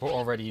lot of people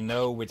already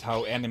know with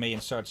how anime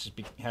and such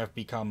have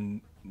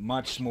become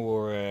much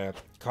more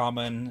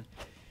common.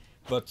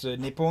 But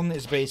Nippon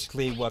is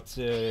basically what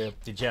the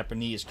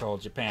Japanese call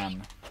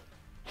Japan.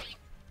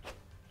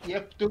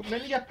 Yep,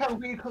 many Japan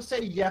we could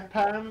say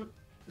Japan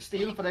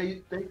still, but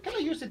they kind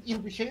of use it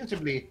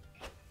interchangeably.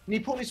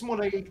 Nippon is more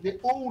like the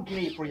old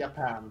name for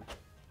Japan.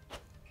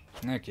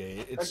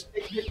 Okay, it's...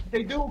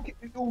 They do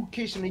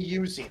occasionally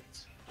use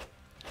it.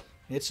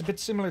 It's a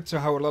bit similar to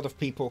how a lot of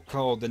people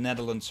call the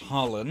Netherlands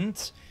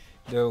Holland,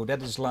 though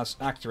that is less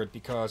accurate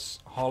because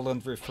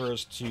Holland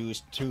refers to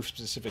two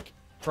specific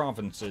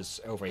provinces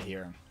over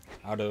here.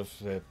 Out of...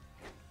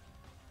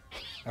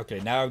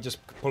 Okay, now I'm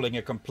just pulling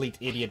a complete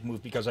idiot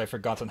move because I've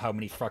forgotten how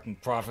many fucking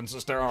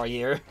provinces there are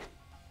here.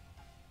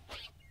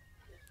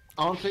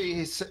 Aren't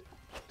they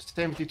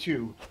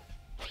 72.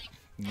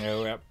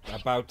 No,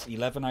 about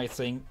 11, I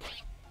think.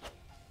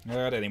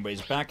 But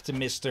anyways, back to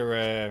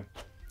Mr.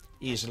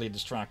 Easily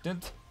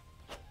Distracted.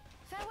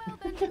 Farewell,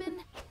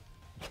 Benjamin.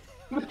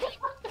 Wait.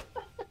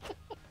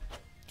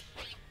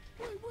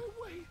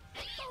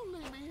 Don't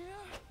leave me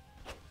here.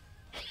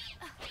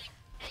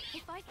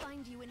 If I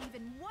find you in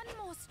even one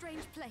more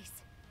strange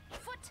place,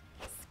 foot,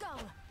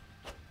 skull.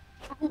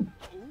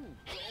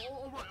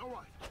 Oh, all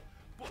right.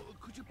 But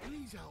could you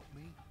please help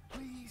me?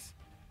 Please?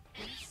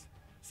 Yes?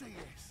 Say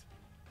yes.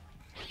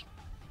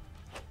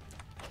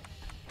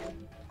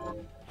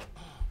 Oh,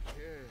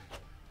 yeah.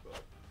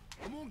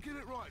 I won't get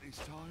it right this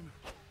time.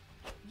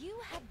 You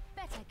had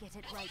better get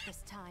it right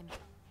this time.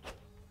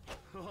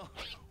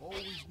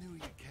 Always knew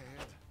you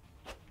cared.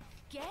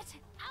 Get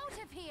out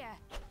of here!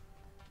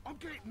 I'm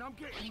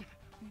getting.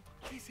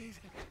 Kisses.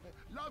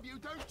 Love you,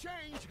 don't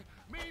change.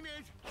 Mean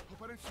it.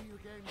 Hope I don't see you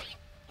again.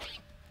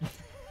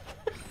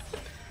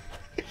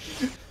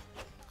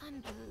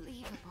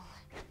 Unbelievable.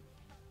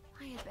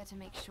 I had better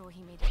make sure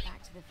he made it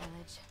back to the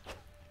village.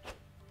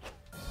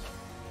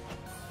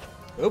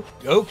 Oh,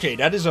 okay,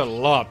 that is a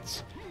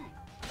lot.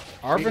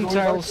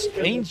 Arventel's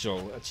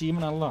Angel,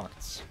 achievement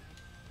unlocked.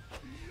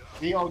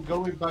 We are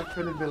going back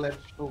to the village,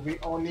 so we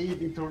all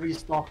need to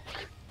restock.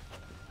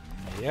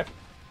 Yep.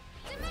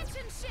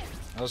 Dimension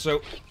shift!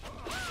 Also,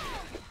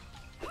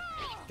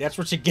 that's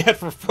what you get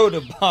for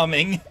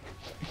photobombing.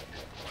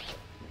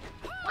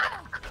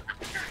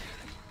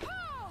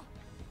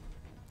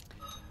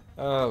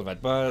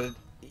 Alright, but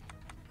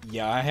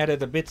yeah, I had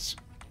it a bit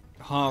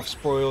half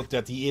spoiled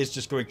that he is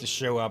just going to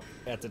show up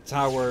at the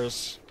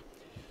towers.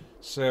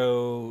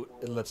 So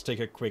let's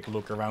take a quick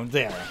look around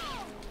there.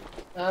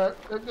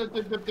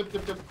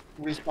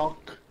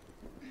 Restock.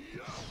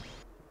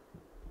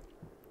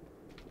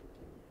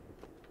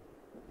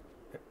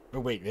 Oh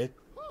wait, it.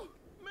 Oh,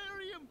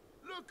 Miriam,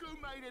 look who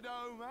made it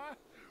home, huh?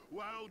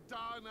 Well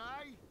done,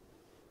 eh?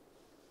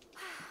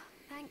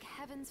 Thank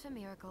heavens for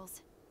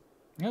miracles.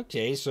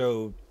 Okay,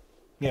 so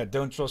yeah,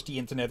 don't trust the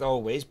internet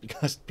always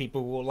because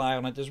people will rely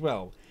on it as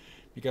well.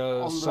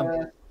 Because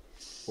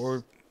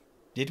or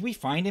did we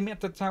find him at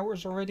the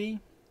towers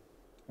already?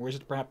 Or is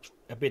it perhaps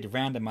a bit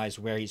randomized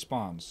where he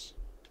spawns?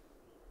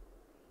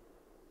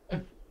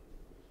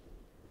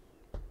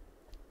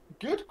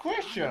 Good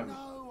question.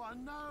 I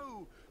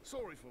know.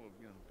 Sorry for,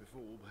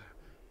 before, but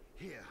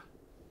here,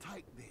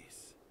 take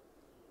this.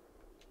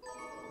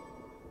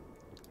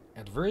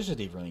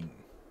 Adversity ring.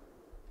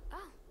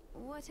 Oh,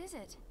 what is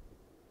it?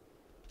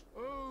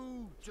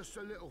 Oh, just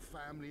a little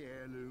family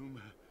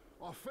heirloom.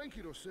 I think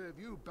it'll serve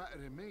you better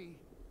than me.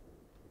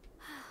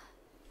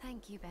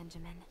 Thank you,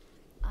 Benjamin.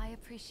 I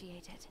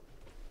appreciate it.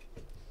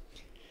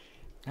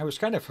 I was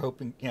kind of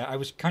hoping, yeah, I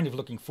was kind of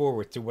looking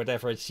forward to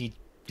whatever I see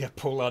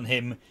pull on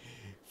him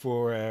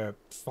for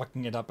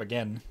fucking it up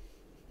again.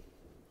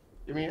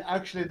 You mean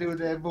actually do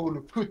the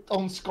bull put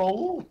on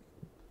skull?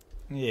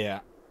 Yeah.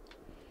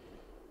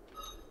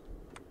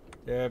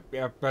 Yeah,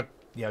 but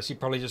yeah, she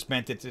probably just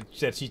meant it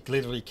said she'd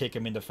literally kick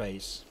him in the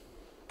face.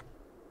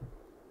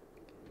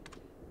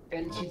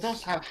 And she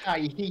does have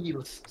high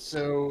heels,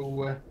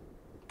 so...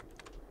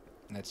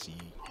 Let's see.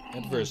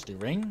 Adversity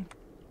ring.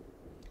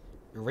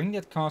 A ring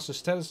that causes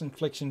status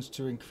inflictions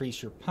to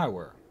increase your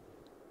power.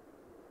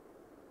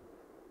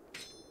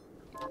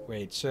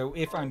 Wait, so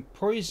if I'm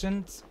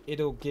poisoned,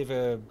 it'll give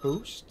a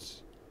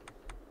boost?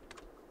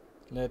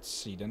 Let's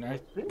see, then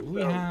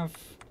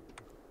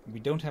we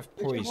don't have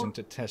poison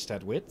to test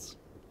that with.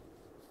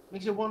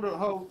 Makes you wonder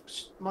how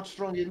much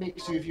stronger it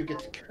makes you if you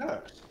get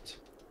cursed.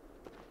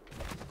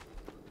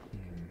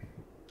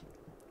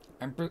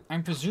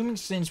 I'm presuming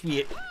since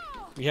we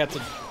had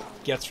to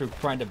get through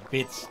quite a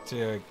bit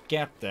to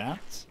get that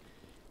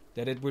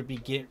it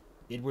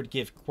would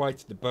give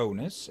quite the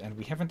bonus, and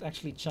we haven't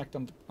actually checked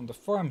on the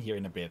farm here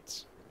in a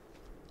bit.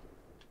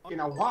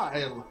 In a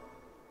while.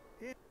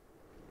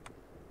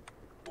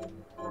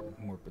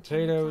 More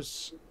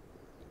potatoes.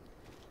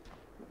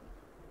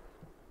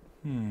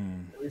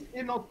 We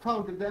still not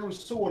counted down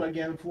sword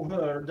again for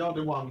her, the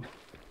other one.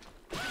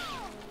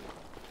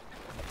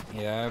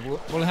 Yeah,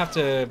 we'll have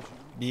to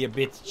be a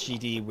bit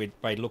cheaty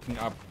by looking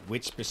up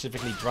which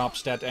specifically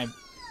drops that, and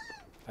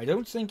I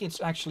don't think it's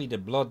actually the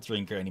blood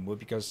drinker anymore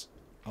because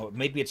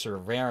maybe it's a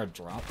rare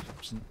drop,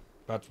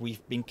 but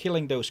we've been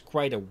killing those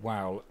quite a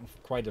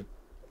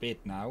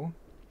bit now.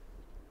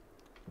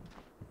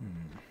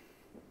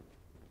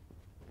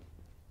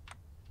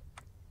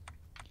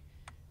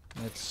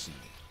 Let's see.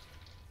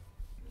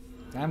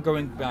 I'm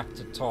going back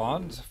to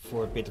Todd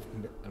for a bit of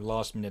a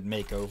last-minute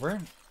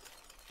makeover.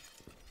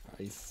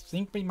 I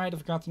think we might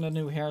have gotten a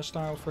new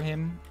hairstyle for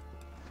him.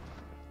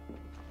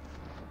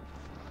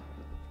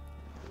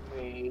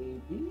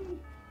 Maybe?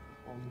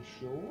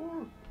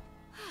 Unsure?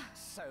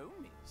 So,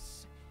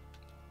 miss.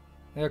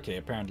 Okay,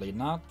 apparently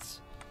not.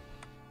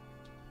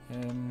 I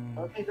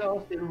think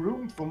there's still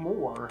room for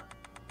more.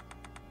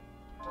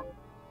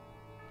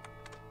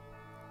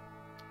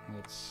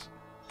 Let's...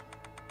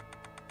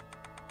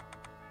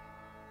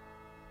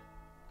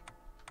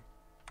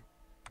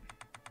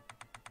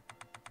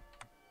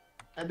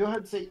 I do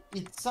have to say,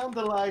 it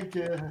sounded like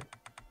the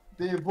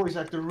voice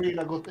actor really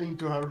got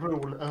into her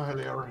role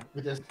earlier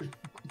with this.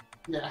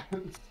 Yeah.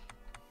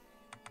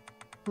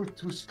 Put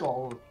to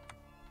skull.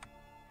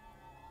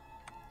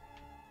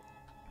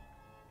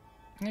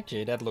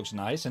 Okay, that looks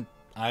nice, and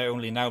I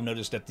only now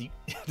noticed that the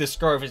the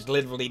scarf is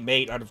literally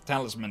made out of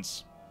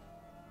talismans.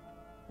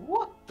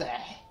 What the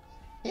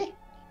heck?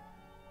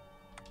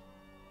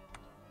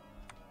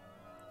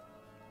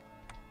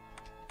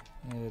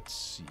 Let's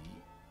see.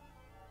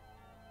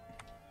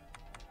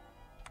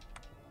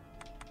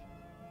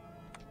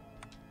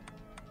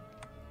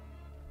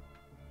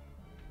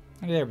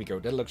 There we go,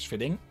 that looks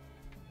fitting.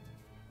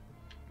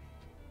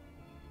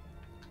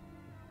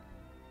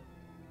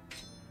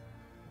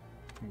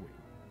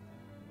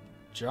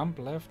 Jump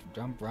left,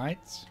 jump right.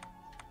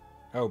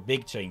 Oh,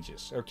 big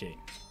changes. Okay.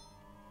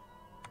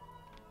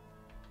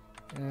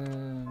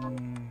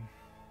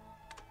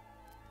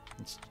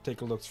 Let's take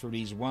a look through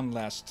these one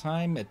last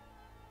time.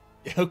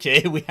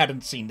 Okay, we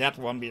hadn't seen that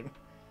one before.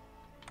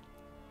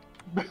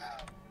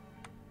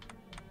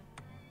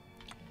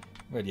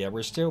 But yeah,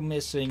 we're still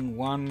missing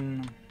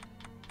 1,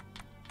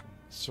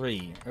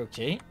 3.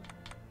 Okay.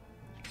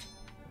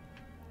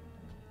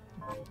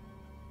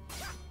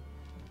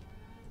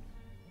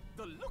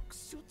 The look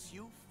suits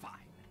you fine.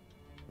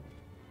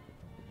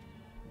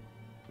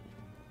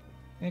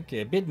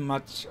 Okay, a bit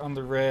much on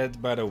the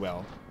red, but oh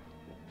well.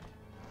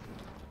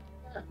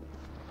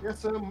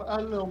 Yes, a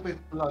little bit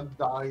blood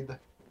dyed.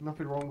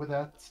 Nothing wrong with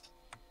that.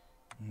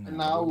 And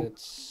now,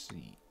 let's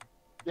see.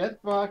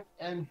 Get back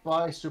and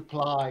buy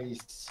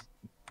supplies.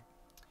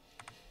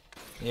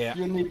 Yeah.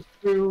 You need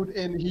food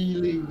and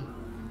healing.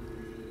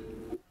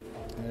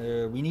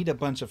 We need a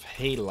bunch of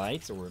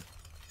halite, or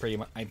pretty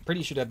much. I'm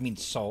pretty sure that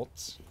means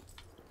salt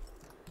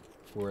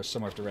for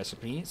some of the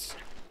recipes.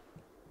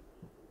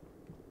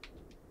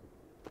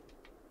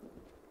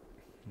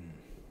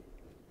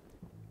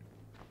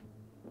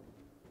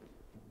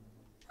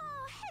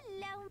 Oh,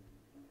 hello.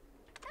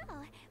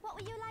 Oh, what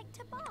would you like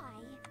to buy?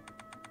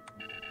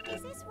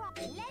 Is this what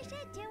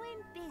pleasure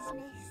doing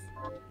business?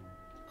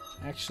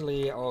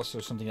 Actually, also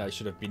something I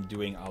should have been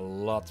doing a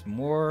lot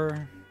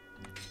more.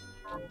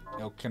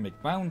 Alchemic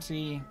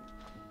bounty.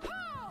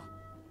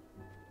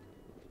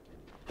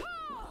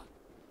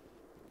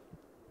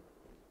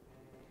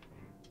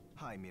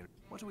 Hi, Mir.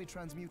 What are we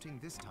transmuting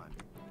this time?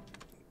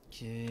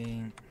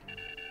 Okay.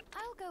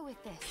 I'll go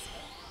with this.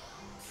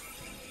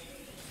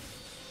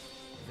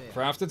 There.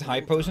 Crafted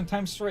high potion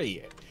times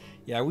 3.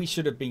 Yeah, we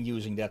should have been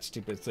using that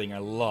stupid thing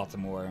a lot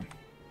more.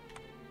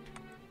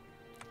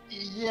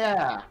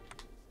 Yeah.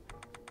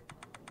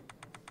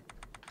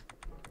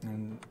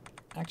 And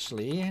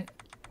actually,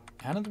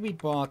 hadn't we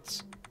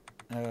bought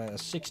a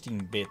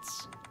 16-bit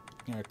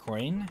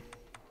coin?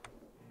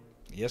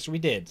 Yes, we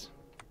did.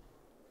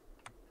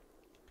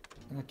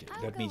 Okay,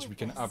 that means we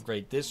can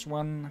upgrade this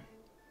one.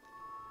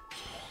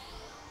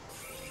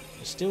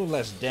 Still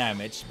less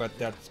damage, but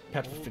that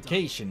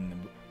petrification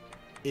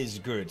is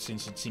good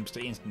since it seems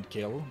to instant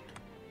kill.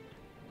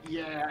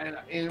 Yeah,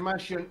 and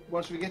imagine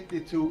once we get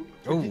the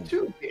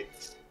 22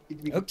 bits.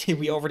 Okay,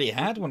 we already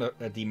had one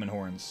of demon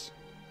horns.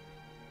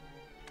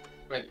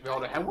 Wait, we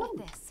already have one?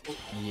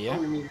 Yeah.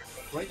 Oh, we mean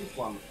great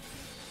one.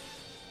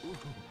 Ooh,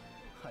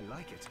 I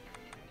like it.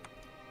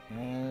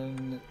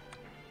 And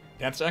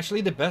that's actually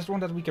the best one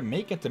that we can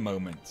make at the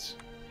moment.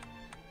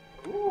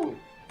 Ooh.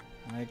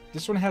 Like,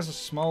 this one has a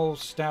small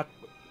stat.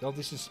 Well,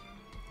 this is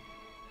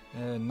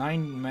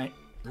 9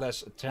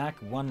 less attack,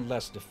 1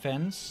 less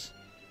defense.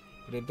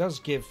 But it does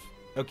give...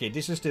 Okay,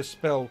 this is the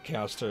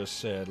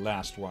spellcaster's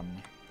last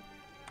one.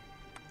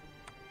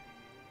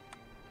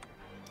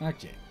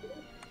 Okay.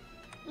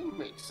 That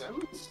makes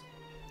sense.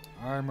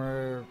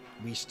 Armor.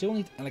 We still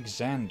need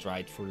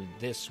Alexandrite for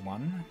this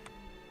one.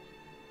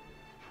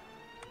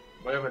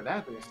 Whatever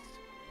that is.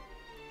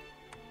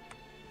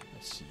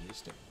 Let's see,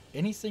 is there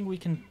anything we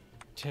can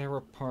tear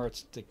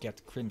apart to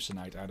get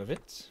Crimsonite out of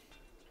it?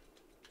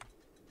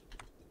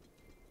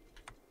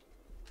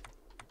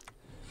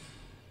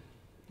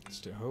 It's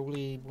the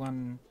Holy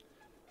One.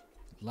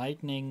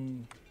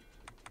 Lightning.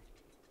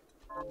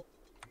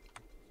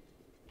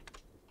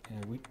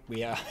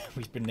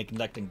 We've been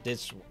neglecting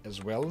this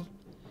as well.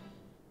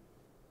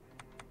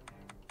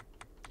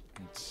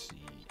 Let's see.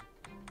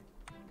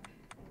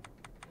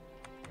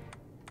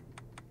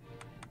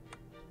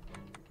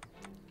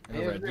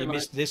 Alright, we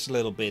missed this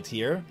little bit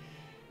here.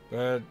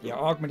 But yeah,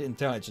 augment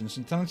intelligence.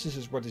 Intelligence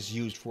is what is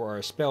used for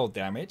our spell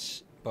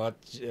damage. But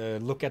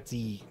look at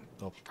the...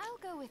 I'll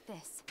go with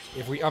this.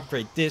 If we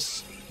upgrade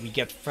this, we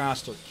get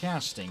faster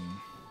casting.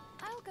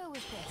 I'll go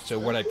with this. So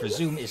what I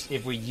presume is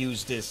if we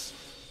use this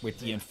with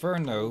the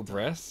Inferno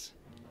breath,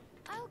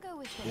 I'll go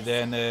with this.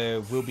 then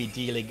we'll be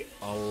dealing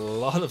a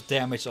lot of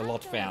damage a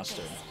lot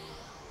faster.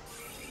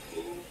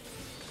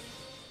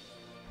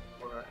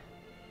 Alright.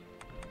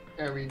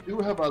 And we do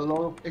have a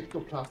lot of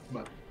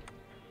ectoplasma.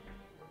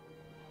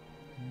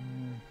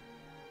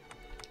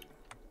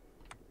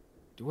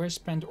 Do I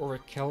spend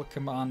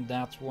Orichalcum on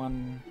that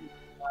one?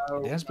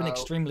 It has been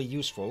extremely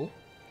useful.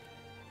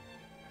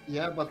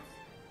 Yeah, but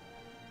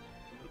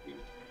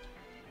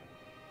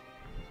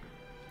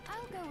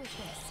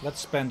Let's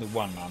spend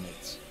 1 on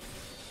it.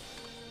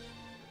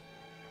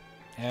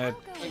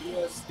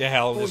 Yes. The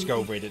hell, let's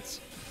go with it.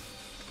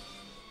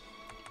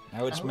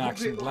 Now it's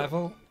maxed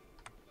level.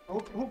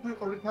 Hope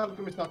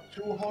Orichalcum is not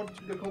too hard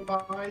to come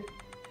by.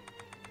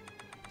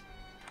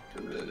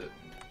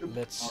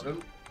 Let's...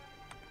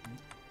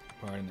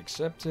 Pardon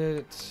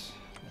accepted.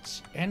 Let's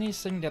see.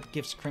 Anything that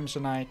gives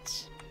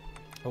Crimsonite.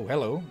 Oh,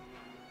 hello.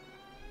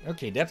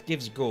 Okay, that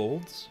gives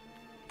gold.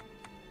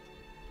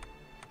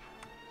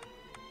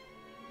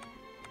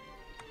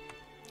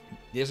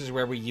 This is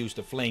where we use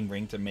the flame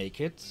ring to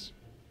make it.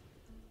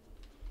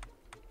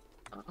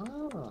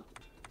 Ah.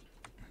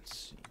 Let's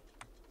see.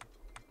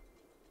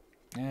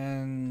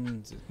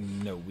 And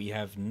no, we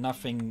have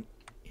nothing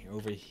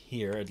over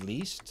here at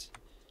least.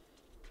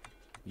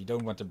 We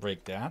don't want to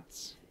break that.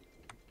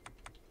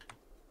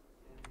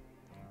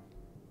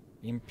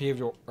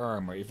 Imperial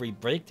armor. If we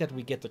break that,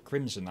 we get the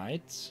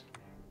Crimsonite.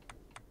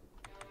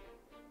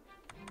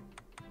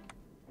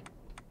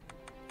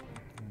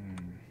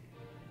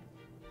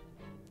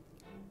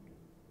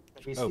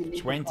 Oh,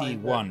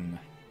 21.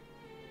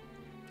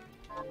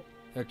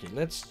 Okay,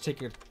 let's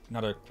take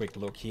another quick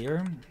look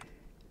here.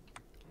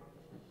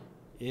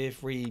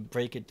 If we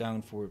break it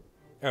down for...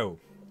 Oh,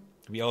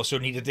 we also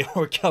needed the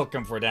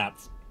Orichalcum for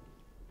that.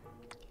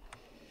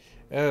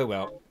 Oh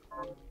well.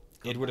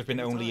 It would have been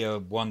only a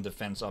 1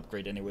 defense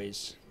upgrade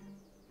anyways.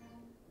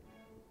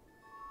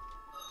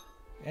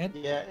 And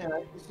Yeah, and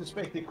I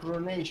suspect the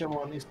coronation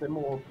one is the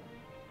more...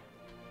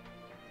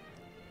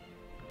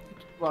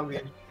 one we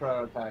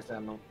prioritize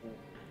and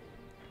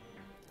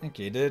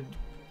okay,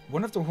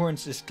 one of the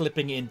horns is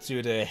clipping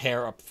into the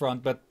hair up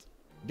front, but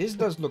this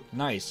does look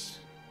nice.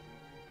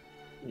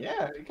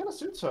 Yeah, it kind of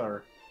suits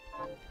her.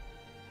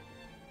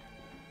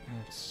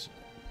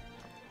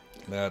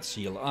 Let's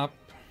heal up.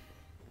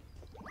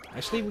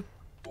 Actually,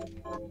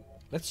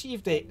 let's see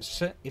if they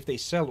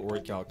sell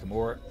Orichalcum,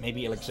 or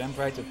maybe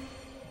Alexandrite.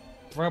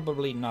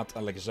 Probably not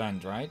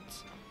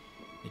Alexandrite,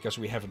 because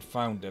we haven't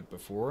found that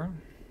before.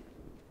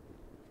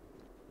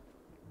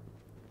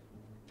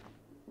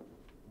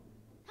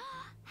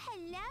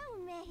 Hello,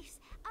 miss.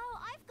 Oh,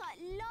 I've got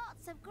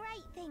lots of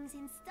great things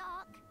in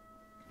stock.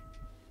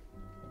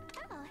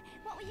 Oh,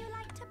 what would you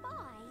like to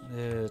buy?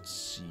 Let's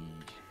see.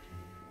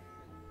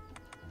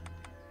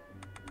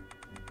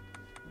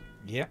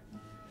 Yeah.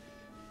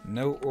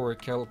 No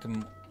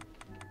Orichalcum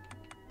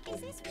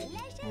Is this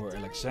pleasure or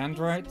doing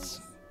Alexandrite.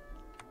 business?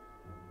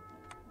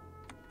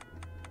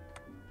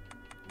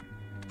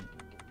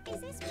 Is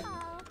this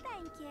Paul?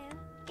 Thank you.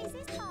 Is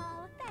this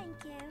Paul? Thank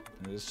you.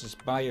 Let's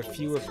just buy a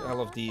few of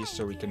all of these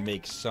so we can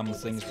make some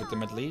things with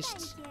them at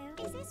least. Thank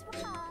you. Is this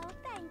Paul?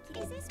 Thank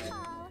you. Is this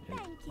Paul?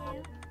 Thank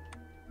you.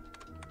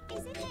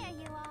 Is it here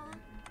you are?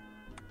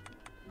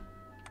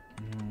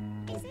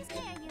 Is this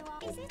here you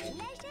are? Is this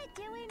pleasure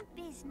doing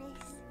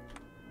business?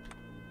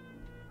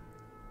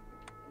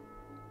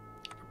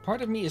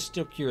 Part of me is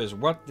still curious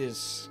what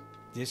this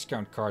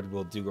discount card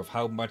will do, of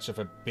how much of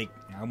a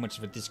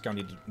discount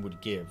it would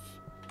give.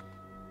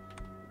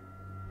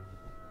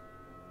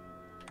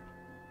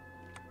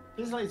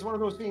 It's one of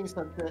those things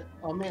that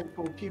are meant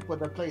for people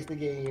that plays the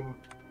game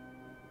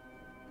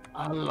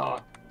a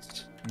lot.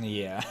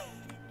 Yeah.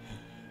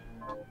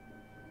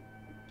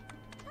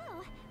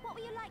 Oh, what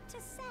would you like to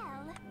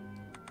sell?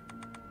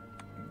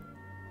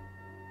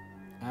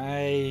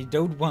 I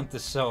don't want to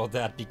sell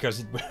that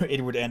because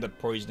it would end up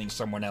poisoning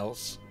someone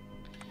else.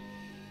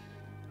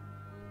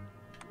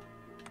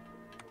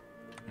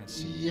 Let's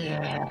see.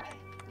 Yeah.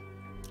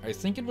 I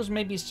think it was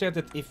maybe said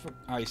that if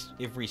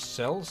we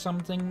sell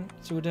something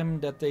to them,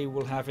 that they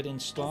will have it in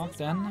stock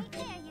then. Right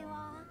here you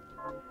are.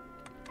 Oh,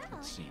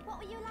 Let's see. what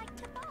would you like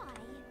to buy?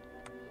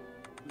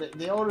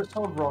 They already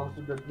sold bronze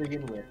to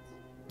begin with.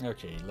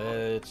 Okay,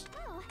 let's...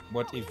 Oh,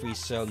 What if we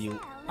sell you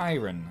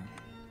iron?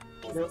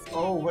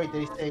 Oh wait,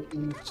 they say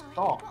in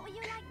stock. what would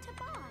you like to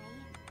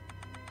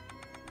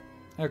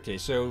buy? Okay,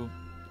 so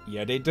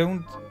yeah, they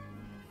don't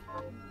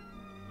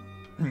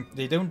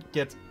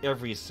get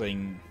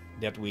everything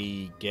that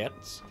we get.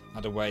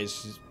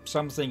 Otherwise,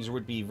 some things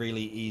would be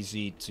really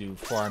easy to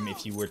farm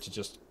if you were to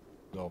just,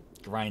 well,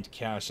 grind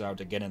cash out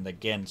again and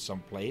again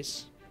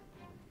someplace.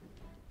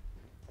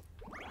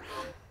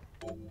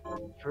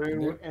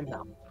 True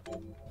enough.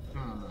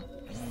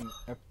 And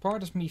a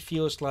part of me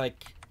feels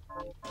like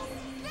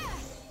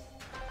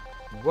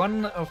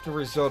one of the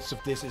results of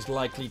this is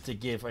likely to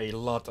give a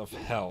lot of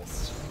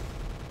health.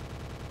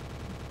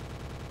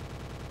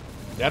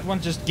 That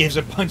one just gives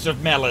a bunch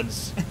of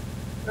melons.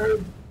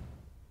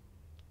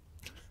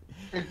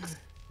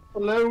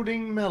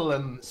 Exploding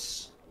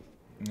melons.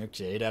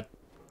 Okay, that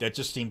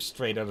just seems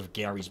straight out of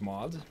Gary's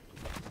mod.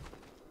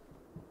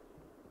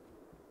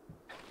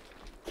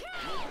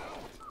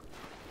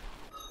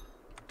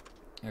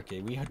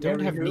 Okay, we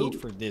don't have need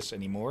for this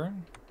anymore.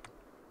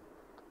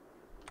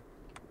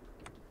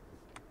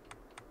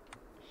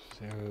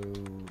 So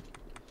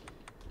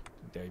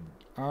they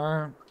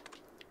are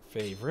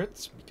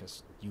favorites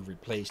because you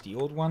replaced the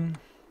old one.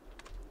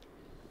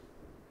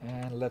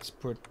 And let's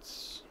put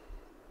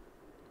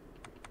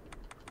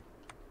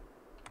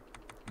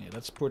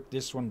let's put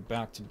this one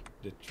back to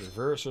the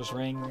Traverser's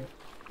Ring.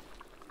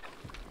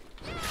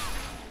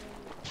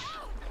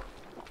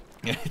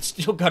 Yeah, it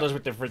still got us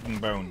with the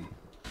freaking bone.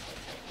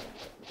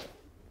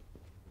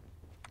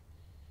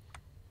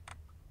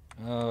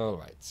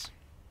 Alright.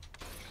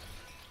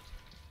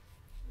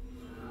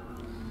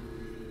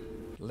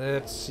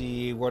 Let's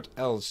see what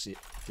else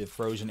the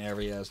frozen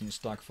area has in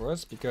stock for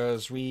us,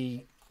 because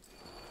we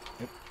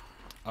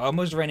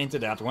almost ran into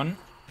that one.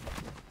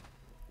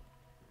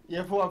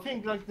 Yeah, for I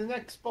think like the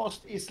next boss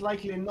is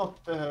likely not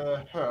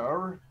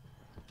her.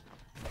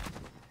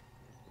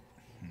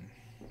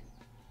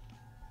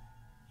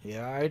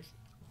 Yeah,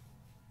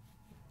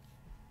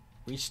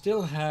 we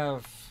still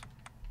have.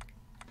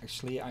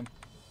 Actually,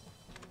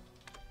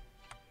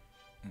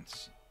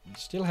 we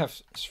still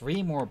have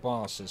 3 more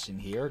bosses in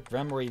here.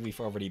 Gramarye we've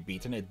already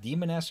beaten. A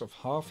demoness of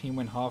half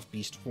human, half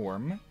beast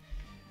form.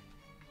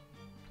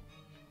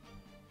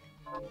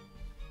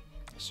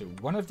 So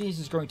one of these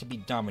is going to be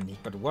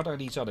Dominique, but what are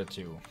these other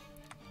 2?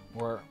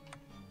 Or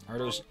are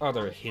those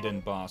other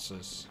hidden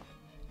bosses?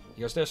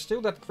 Because there's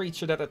still that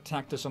creature that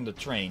attacked us on the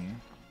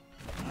train.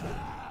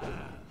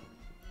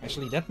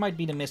 Actually, that might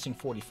be the missing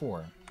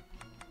 44.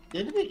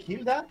 Did we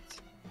kill that?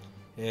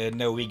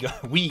 No, we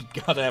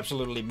got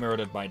absolutely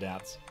murdered by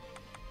that.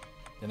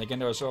 Then again,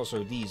 there's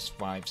also these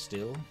 5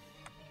 still.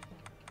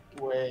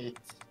 Wait.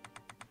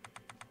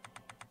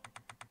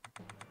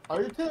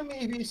 Are you telling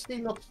me we still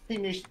not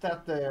finished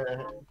that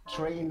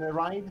train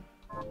ride?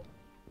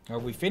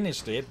 We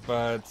finished it,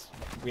 but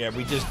yeah,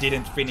 we just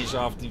didn't finish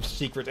off the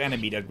secret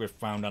enemy that we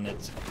found on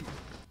it.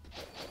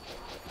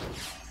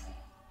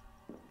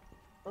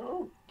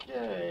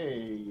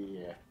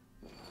 Okay.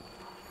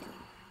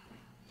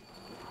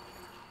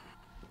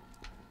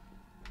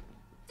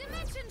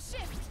 Dimension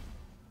shift!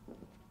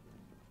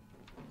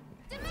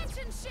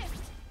 Dimension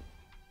shift!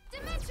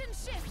 Dimension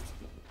shift!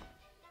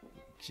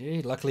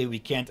 Okay, luckily we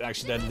can't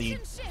accidentally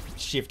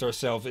shift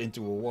ourselves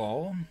into a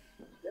wall.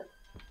 Yeah.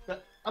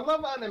 But I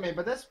love anime,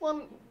 but that's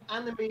one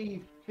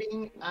anime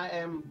thing I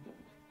am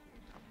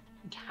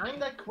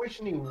kinda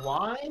questioning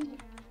why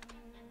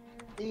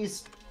do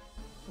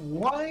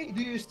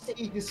you say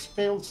the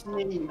spell's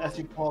name as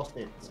you cast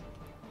it?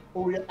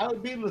 Or your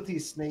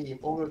ability's name,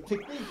 or your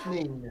technique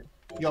name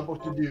you're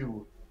about to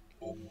do?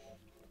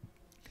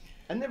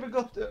 I never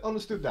got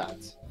understood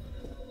that.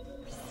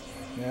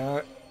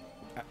 Yeah,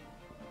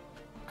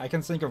 I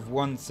can think of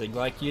one thing,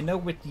 like, you know,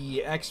 with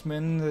the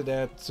X-Men,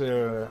 that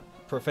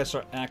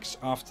Professor X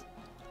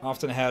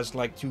often has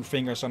like 2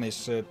 fingers on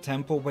his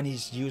temple when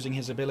he's using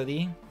his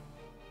ability.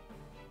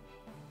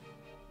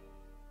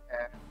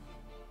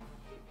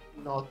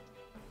 Not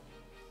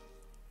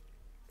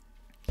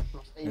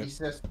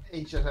ages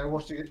I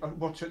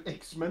watched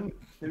X-Men,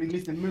 the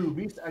little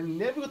movies. I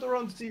never got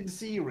around to see the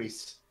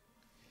series.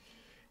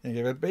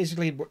 Okay, but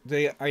basically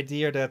the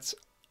idea that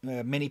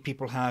many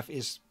people have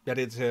is that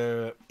it's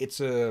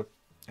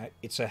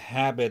a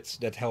habit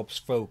that helps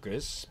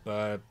focus.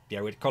 But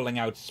yeah, with calling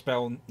out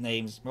spell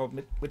names, well,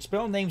 with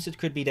spell names it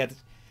could be that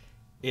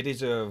it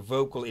is a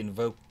vocal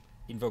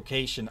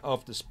invocation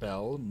of the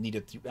spell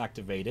needed to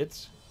activate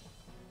it.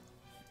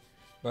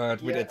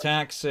 But with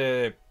attacks,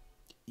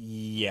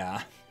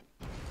 yeah.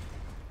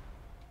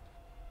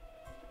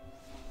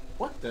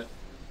 What the?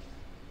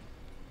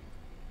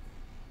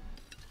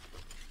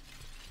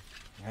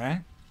 Huh?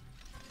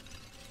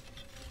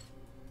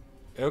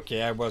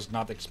 Okay, I was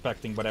not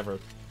expecting whatever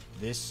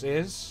this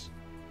is.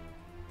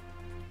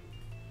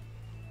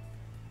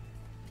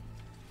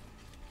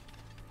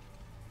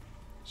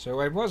 So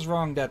I was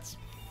wrong that...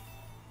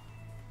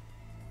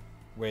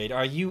 Wait,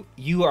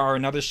 you are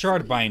another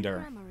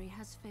shardbinder. Gramarye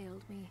has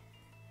failed me.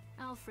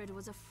 Alfred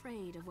was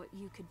afraid of what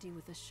you could do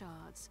with the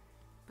shards,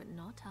 but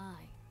not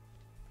I.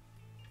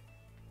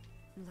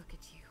 Look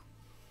at you.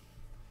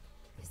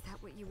 Is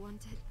that what you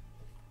wanted?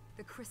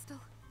 The crystal?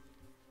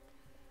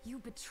 You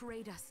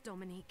betrayed us,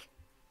 Dominique.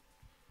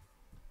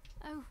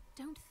 Oh,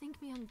 don't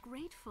think me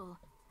ungrateful.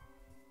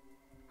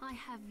 I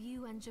have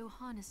you and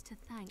Johannes to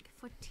thank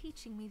for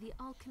teaching me the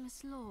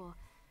alchemist's lore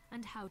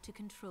and how to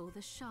control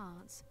the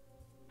shards.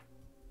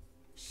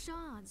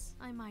 Shards,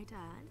 I might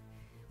add,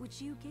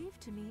 which you gave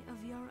to me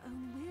of your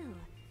own will.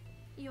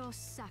 Your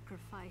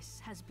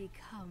sacrifice has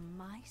become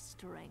my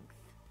strength.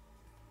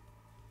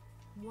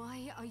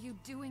 Why are you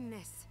doing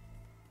this?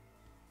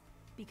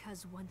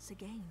 Because once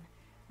again,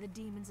 the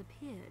demons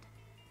appeared,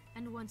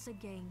 and once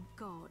again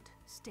God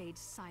stayed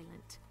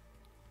silent,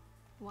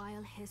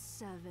 while his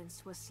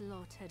servants were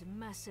slaughtered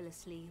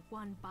mercilessly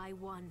one by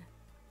one.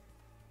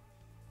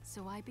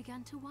 So I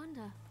began to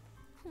wonder,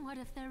 what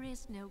if there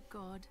is no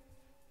God?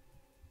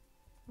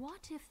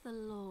 What if the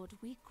Lord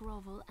we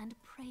grovel and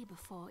pray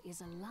before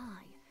is a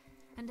lie,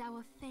 and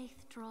our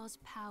faith draws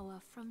power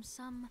from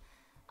some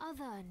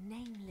other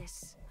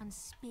nameless,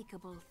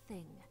 unspeakable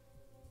thing?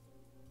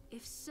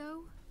 If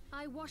so,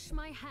 I wash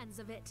my hands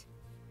of it.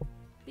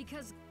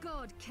 Because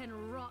God can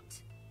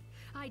rot.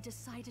 I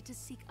decided to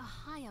seek a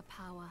higher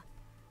power,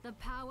 the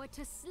power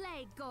to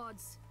slay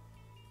gods.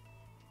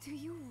 Do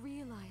you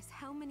realize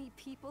how many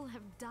people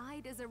have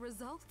died as a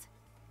result?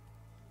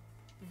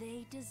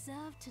 They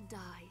deserve to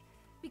die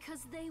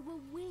because they were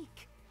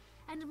weak,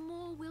 and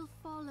more will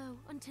follow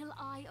until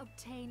I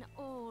obtain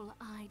all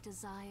I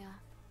desire.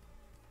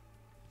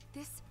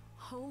 This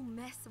whole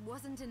mess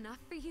wasn't enough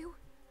for you?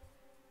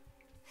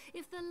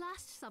 If the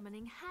last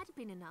summoning had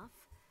been enough,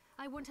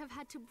 I wouldn't have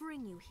had to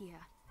bring you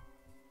here.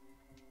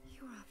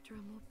 You're after a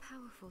more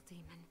powerful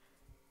demon.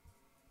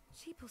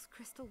 Sheeple's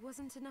crystal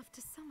wasn't enough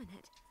to summon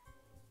it,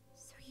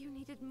 so you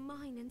needed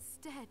mine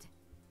instead.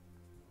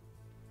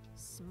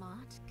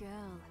 Smart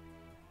girl.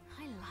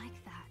 I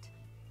like that.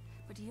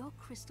 But your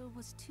crystal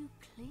was too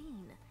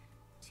clean,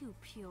 too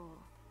pure.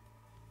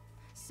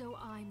 So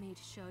I made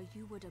sure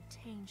you would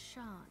obtain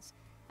shards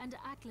and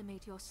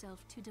acclimate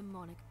yourself to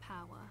demonic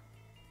power.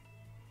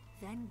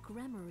 Then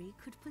Gremory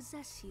could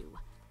possess you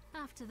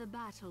after the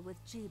battle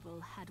with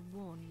Jeeble had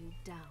worn you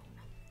down.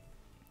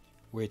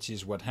 Which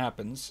is what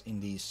happens in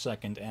the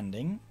second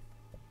ending.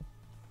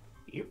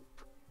 Yep.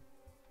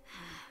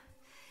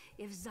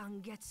 If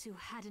Zangetsu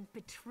hadn't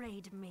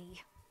betrayed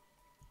me.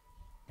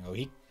 No,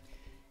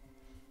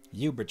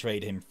 you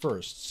betrayed him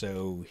first,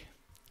 so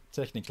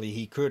technically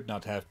he could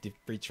not have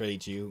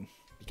betrayed you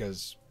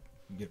because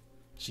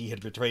she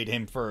had betrayed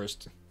him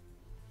first.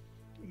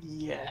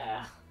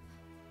 Yeah.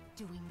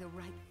 Doing the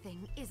right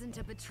thing isn't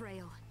a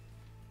betrayal.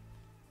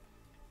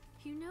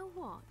 You know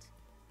what?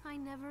 I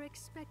never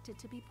expected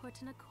to be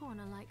put in a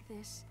corner like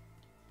this.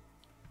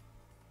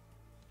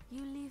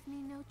 You leave me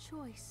no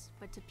choice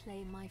but to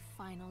play my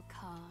final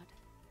card.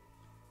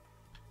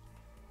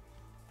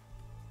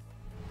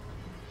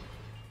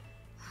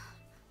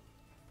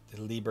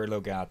 The Liber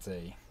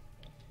Logate.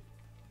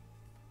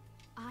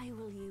 I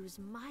will use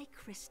my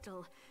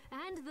crystal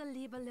and the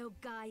Liber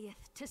Logaeth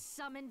to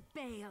summon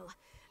Baal,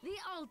 the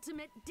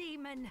ultimate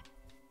demon.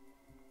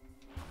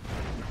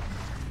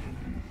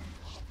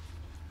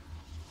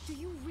 Do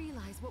you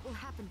realize what will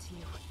happen to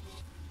you?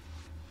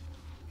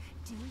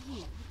 Do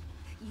you?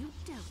 You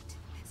don't.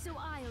 So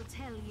I'll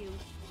tell you.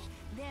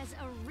 There's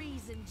a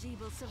reason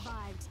Jeeble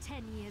survived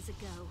 10 years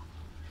ago.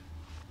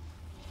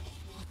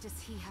 What does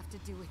he have to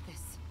do with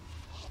this?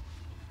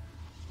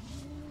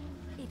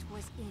 It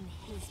was in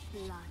his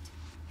blood.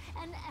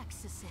 An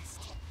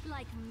exorcist,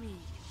 like me.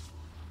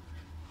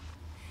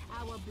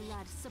 Our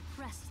blood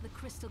suppressed the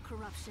crystal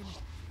corruption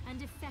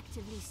and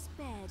effectively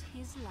spared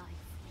his life.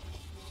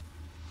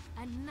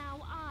 And now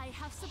I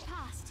have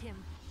surpassed him.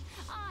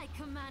 I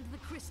command the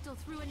crystal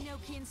through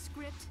Enochian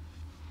script.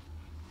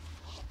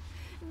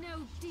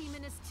 No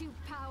demon is too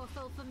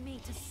powerful for me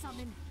to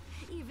summon,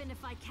 even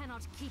if I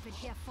cannot keep it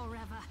here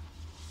forever.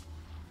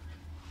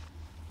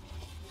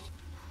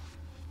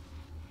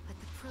 But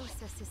the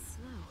process is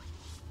slow,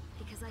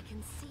 because I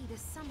can see the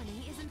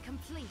summoning isn't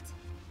complete.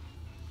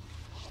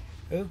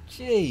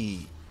 Okay.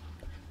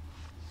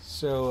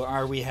 So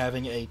are we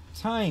having a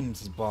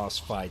timed boss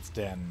fight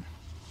then?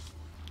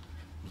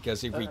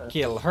 Because if we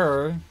kill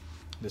her,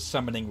 the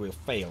summoning will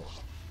fail.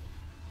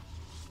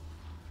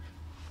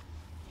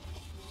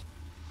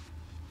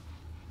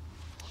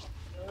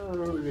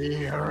 Oh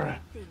dear.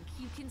 Think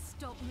you can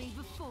stop me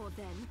before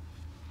then?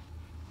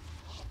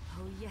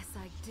 Oh yes,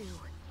 I do.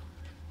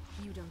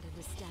 You don't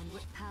understand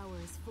what power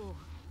is for.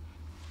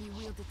 You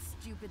wield it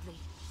stupidly,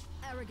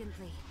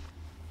 arrogantly,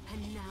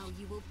 and now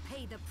you will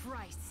pay the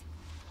price.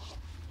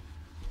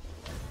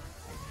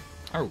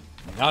 Oh,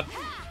 not...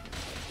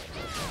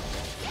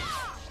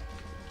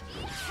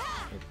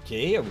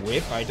 Okay, a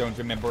whip. I don't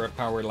remember a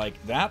power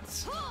like that.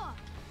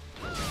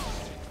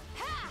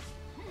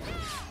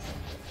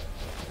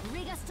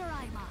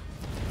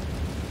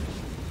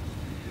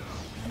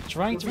 I'm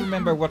trying to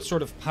remember what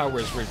sort of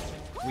powers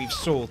we've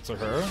sold to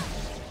her.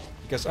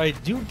 Because I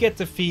do get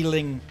the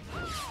feeling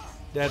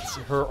that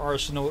her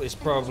arsenal is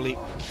probably...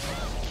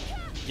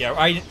 Yeah,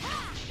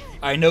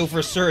 I know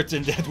for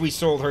certain that we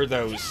sold her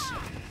those.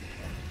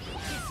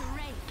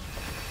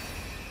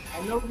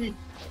 I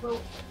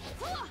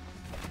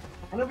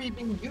know we've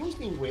been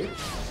using whip,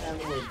 and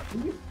wait,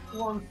 you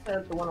once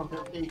said one of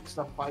the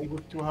extra fibers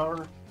to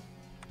her.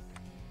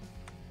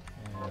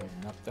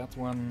 Not that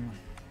one.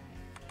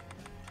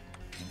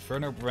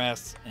 Inferno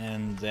Breath,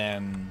 and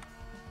then...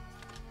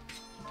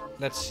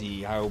 Let's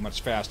see how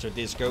much faster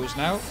this goes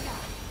now.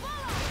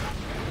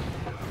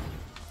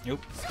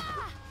 Nope.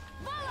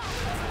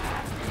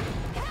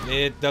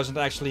 It doesn't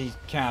actually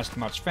cast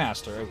much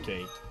faster,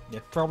 okay.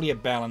 Yeah, probably a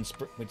balance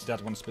with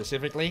that one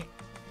specifically.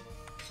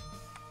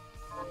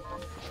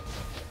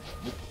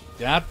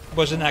 That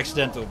was an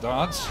accidental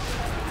dodge.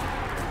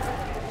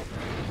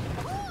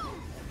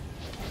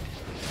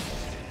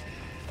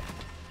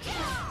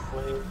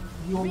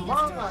 Your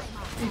mana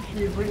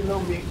is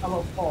reloading a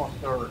lot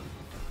faster.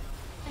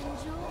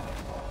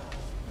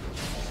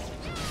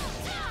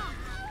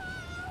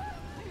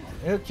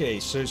 Okay,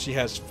 so she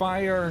has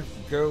fire,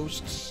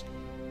 ghosts,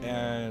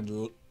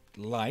 and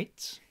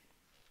light.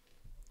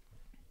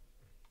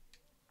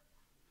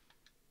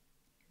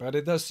 But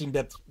it does seem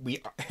that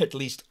we at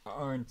least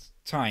aren't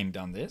timed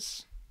on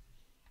this.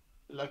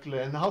 Luckily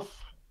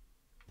enough.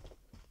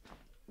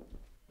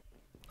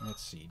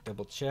 Let's see,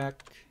 double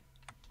check.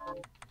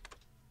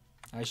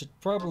 I should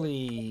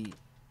probably...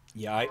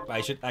 Yeah,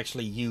 I should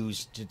actually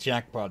use the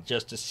jackpot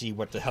just to see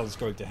what the hell is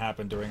going to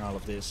happen during all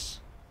of this.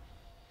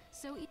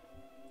 So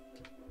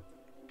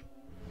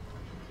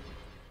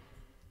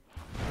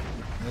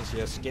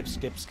Yes, skip,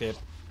 skip, skip.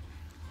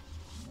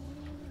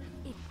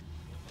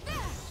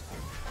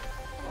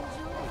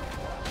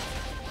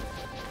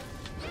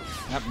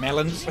 Not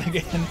melons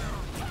again.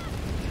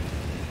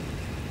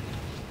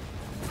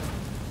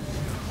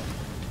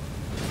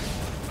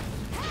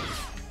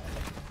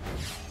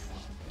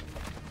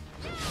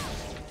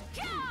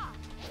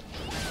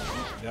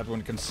 That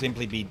one can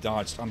simply be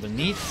dodged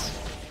underneath.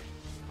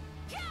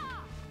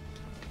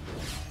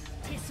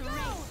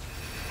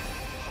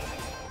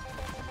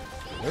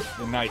 Oh,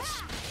 the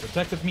knights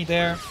protected me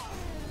there.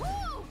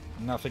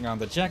 Nothing on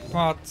the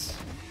jackpot.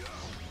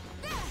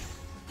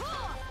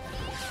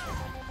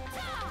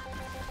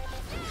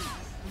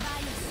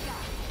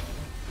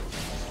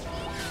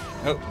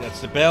 Oh, that's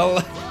the bell.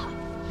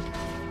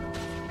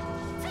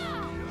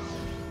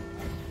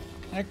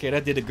 Okay,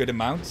 that did a good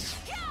amount.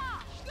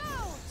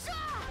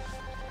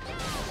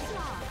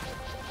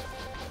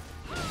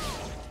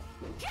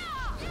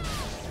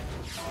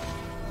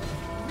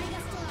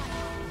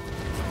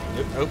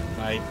 Oh,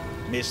 I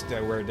missed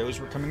where those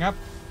were coming up.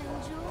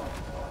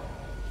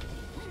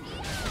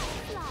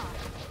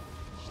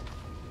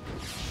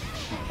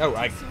 Oh,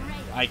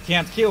 I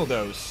can't kill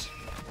those.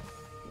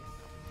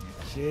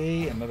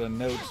 Okay, another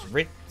note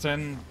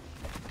written.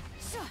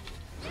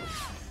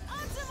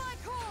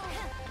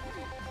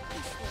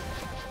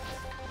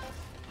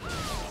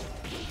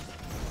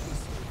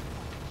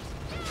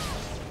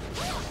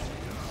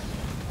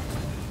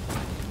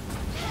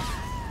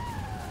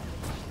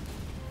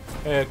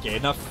 Okay,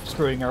 enough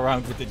screwing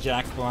around with the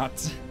jackpot.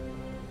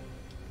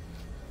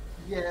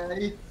 Yeah,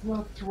 it's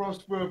not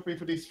trustworthy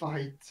for this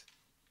fight.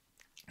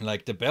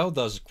 Like, the bell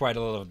does quite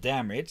a lot of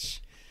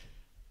damage.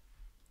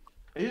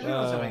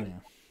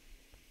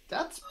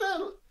 That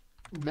spell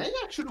may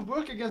actually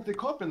work against the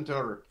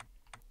carpenter.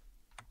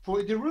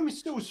 For the room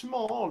is so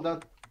small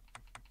that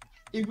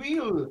it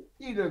will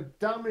either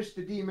damage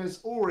the demons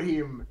or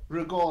him,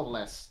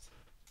 regardless.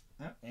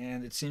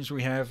 And it seems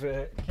we have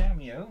a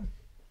cameo.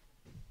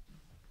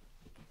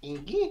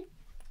 Inky?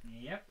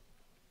 Yep.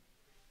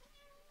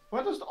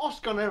 Why does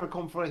Oscar never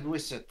come for a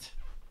visit?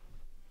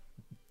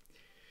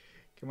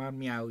 Come on,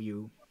 meow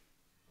you.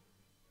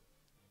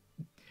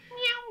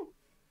 Meow.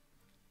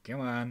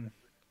 Come on.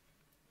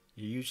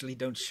 You usually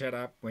don't shut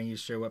up when you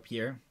show up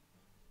here.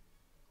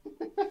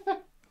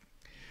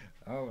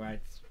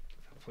 Alright.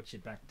 I'll put you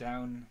back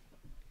down.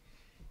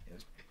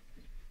 Yes.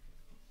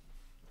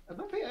 I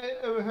don't think I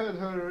ever heard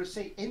her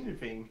say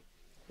anything.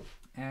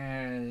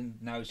 And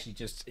now she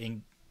just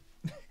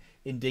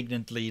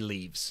indignantly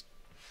leaves.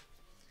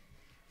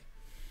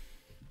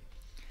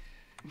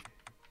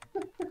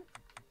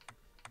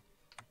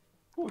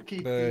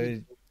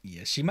 But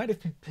yeah, she might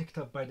have been picked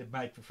up by the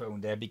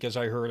microphone there because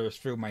I heard her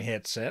through my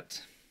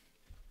headset.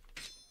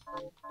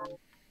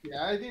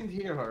 Yeah, I didn't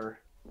hear her.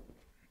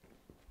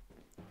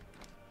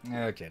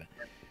 Okay.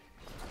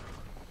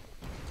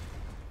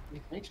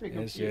 It makes me Yes,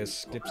 confused.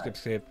 yes, skip, skip,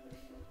 skip.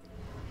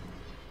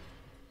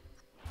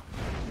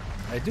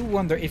 I do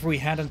wonder if we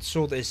hadn't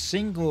sold a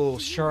single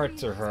shard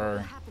to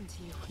her,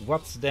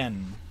 what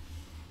then?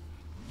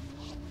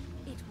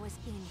 It was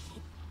in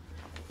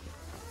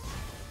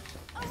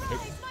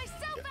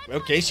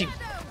Okay, she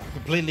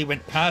completely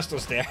went past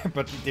us there,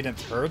 but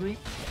didn't hurt me.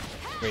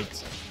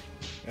 Wait.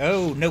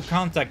 Oh, no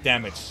contact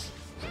damage.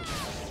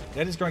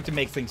 That is going to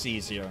make things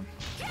easier.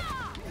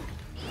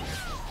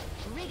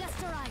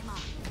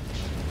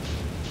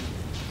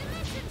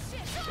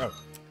 Oh,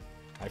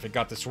 I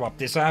forgot to swap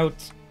this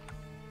out.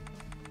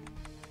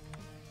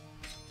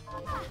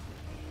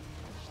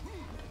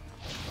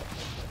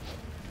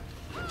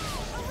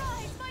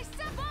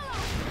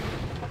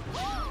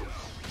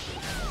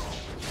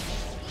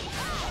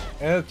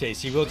 Okay,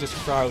 she will just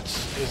crouch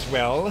as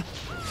well.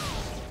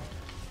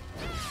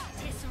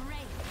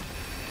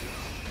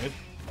 Yep.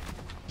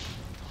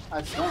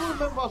 I still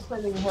remember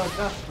sending her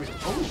that with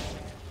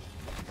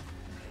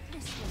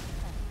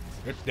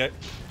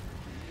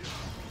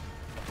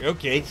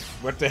Okay,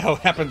 what the hell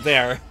happened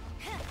there?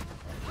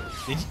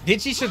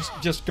 Did she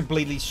just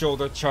completely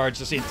shoulder charge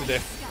us into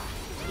the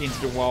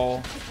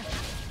wall?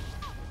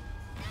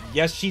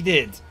 Yes, she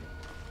did.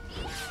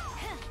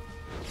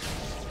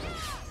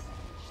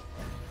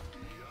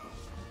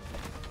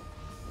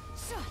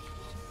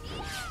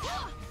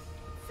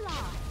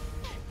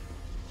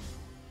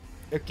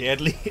 Okay,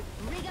 at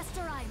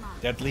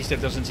least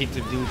that doesn't seem to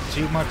do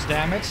too much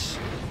damage.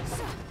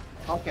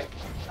 Okay,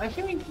 I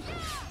think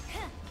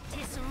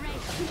this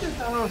is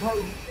how all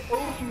these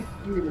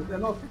skills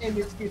and not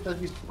any skills that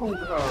we schooled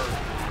her.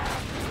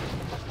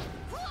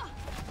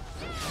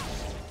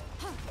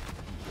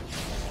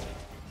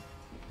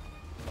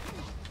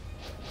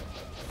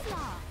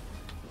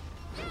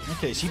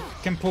 Okay, she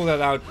can pull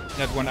that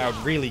one out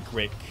really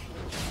quick.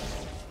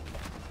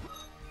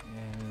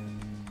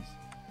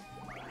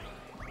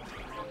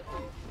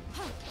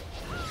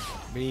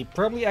 We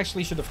probably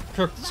actually should have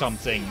cooked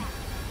something.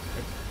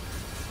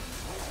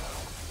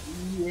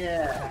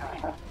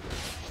 Yeah.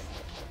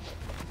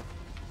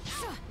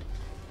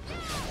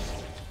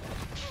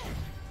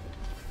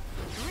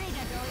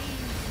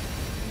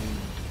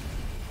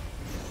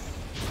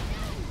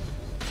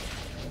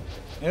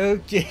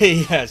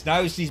 Okay, yes,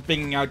 now she's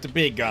bringing out the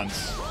big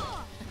guns.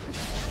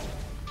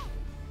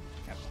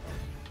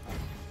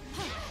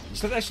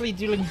 Is that actually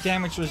dealing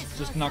damage or is it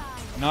just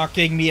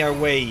knocking me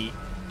away?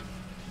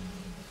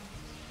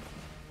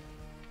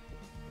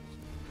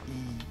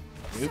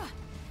 Oop.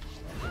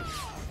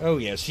 Oh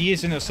yeah, she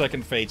is in her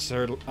second phase,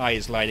 her eye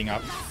is lighting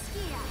up.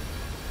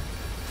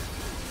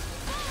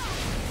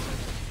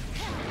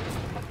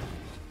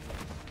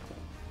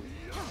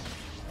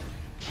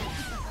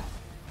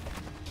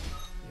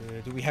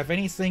 Do we have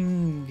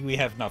anything? We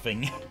have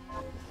nothing.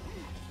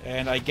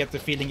 And I get the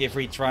feeling if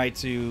we try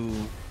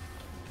to...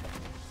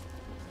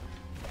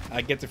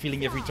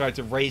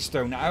 Ray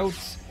Stone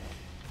out,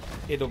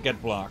 it'll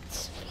get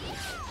blocked.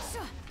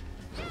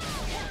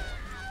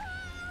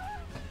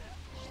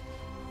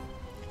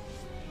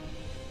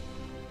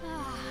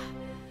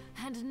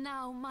 And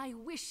now my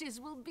wishes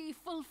will be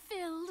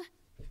fulfilled.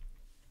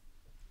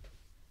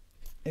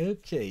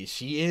 Okay,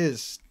 she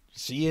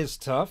is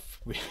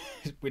tough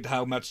with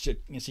how much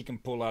she can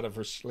pull out of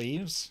her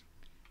sleeves.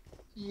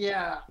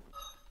 Yeah.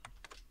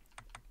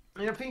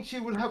 And I think she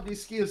will have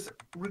these skills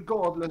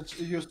regardless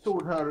if you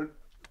told her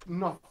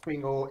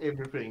nothing or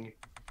everything.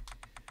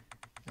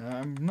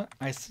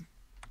 I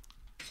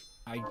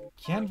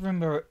can't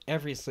remember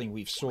everything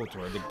we've sold to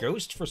her. The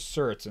ghost for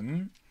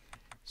certain.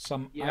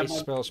 Some ice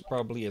spells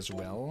probably as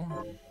well.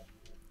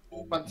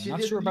 But I'm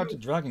not sure about the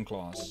dragon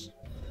claws.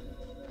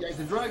 Yeah,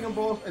 the dragon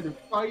balls and the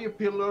fire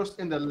pillars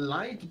and the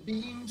light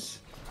beams.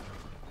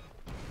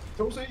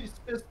 Those are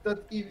spells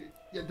that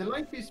the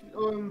light beams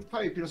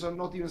fire pillars are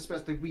not even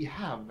spells that we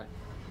have.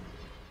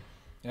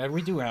 Yeah,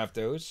 we do have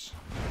those.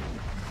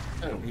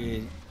 Oh.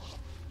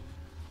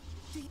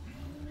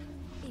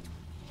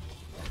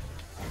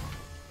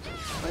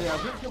 Yeah, I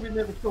think we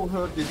never told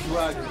her the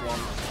dragon one.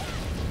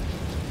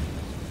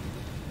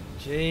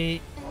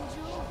 Okay.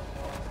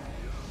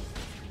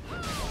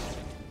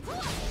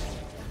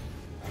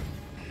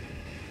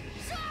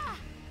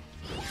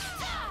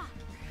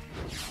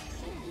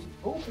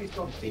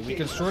 Okay, we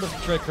can sort of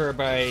trick her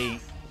by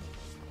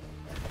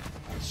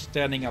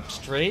standing up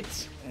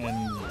straight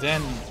and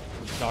then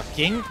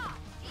ducking.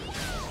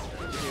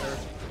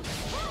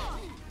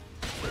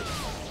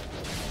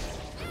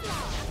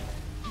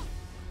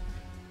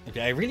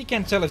 Okay, I really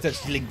can't tell if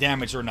that's dealing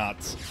damage or not.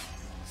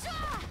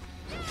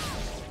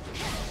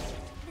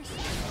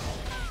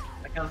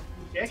 I can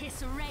check.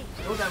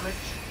 No damage.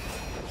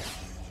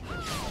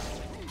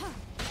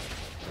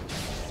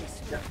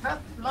 Yeah,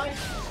 that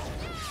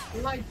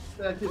light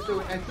that is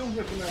doing, I don't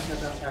recognize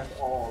that at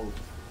all.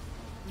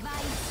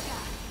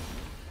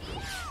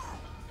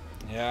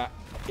 Yeah,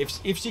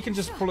 if she can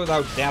just pull it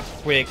out that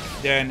quick,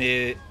 then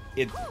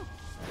it'd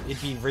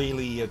be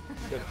really a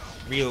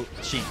real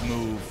cheap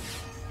move.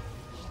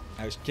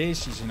 Okay,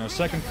 she's in her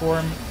second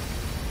form,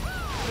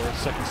 or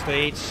second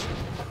stage.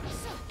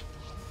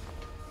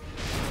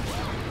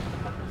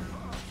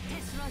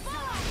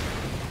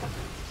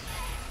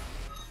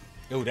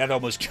 Oh, that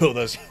almost killed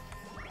us.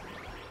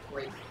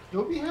 Wait,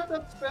 do we have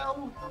that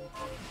spell?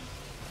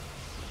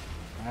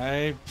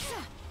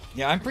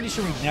 Yeah, I'm pretty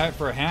sure we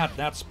never had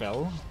that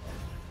spell.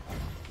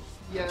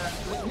 Yeah,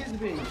 but here's the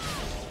thing.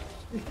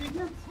 If you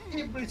get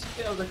every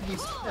spell that we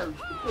spell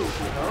to go to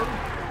her,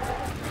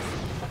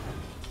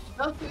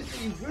 that is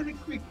a very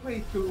quick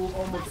way to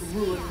almost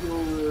ruin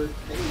your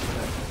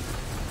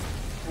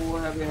save.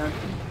 Or have you had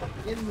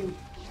any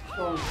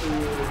chance to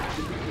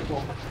defeat the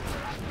boss?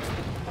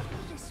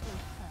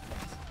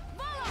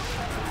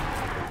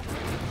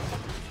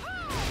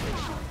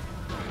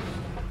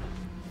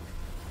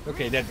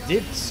 Okay, that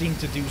did seem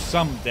to do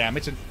some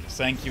damage, and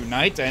thank you,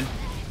 Knight, and...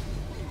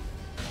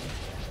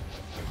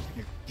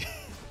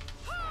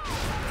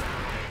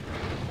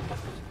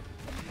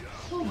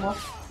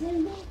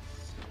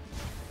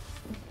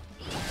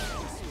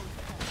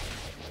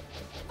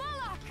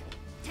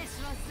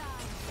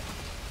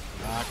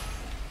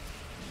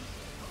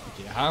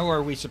 Okay, how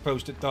are we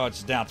supposed to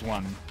dodge that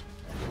one?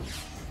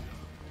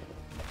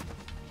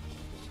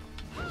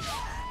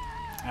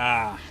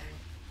 Ah.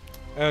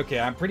 Okay,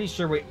 I'm pretty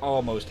sure we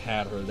almost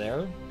had her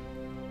there.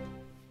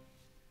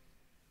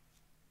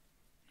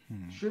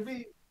 Should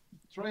we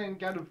try and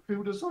get a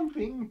food or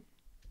something?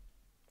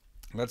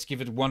 Let's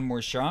give it one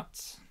more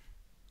shot.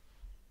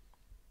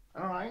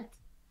 Alright.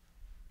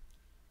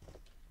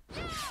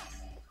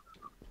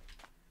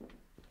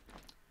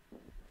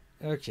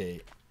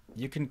 Okay.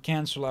 You can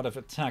cancel out of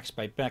attacks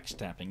by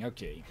backstabbing.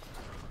 Okay.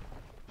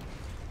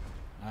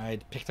 I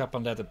picked up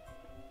on that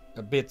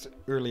a bit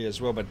earlier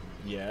as well, but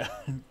yeah.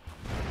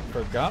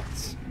 Forgot.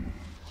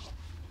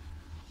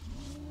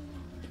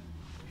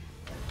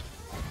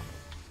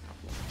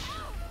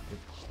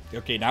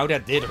 Okay, now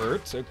that did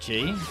hurt.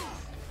 Okay.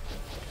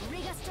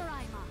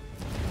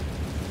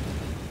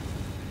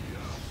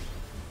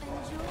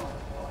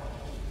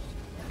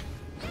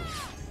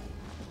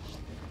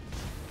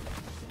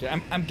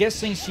 I'm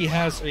guessing she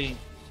has a...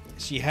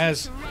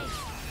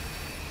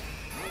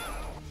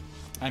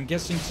 I'm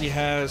guessing she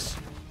has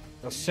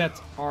a set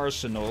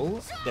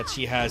arsenal that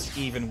she has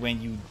even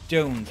when you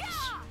don't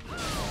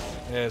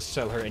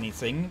sell her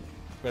anything.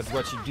 But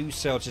what you do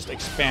sell just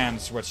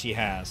expands what she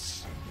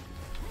has.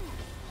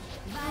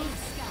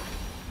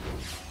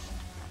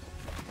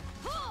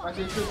 I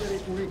think you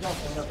need to read up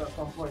on that at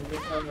some point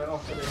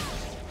after this.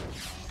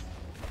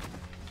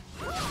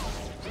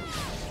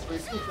 So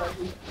it seems like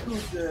we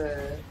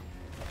could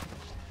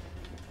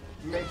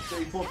make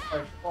the boss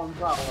fight on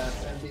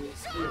balance and be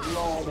a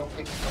lot of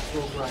extra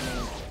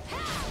programming.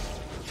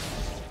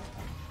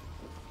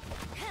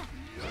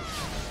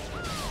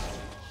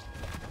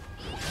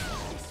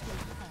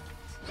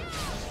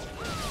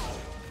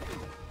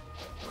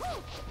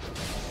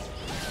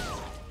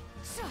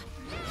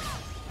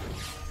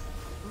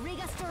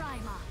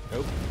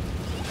 Nope.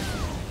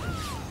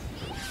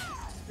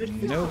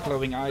 No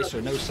glowing eyes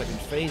or no second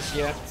phase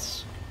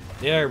yet.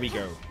 There we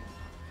go.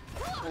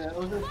 I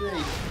was gonna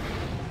say,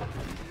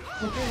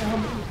 considering how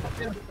many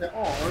steps there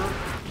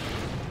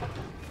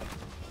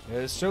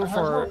are. So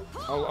far,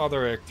 all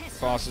other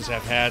bosses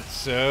have had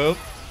so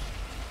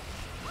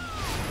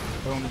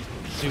only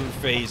 2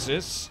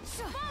 phases.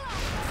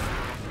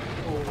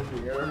 Oh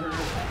dear.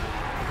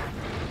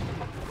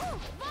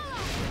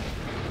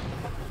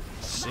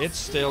 Sit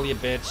still, you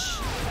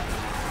bitch.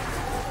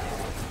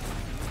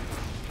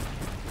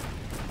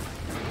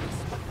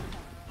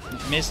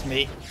 It missed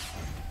me.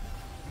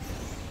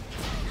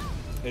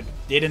 It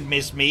didn't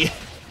miss me.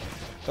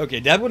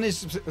 Okay, that one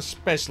is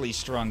especially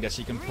strong that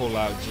she can pull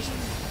out just...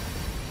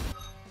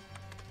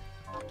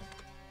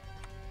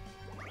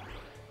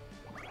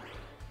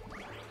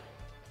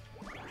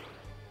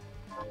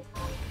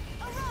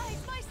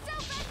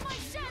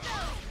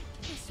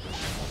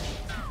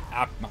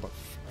 Ah, mother.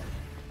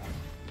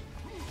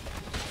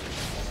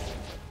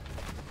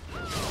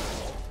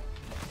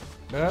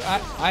 But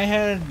I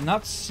had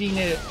not seen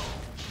it.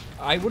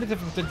 I would have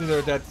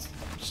considered that,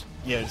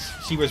 yes,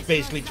 she was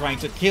basically trying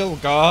to kill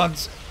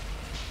gods.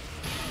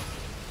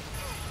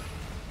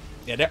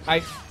 Yeah, that,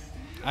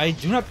 I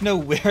do not know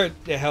where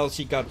the hell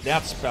she got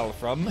that spell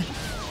from.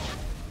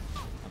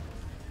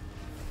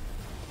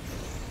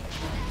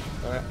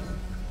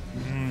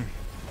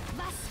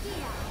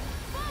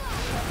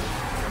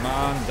 Come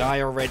on,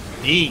 die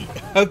already.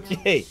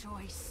 Okay.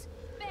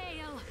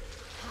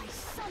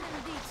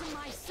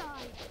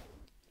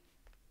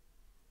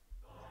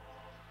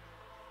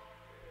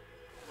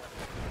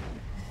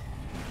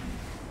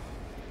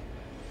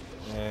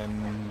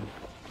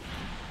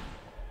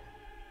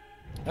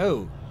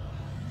 Oh.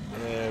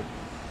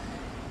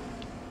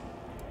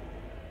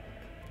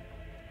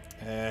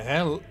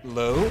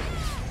 Hello.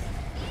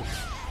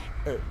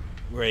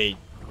 Wait.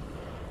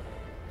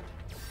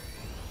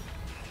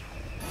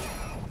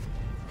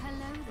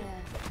 Hello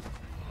there.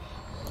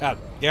 Ah,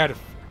 got it.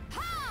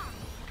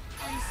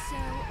 And so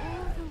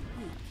all the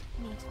weak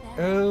meet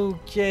their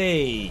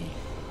Okay.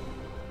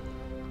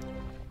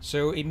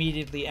 So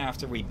immediately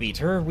after we beat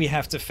her, we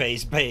have to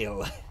face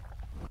Bale.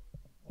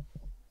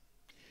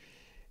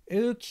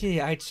 Okay,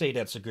 I'd say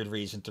that's a good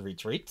reason to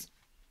retreat.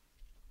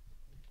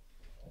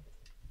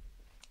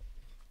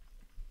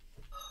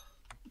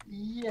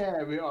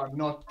 Yeah, we are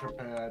not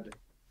prepared.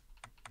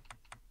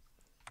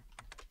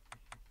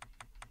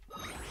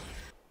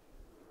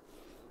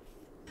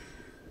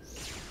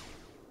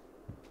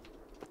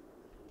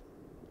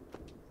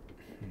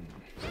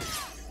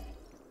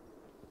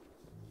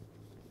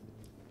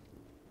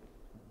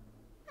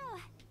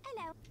 Oh,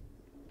 hello.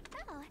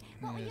 Oh,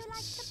 what would you like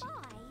to buy?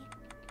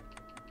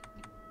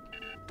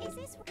 Is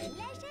this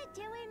pleasure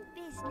doing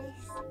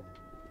business?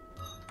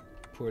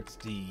 Put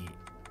the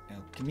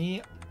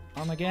alchemy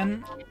on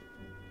again.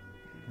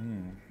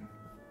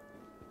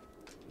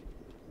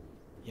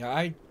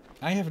 Yeah,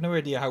 I have no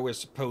idea how we're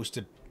supposed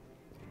to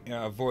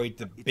avoid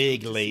the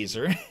big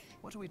laser.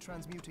 What are we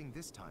transmuting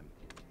this time?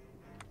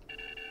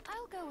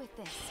 I'll go with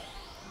this.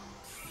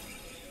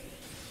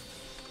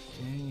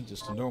 Okay,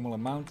 just a normal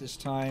amount this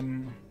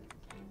time.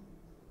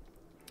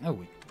 Oh,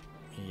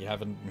 we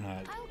haven't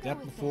had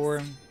that before.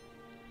 This.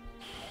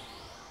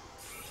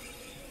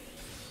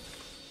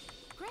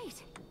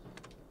 Great.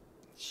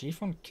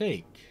 Chiffon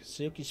cake.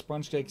 Silky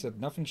sponge cakes are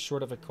nothing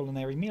short of a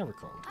culinary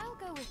miracle. I'll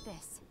go with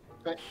this.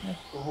 Okay,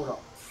 so hold on.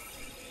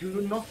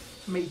 Do not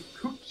make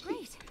cookies.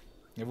 Great.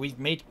 Yeah, we've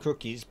made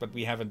cookies, but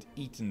we haven't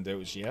eaten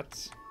those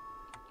yet.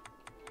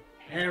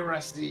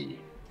 Heresy.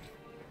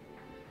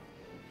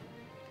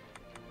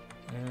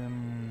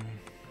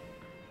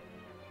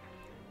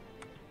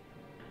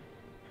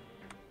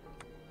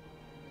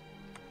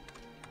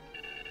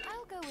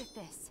 I'll go with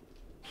this.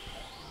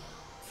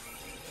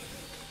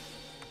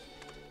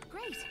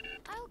 Great.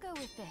 I'll go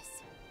with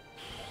this.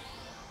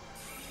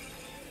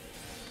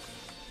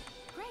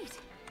 Great.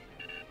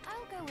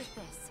 I'll go with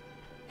this.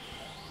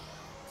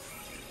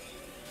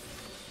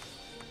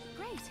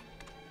 Great.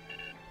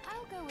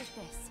 I'll go with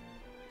this.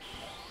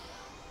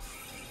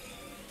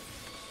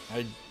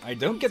 I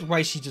don't get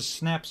why she just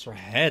snaps her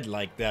head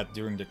like that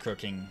during the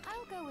cooking.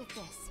 I'll go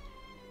with this.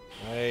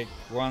 Like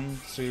 1,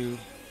 2,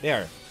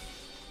 there.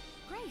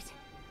 Great.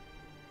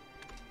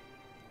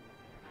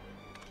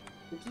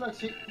 It's like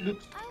she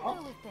looks I'll up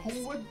go with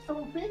this. toward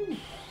something.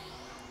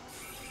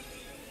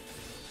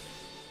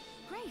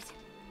 Great.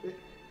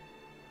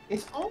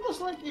 It's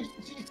almost like if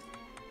she's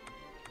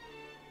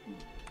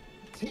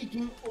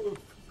taking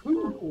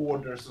food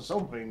orders or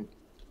something.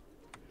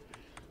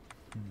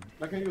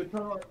 Like when you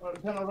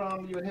turn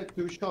around, you head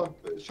to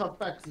shot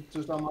back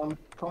to someone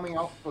coming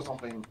up or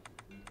something.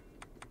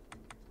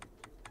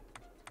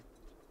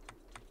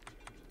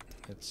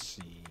 Let's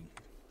see.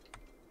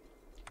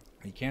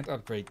 We can't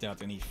upgrade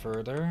that any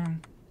further.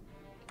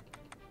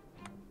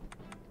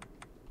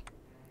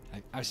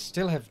 I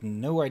still have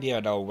no idea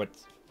though what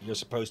you're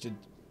supposed to...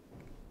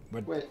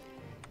 What... Wait,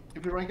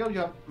 if you rank up, you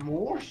have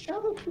more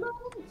shadow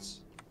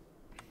clones?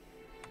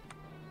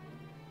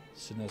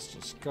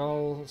 Sinister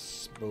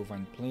Skulls,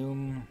 Bovine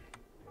Plume.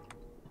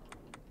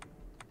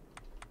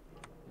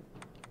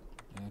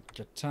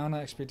 Katana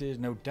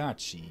Expedition, no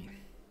Dachi.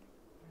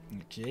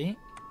 Okay.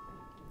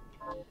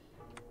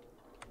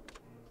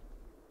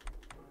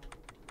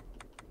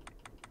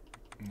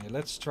 Yeah,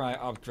 let's try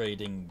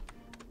upgrading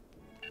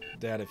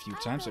that a few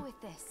times. I'll go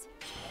with this.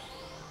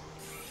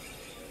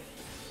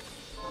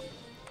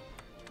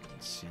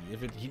 Let's see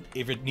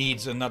if it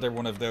needs another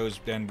one of those,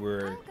 then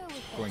we're I'll go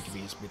with going to be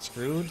a bit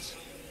screwed.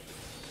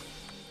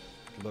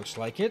 Looks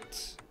like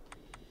it.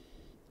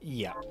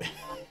 Yeah.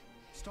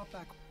 Stop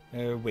back.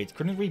 Wait,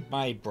 couldn't we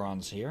buy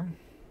bronze here?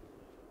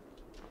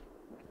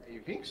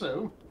 You think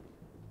so?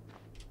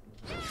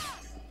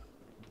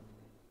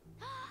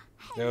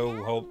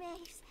 No, hope.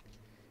 Miss.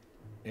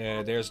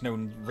 There's no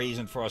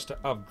reason for us to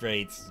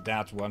upgrade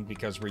that one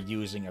because we're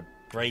using a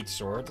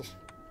greatsword.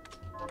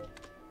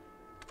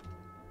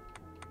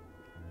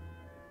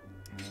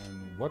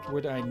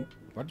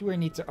 What do I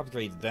need to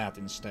upgrade that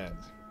instead?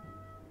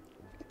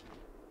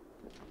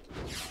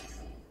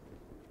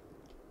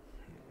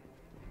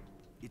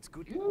 It's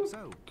good. Good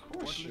So, what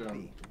will it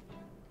question. be?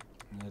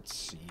 Let's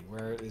see,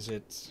 where is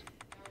it?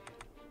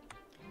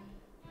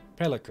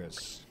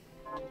 Pelicus.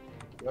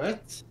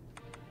 What?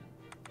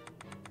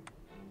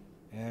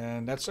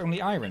 And that's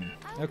only iron.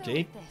 I'll go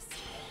Okay, with this.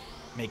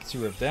 make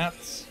 2 of that.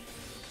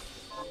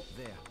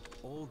 There,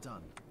 all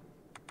done.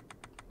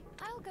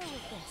 I'll go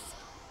with this.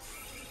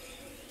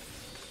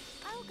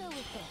 I'll go with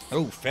this.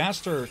 Oh,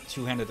 faster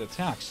two-handed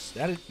attacks.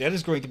 That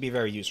is going to be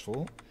very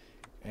useful.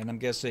 And I'm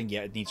guessing,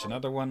 yeah, it needs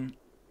another one.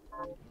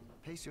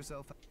 Pace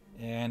yourself.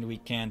 And we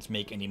can't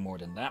make any more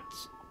than that.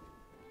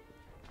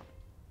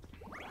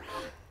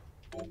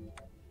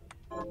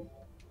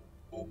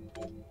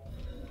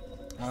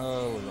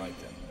 Alright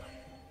then.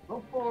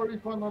 How far is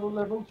another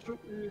level, do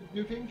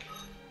you think?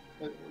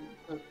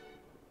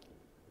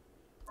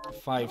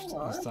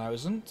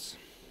 5,000.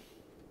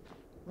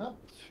 Not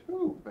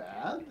too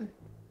bad.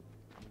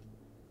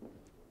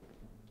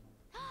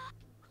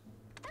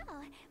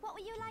 Oh, what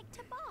would you like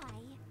to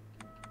buy?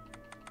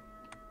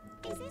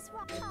 Is this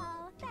what?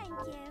 Oh, thank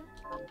you.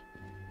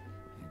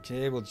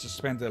 Okay, we'll just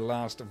spend the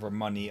last of our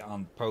money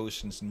on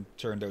potions and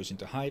turn those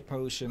into high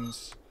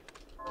potions.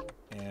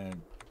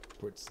 And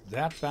put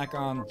that back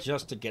on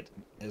just to get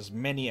as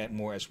many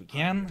more as we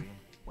can.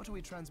 What are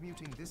we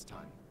transmuting this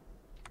time?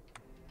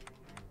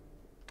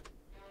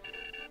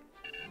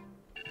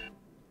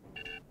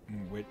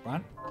 Wait,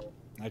 what?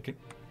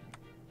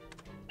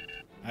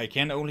 I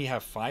can only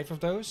have 5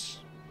 of those?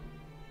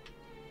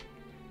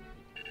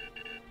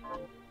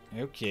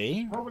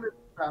 Okay. Probably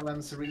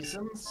balance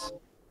reasons.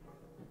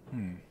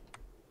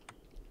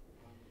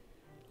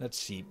 Let's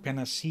see.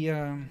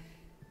 Panacea.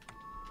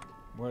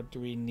 What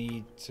do we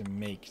need to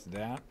make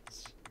that?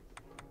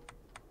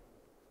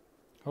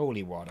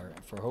 Holy water.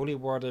 For holy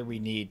water we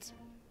need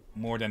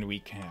more than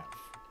we have.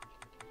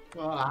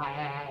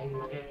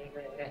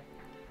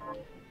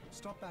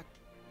 Stop back.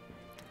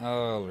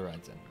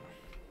 Alright then.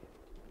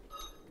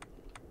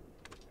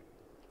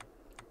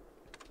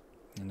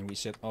 And then we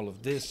set all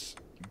of this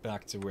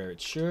back to where it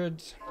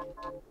should.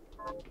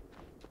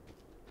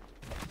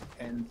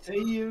 And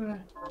save.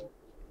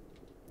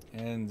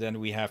 And then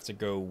we have to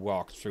go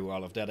walk through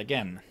all of that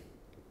again.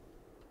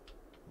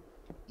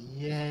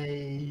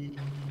 Yay.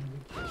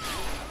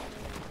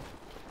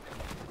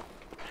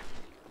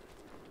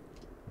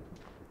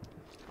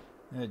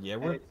 Yeah,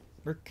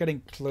 we're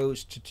getting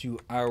close to 2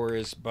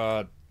 hours,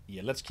 but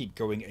yeah, let's keep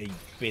going a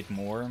bit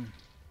more.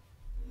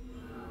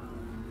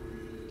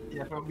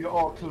 Yeah, but we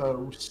are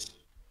close.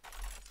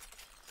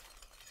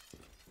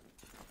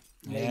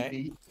 Yeah.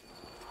 Maybe.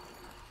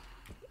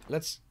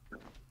 Let's,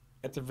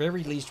 at the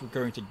very least, we're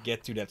going to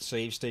get to that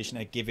save station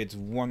and give it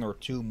 1 or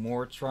 2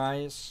 more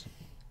tries.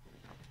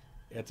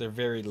 At the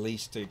very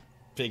least, to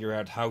figure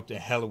out how the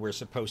hell we're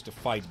supposed to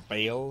fight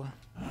Bale.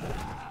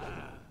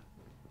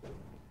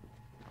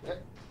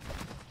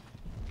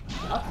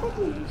 I thought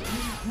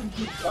you'd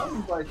be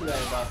done by today,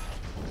 but...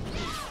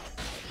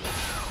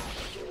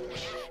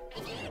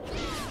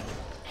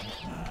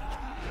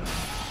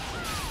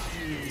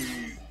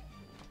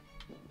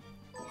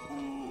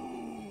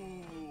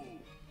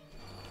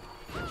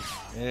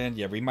 And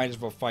yeah, we might as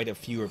well fight a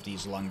few of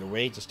these along the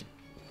way, just to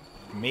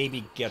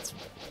maybe get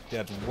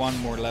that one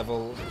more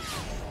level.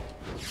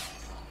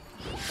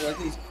 Or at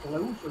least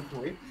closer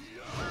to it.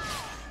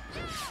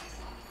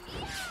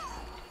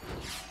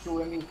 So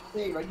when we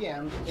save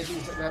again, it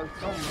is about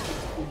some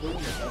to do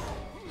with it.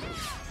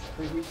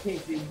 So if we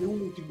think we do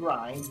need to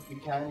grind, we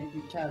can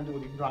do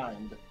the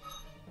grind.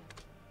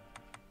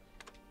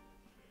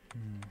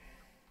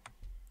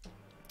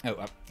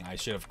 Oh, I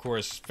should of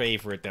course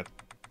favorite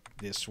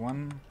this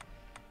one.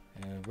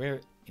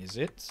 Where is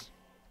it?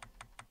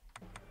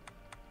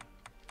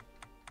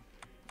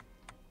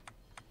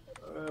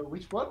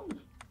 Which one?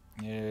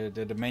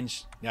 The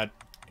dimension, yeah,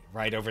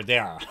 right over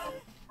there.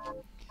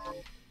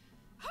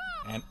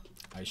 And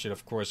I should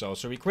of course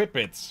also equip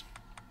it.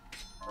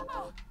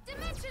 Oh,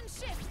 dimension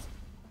shift.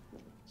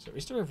 So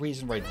is there a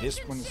reason why this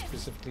one is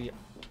specifically...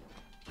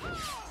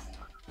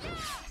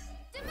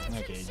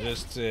 Okay,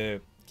 just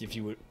give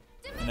you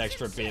an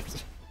extra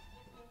bit.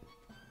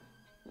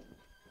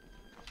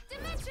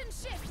 Dimension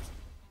shift.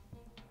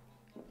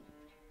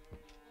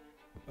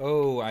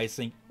 Oh, I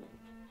think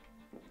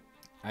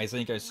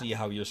I see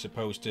how you're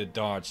supposed to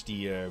dodge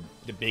the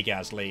big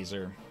ass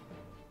laser.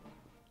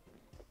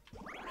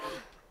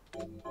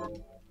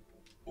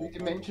 The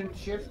dimension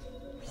shift?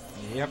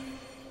 Yep.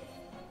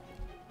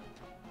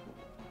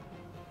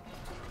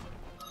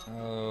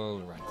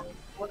 Alright.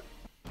 What?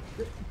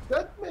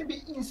 That made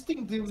me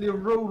instinctively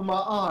roll my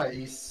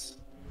eyes.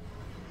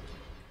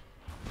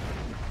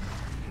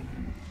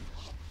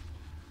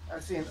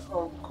 As in,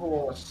 of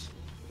course.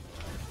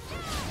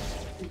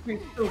 It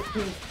feels so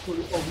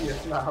painfully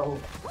obvious now.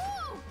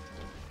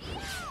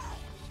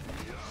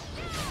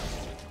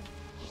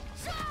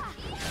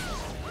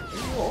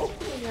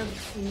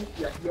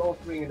 You're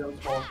offering those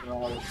balls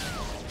now.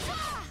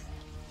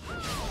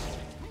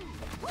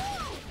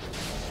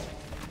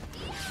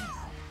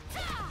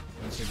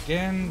 Once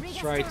again,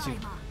 try.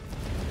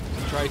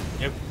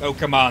 Oh,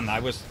 come on! I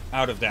was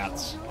out of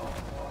that.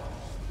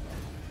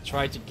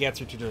 Try to get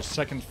her to the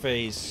second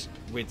phase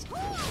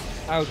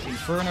without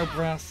Inferno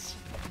Breath.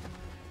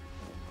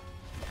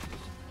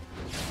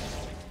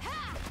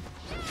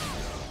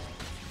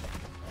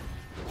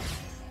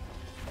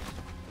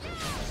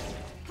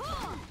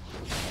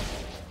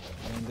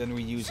 And then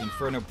we use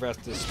Inferno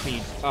Breath to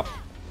speed up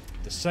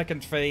the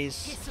second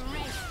phase.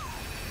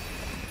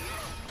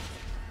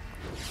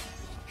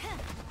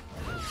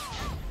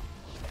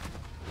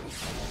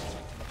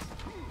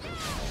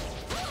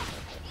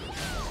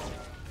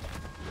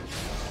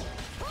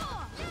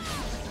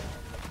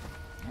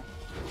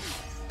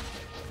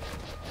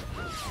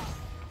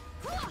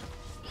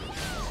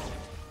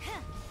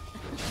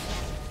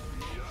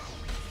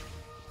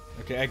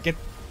 Okay,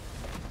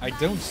 I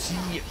don't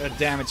see a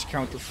damage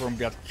counter from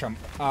that come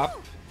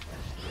up,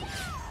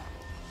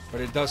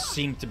 but it does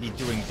seem to be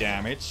doing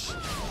damage.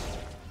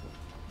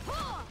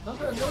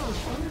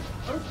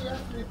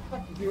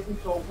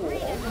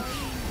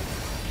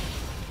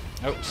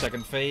 Oh,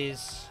 second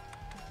phase.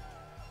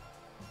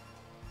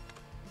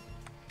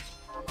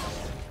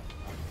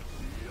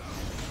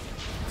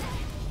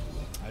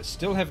 I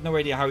still have no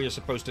idea how you're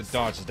supposed to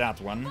dodge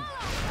that one.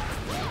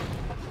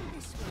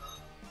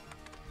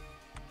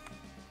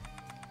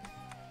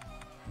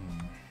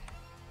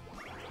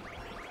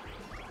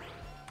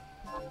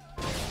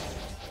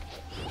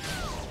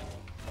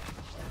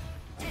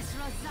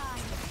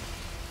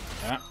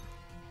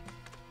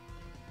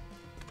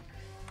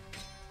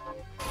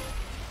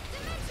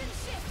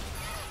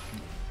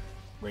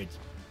 Wait.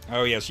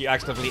 Oh yeah, she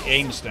actively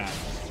aims that.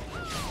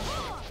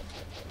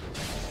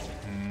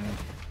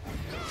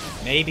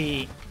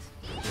 Maybe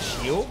the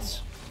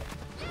shields?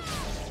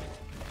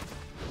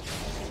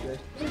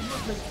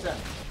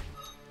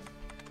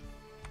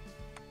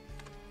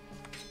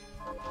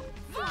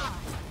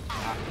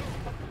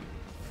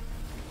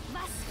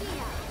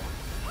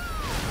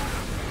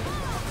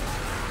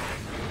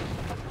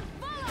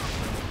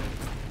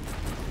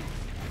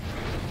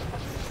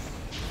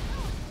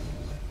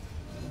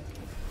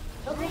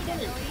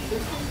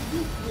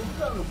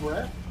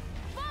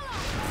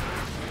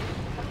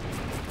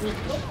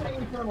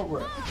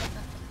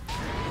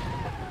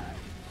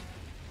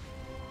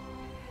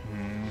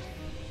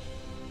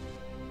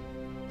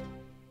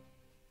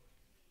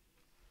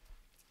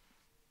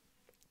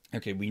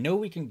 Okay, we know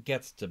we can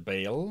get to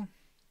Bale.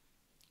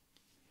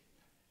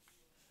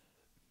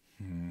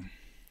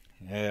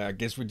 I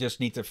guess we just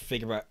need to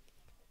figure out...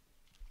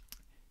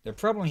 The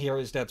problem here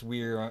is that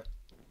we're...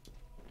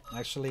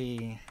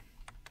 Actually...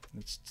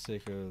 Let's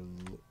take a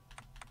look.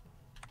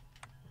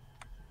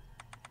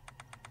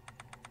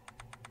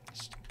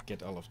 Just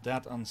get all of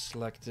that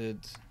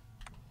unselected.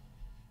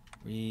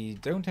 We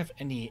don't have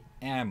any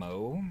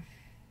ammo.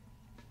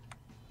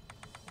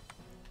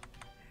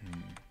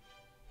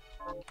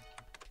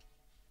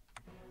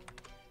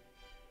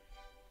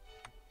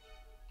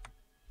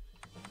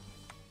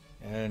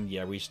 And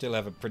yeah, we still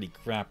have a pretty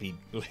crappy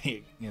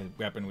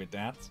weapon with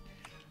that.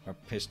 Or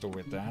pistol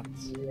with that.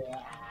 Yeah.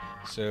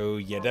 So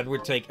yeah, that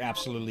would take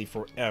absolutely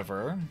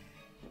forever.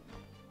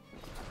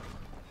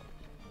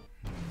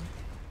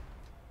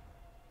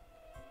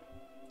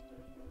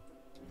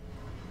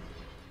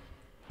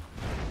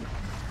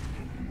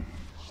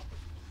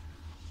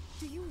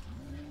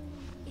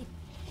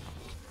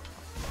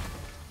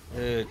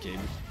 Okay.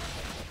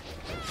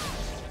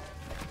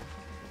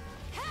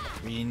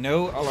 We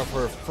know all of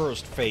her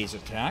first phase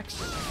attacks.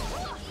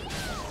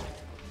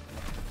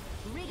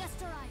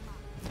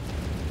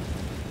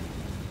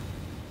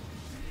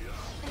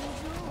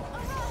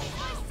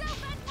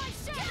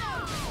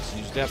 Let's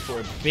use that for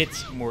a bit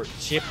more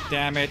chip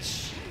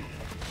damage,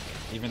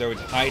 even though it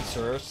hides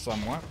her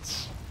somewhat.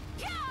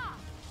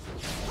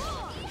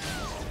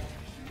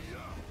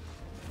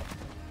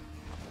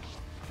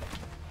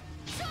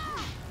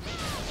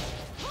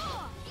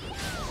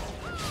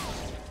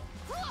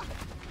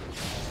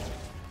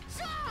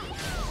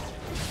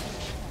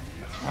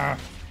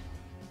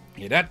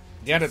 Yeah,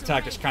 that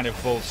attack is kind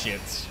of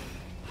bullshit.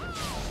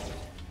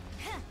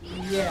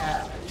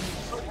 Yeah,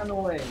 it's so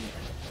annoying.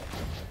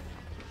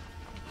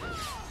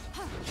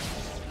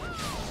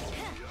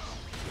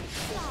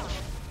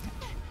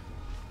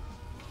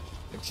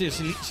 Like,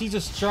 seriously, she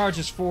just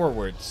charges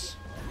forwards.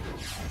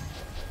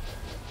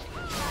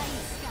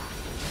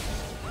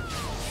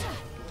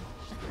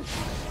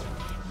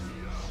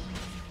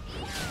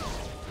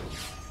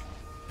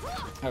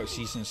 Oh,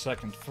 she's in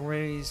second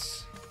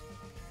phase.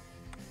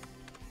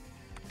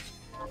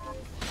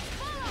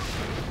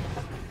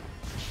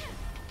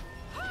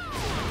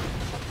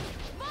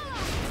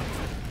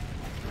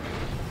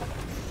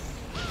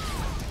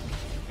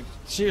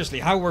 Seriously,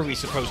 how were we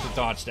supposed to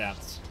dodge that?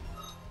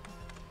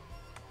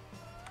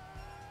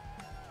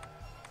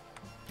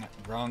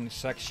 Wrong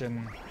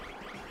section.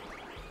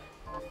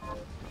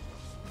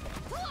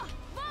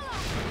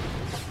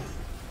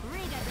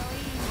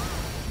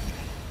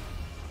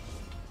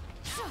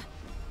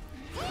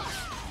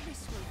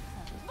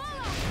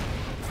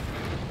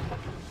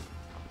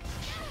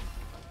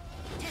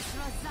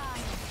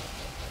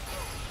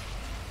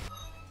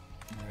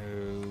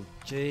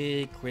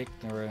 Okay, quick,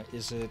 or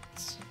is it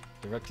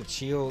directed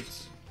shield?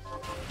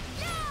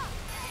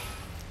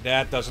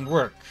 That doesn't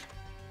work.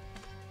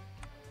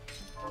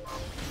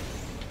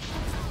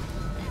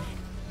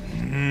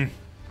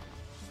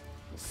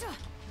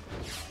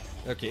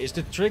 Okay, is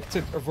the trick to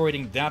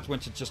avoiding that one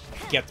to just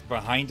get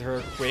behind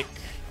her quick?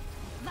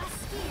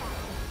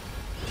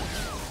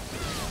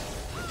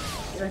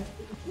 Yeah,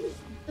 it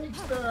takes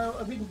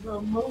a bit of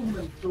a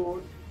moment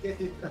to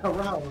get it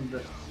around.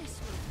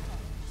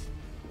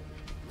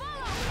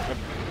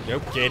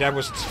 Okay, that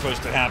wasn't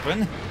supposed to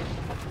happen.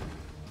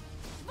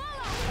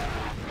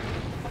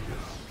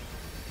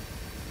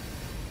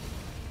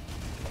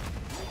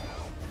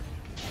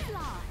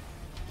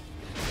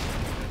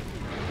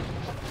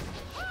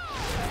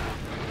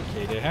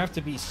 Okay, there have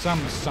to be some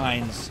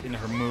signs in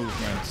her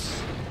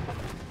movements.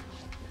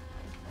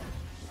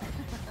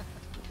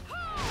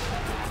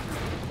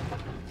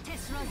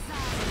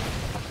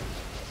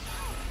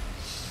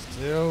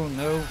 Still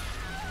no.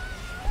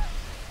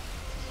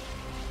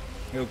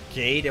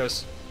 Okay,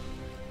 there's...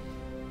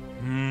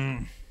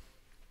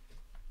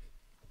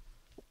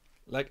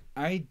 Like,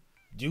 I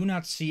do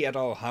not see at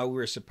all how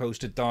we're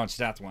supposed to dodge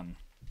that one.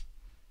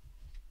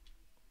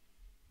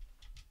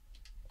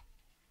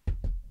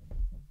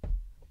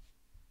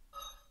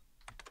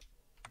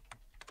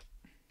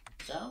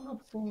 I'm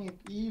not seeing it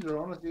either.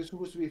 Honestly, it's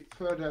supposed to be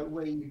further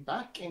way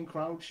back in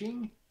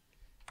crouching.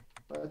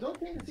 But I don't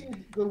think it's going to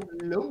go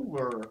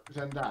lower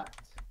than that.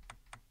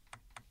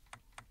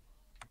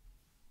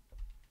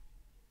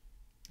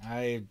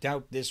 I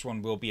doubt this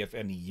one will be of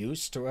any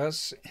use to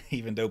us,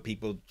 even though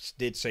people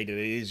did say that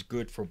it is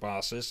good for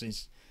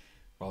bosses.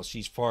 Well,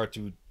 she's far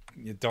too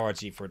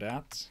dodgy for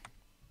that.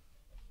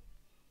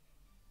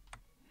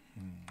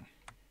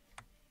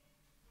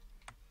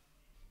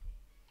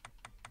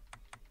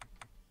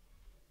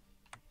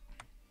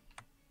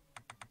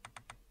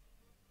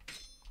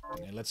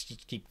 Yeah, let's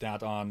just keep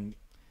that on.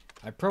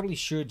 I probably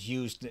should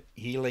use the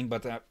healing,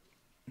 but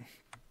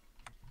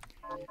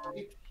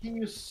It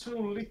heals so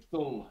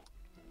little.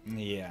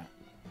 yeah.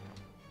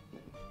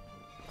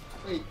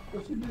 Wait,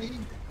 does he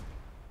bleed?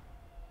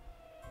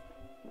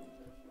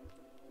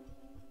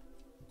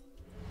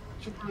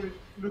 Should we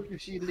look if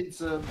she leads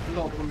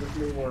blood on the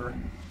floor?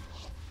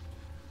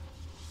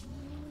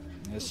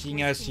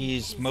 Seeing as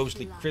he's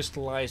mostly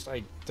crystallized,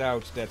 I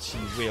doubt that she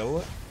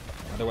will.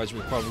 Otherwise we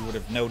probably would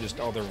have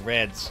noticed all the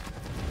reds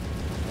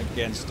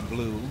against the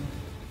blue.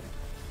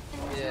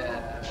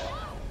 Yeah.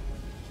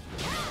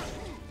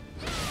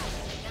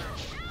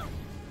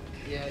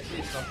 Yeah,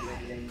 she's not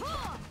bleeding.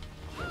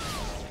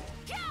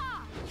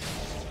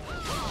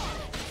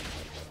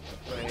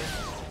 Wait,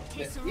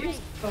 there is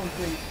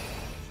something.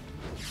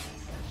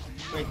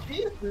 Wait, he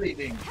is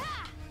bleeding.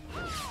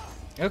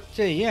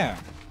 Okay, yeah.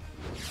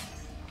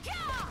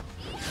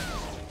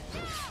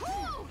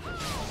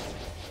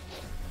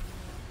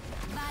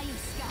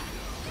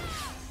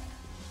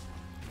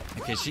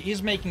 Okay, she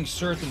is making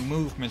certain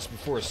movements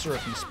before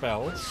certain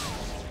spells.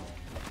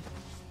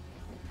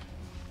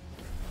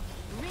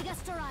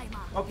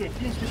 Okay, it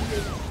seems to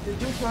be,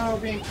 due to her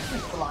being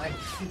crystallized,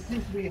 it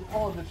seems to be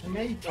harder to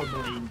make her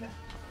bleed.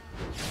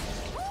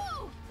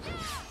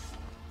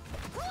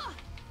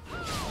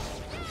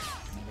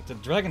 With the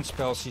dragon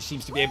spell, she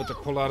seems to be able to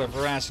pull out of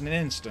her ass in an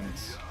instant.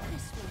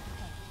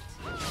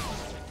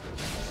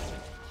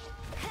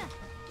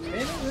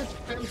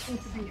 it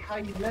seems to be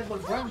high level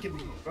rank in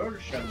this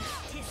version.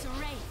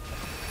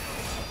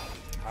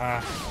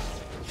 Ah.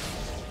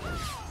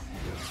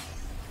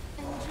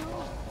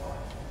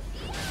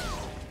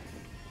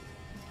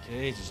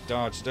 Okay, just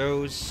dodge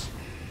those.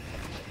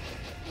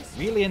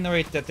 Really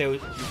annoyed that you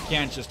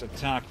can't just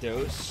attack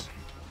those.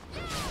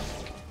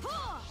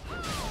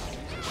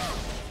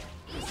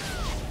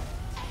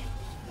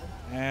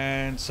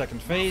 And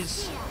second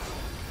phase.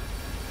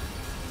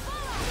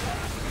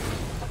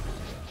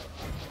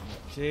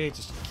 Okay,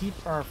 just keep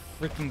our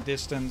freaking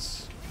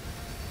distance.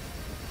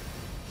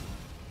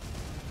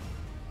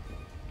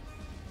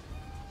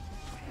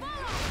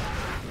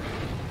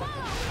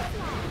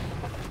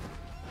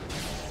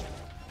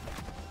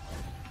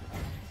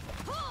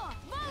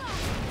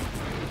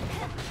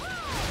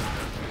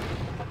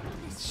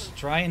 Let's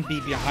try and be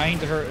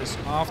behind her as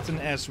often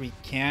as we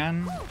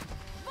can.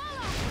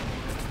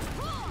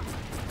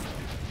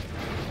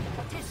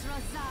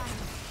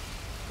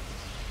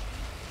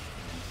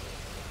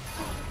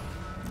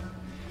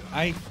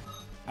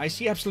 I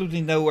see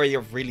absolutely no way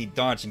of really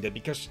dodging that,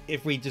 because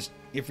if we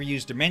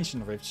use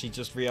Dimension Rift, she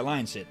just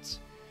realigns it.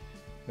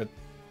 But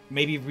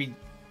maybe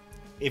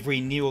if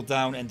we kneel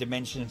down and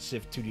Dimension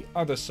Shift to the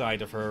other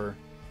side of her,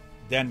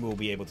 then we'll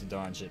be able to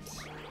dodge it.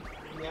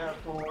 Yeah,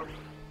 for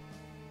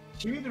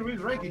she will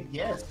redirect it,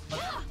 yes.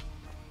 But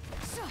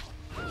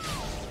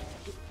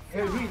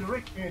her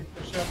redirection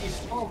is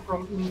far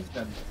from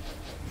instant.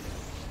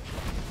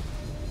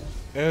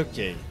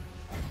 Okay.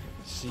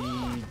 She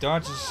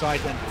dodges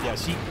aside and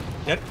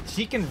yeah,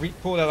 she can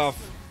pull that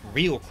off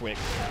real quick.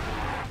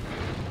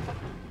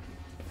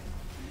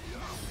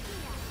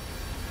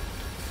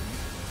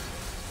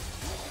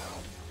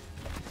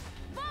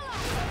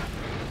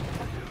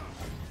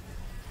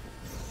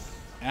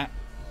 Ah.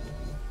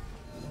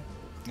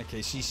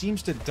 Okay, she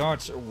seems to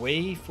dodge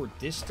away for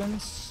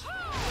distance.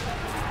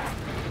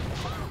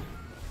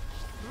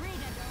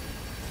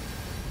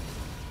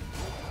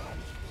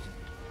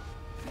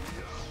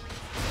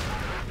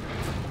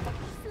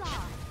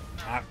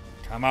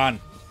 Come on.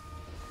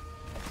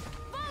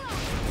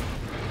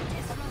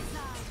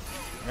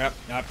 Yep.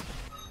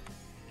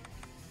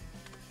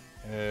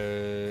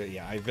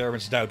 Yeah, I very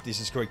much doubt this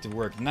is going to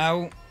work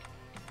now.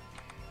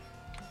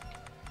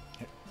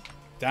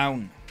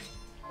 Down.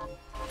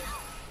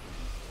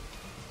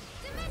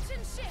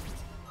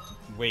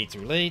 Way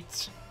too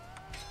late.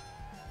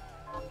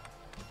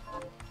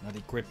 Not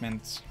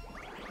equipment.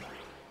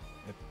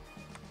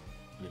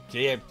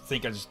 Okay, I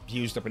think I just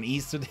used up an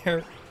Easter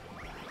there.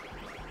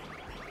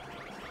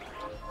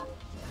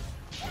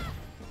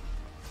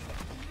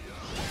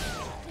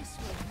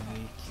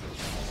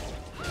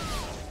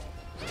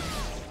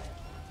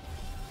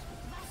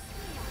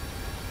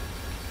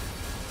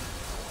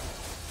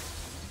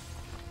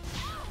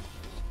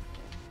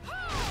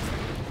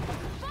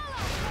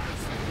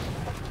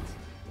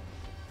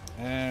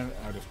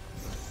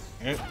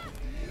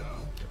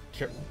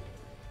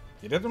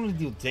 Did that only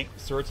do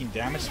 13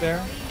 damage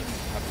there?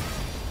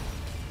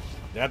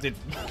 That did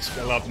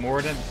a lot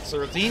more than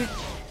 13.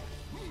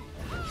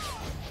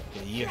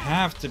 Okay, you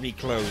have to be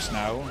close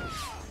now.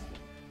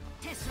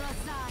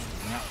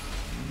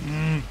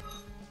 Yeah.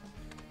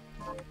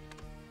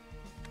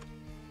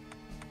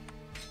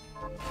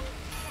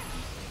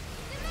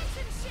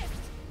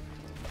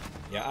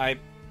 Yeah,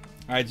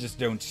 I just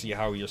don't see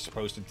how you're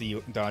supposed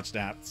to dodge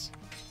that.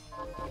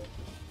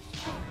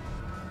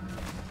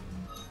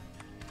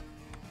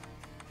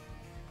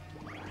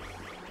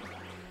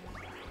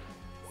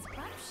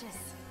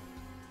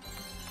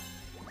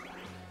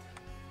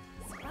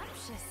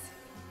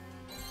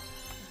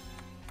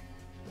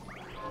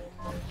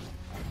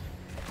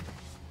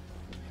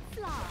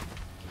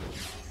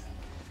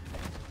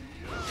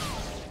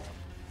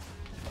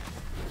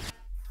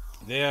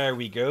 There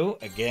we go,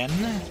 again.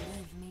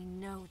 Leave me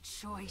no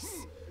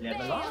choice.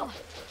 Level up.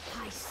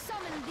 I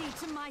summon thee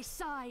to my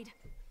side.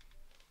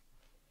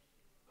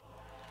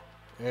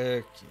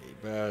 Okay,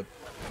 but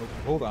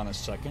hold on a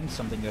second.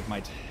 Something that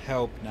might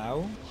help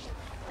now.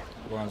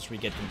 Once we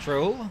get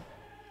control.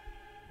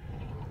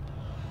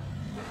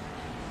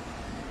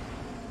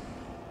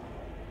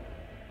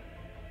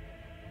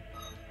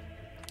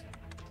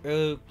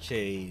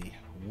 Okay,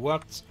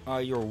 what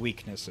are your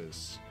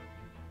weaknesses?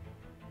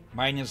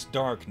 Minus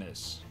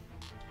darkness.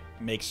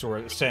 Makes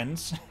sort of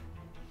sense.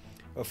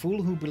 A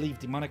fool who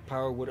believed demonic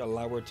power would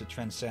allow her to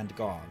transcend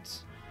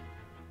gods.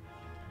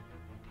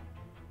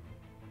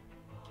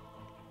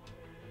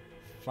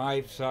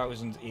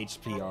 5,000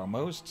 HP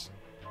almost.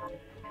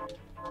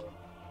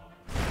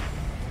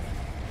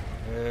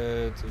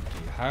 Okay,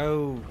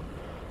 how...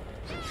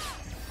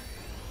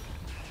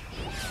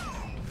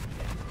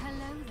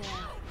 Hello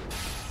there.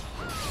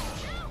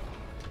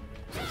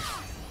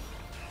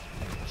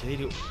 Okay,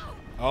 do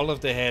all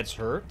of the heads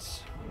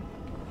hurt?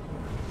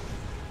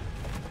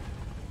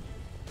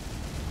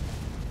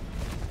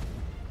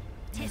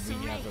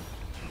 We have a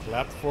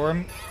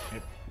platform.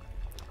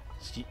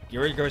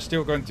 You're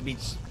still going to be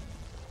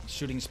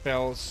shooting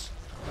spells.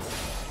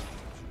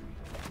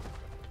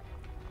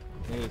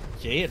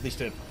 Okay, at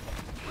least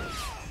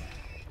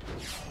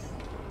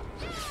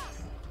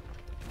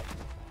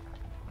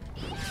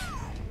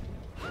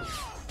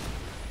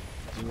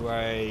Do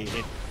I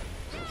hit?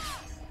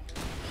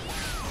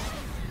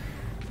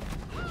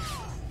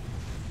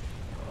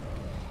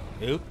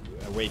 Oop,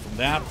 away from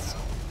that.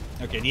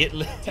 Okay,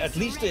 at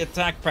least the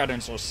attack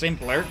patterns are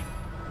simpler.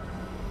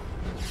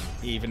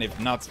 Even if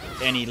not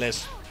any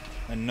less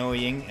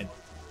annoying. And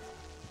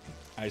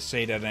I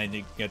say that I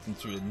need to get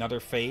into another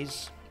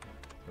phase.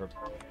 Or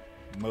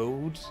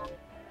mode.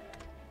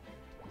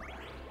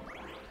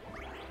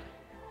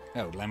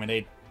 Oh,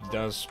 Lemonade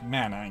does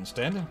mana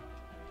instead.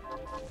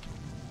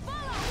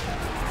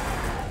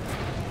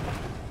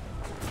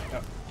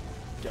 Oh,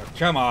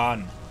 come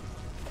on!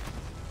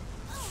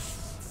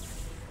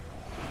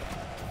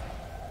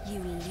 You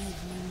leave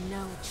me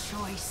no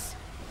choice.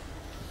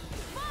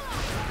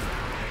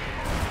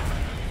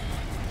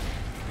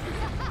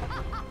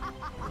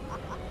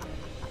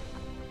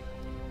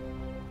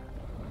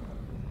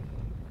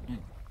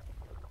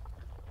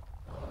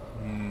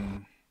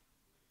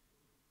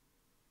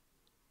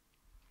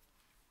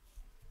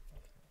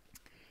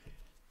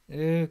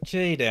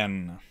 Okay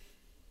then.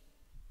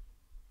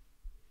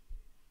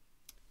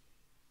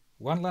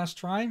 One last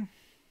try?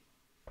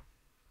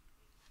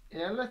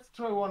 Yeah, let's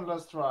try one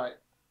last try.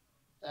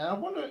 And I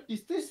wonder,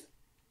 is this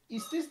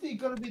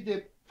gonna be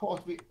the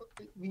part we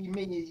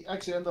may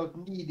actually end up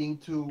needing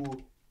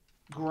to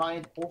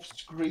grind off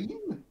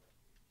screen?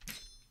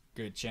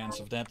 Good chance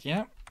of that,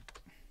 yeah.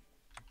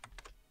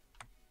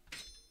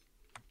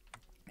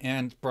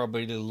 And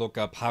probably to look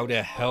up how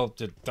the hell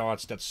to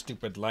dodge that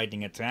stupid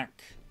lightning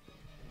attack.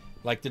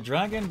 Like the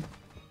dragon,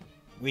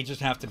 we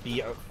just have to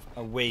be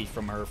away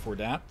from her for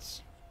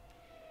that.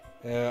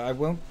 I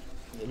won't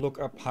look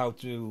up how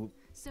to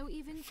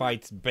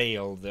fight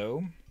Bale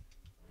though.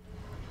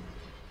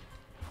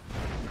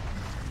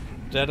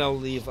 That I'll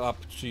leave up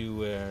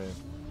to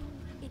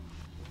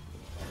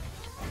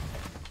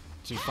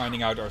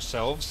finding out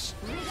ourselves.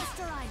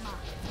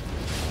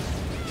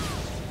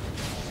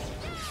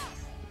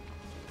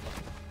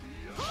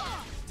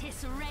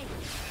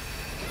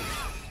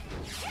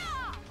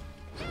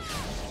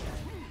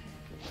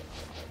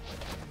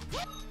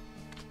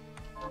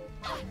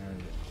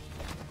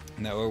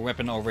 No, our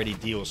weapon already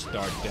deals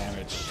dark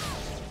damage.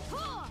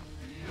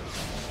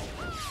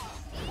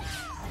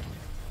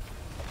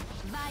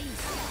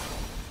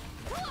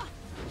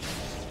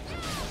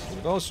 It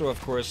would also, of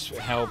course,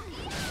 help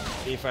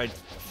if I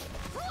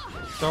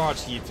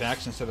dodge the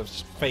attacks instead of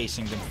just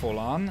facing them full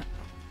on.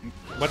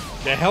 What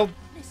the hell?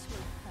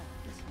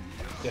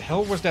 The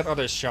hell was that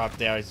other shot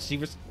there? She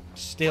was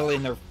still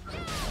in her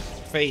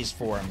phase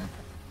form.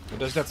 Or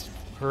does that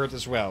hurt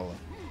as well?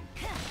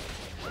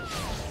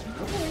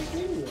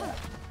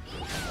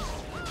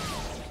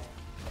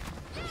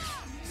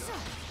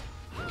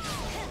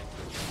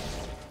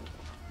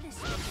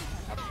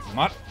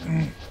 What?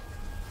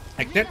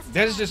 Like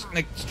that is just an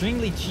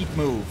extremely cheap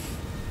move.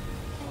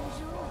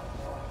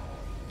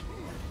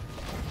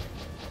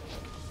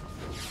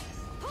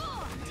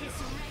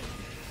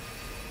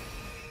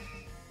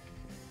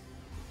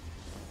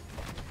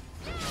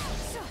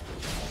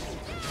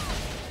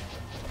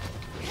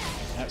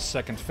 That's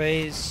second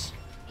phase.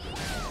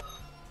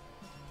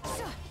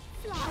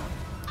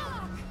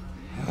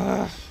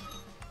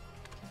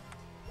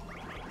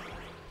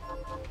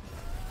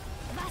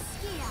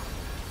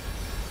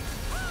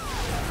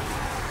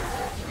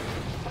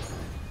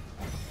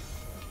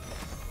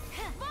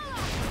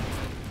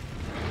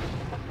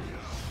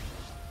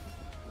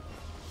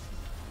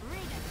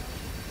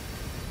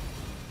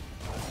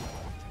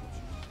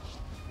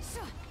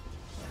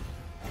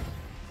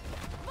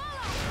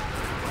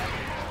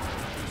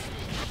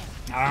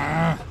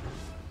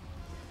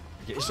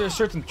 Okay, is there a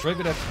certain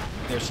trigger that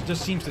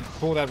just seems to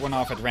pull that one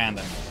off at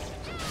random?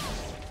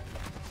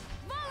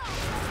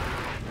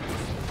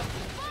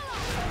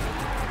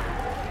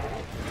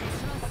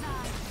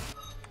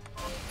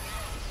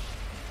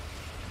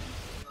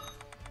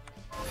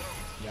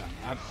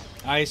 Yeah,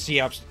 I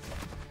see.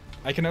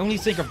 I can only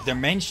think of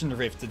Dimension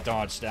Rift to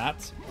dodge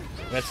that.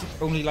 That's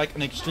only like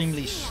an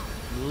extremely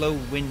low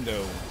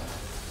window.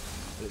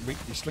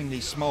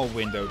 Extremely small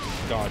window to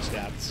dodge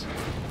that.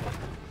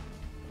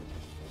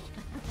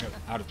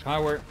 Out of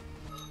power.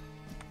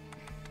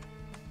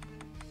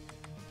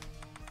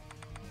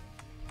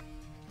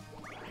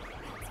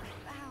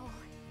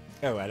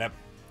 Oh, well,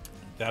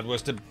 that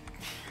was the...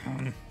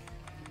 Come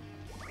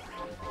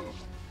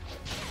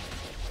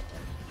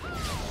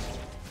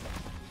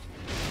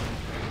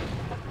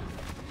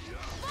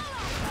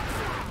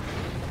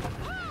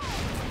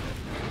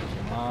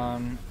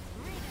on.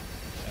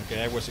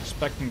 Okay, I was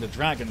expecting the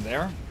dragon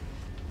there.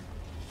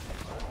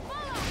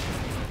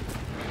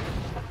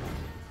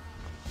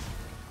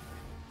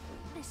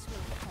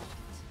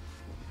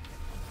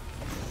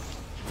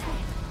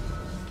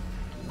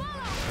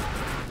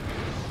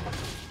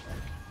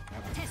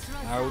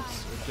 Out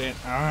again.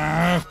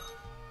 Ah!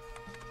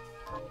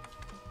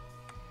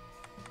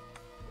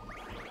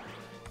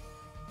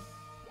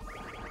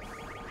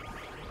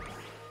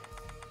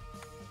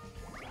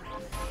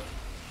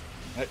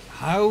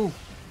 How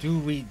do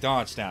we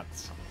dodge that?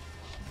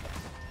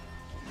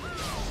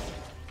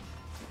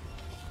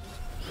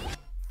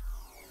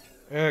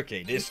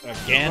 Okay, this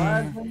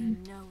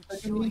again. No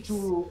But you need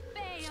to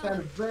choice.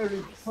 stand very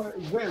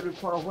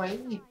far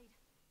away.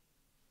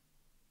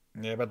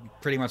 Yeah,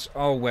 but pretty much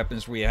all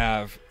weapons we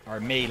have are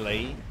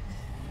melee.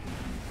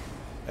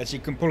 As you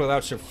can pull it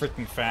out so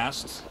freaking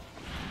fast.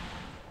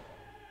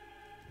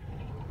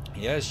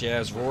 Yes,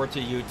 yes, roar to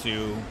you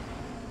too.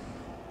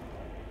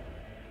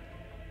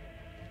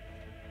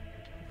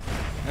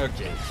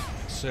 Okay,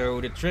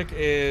 so the trick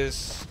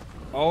is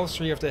all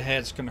 3 of the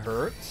heads can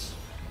hurt.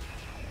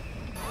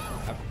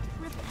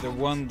 The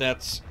one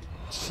that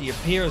she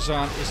appears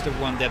on is the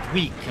one that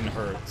we can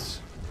hurt.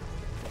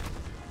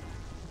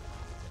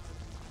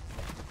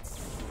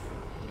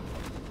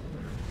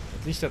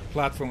 At least that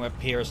platform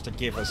appears to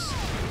give us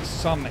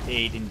some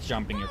aid in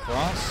jumping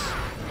across.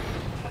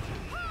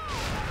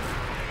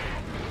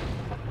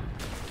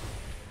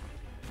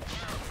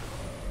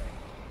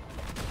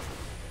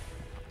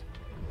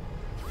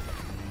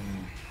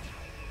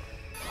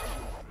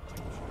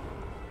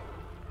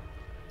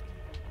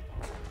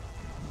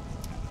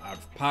 Out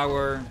of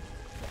power.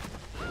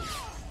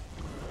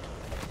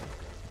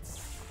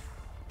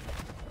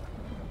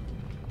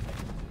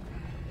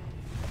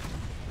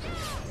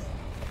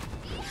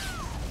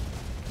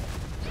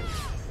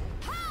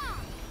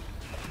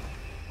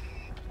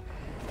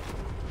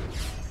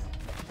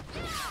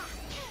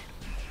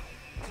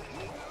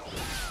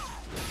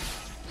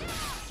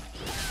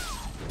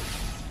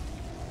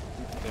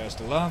 There's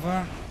the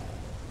lava.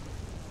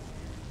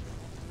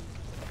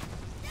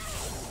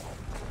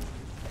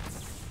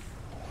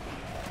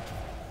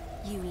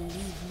 You leave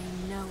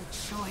me no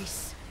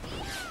choice.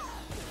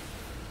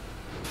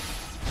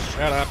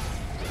 Shut up.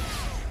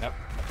 Yep.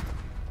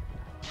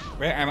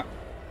 Where am I?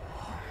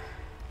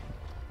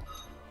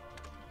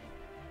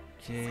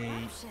 Okay.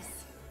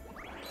 Scrumptious.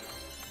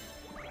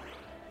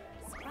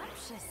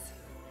 Scrumptious.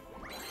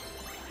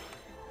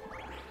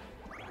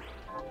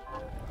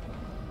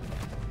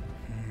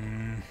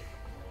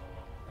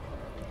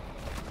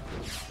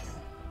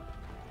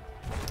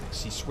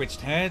 She switched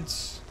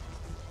heads.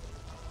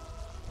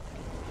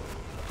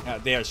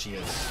 There she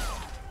is.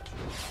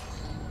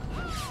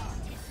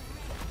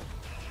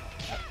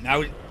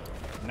 Now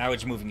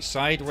it's moving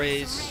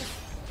sideways.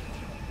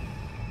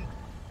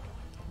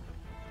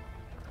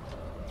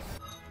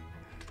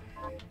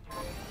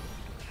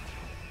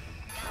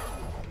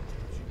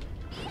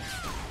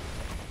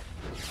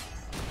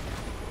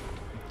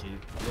 Okay,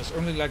 there's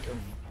only like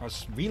a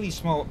really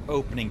small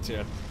opening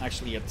to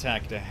actually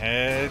attack the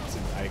head.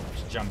 I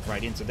jumped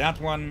right into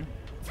that one.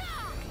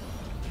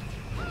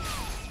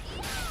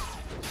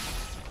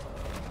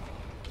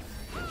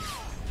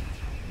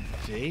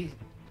 Okay.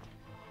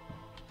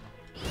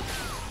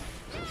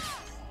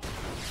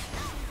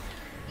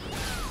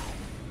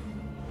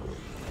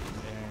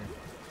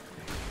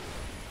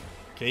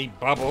 Okay,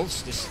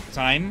 bubbles this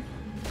time.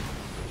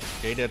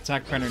 Okay, the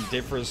attack pattern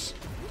differs.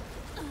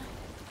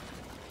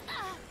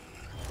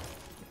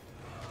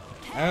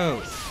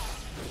 Oh.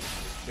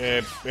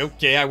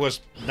 Okay, I was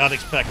not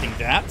expecting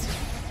that.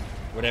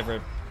 Whatever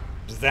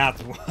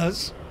that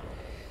was.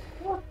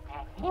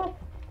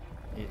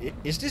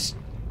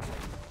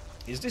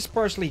 Is this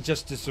partially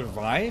just to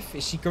survive?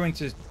 Is she going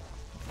to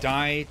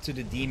die to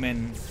the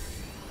demon?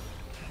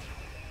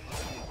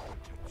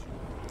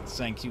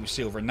 Thank you,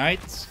 Silver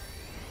Knight.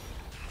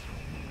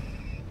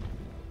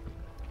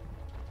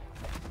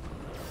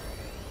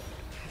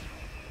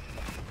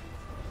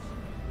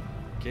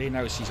 Okay,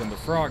 now she's on the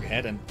frog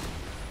head, and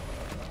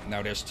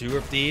now there's 2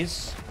 of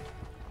these.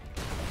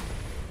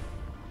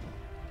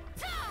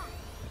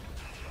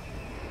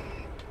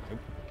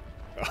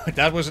 Oh,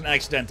 that was an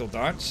accidental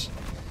dodge.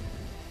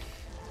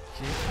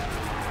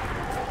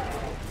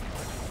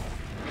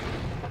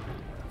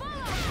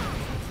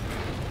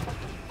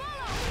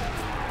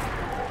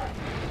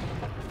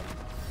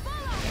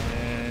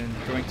 And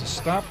going to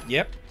stop.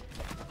 Yep.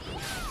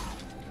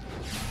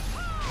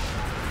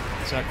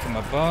 Attack from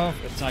above,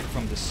 attack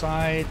from the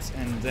sides,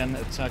 and then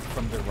attack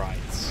from the right.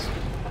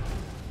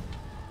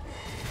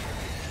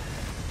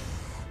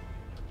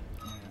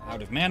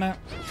 Out of mana.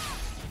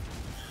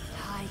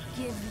 I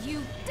give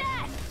you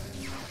death.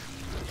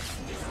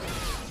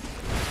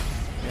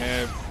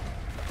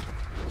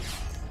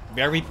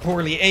 Very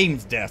poorly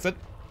aimed death.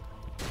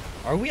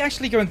 Are we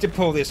actually going to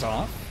pull this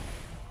off?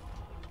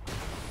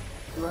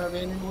 Do you have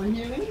any more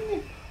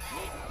healing?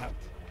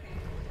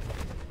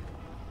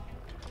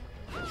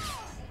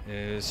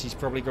 She's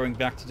probably going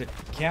back to the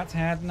cat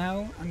head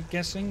now, I'm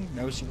guessing.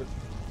 No, she would...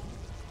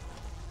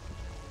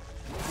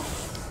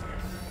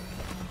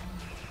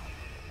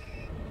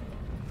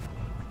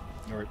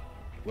 Or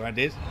what I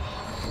did?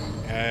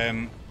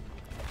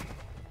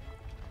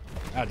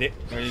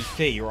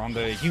 Okay, you're on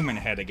the human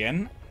head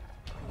again.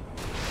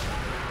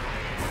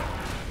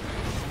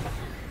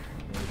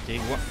 Okay,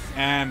 what?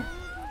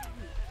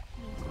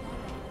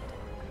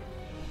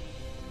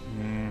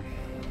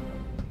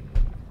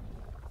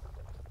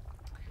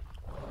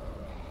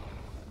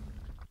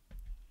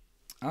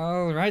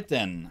 Alright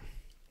then.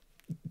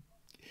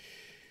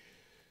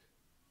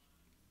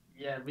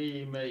 Yeah,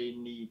 we may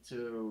need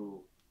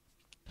to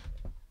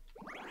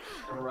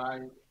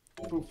grind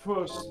for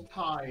first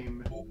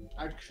time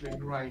actually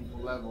grind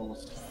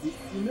levels.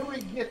 You know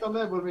we get a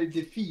level we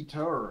defeat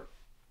her.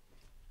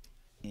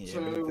 Yeah,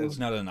 So but that's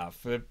not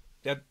enough.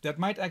 That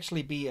might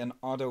actually be an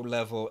auto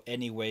level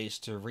anyways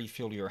to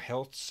refill your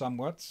health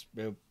somewhat.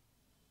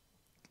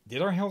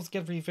 Did our health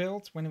get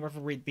refilled whenever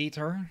we beat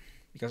her?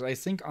 Because I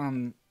think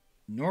on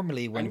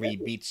normally when we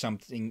beat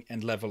something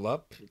and level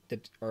up,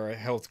 that our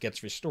health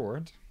gets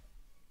restored.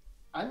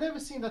 I never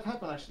seen that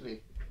happen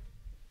actually.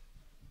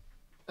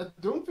 I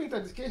don't think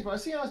that's the case, but I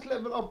see us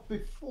level up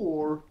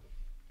before,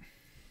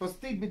 but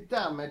still be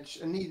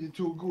damaged and needed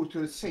to go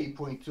to a save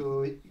point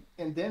to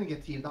and then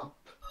get healed up.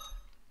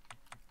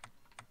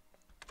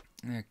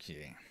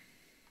 Okay.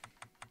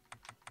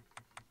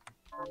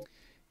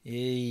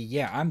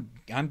 Yeah,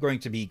 I'm going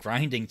to be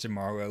grinding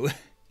tomorrow.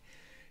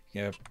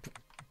 Yeah.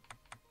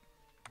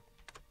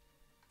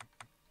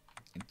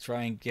 And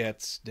try and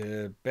get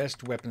the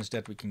best weapons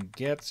that we can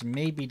get.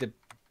 Maybe the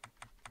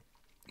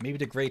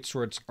great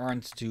swords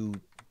aren't too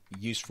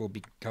useful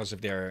because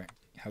of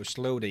how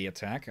slow they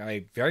attack.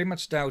 I very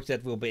much doubt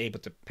that we'll be able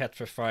to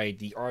petrify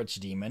the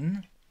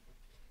archdemon.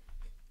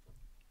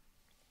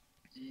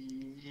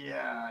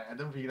 Yeah, I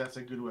don't think that's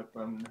a good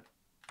weapon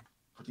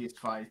for this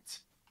fight.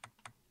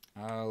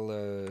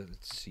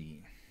 Let's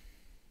see.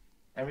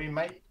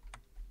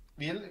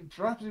 And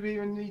perhaps we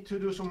even need to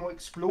do some more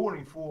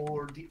exploring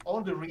for the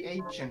other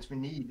reagents we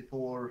need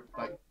for,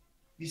 like,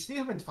 we still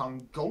haven't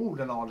found gold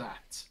and all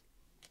that.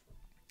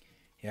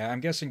 Yeah, I'm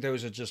guessing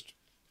those are just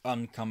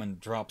uncommon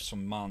drops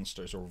from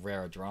monsters or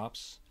rare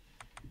drops.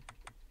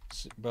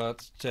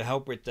 But to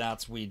help with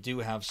that, we do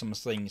have some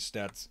things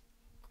that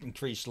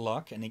increase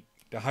luck, and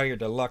the higher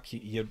the luck,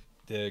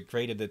 the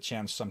greater the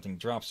chance something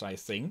drops, I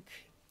think.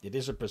 It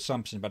is a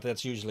presumption, but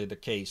that's usually the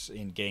case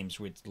in games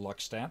with luck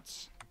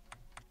stats.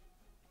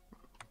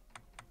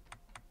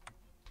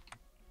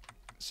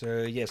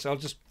 So yes,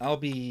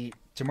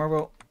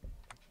 tomorrow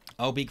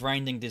I'll be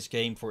grinding this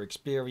game for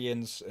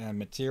experience and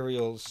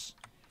materials.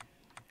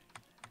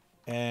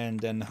 And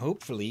then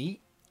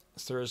hopefully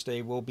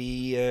Thursday we'll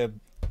be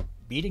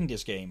beating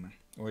this game,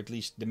 or at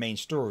least the main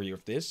story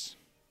of this.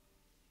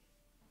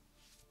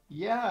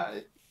 Yeah,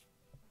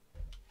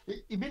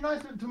 it'd be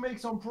nice to make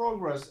some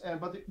progress,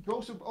 but it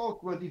goes up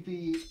awkward if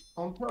we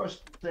on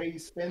Thursday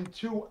spend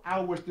 2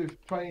 hours to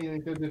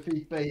training to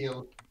defeat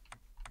Bale.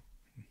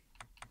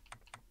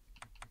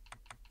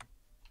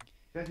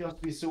 That just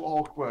be so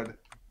awkward.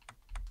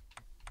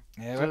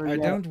 Yeah, So, but I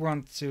don't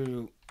want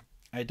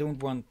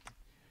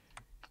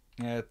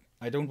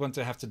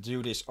to have to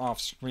do this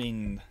off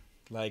screen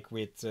like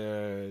with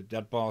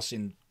that boss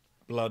in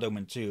Blood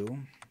Omen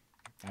 2.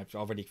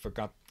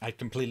 I've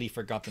completely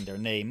forgotten their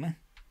name.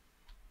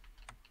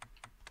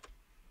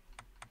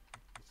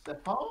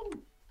 Stefan?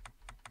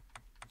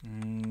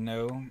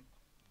 No.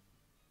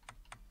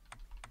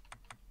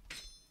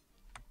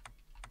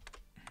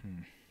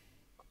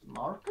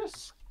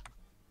 Marcus?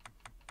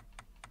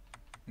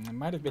 It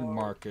might have been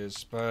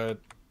Marcus, but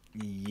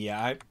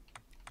yeah,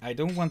 I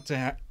don't want to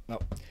have...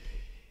 Well,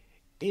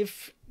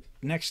 if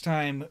next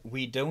time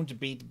we don't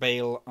beat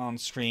Bale on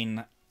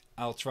screen,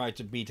 I'll try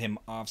to beat him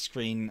off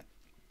screen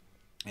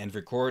and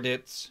record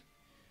it.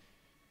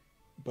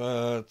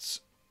 But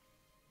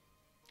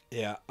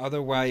yeah,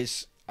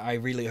 otherwise I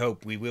really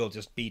hope we will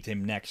just beat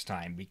him next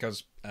time,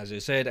 because as I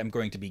said, I'm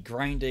going to be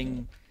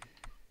grinding,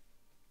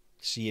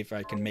 see if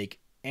I can make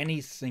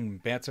anything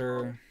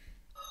better.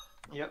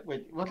 Yeah,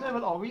 wait, what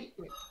level are we?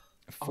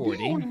 40. Are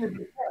we only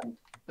level 10?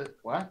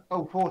 What?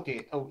 Oh,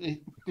 40. Oh, the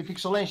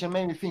pixelation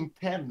made me think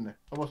 10.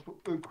 I was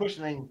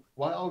questioning,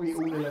 why are we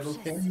only level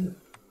 10?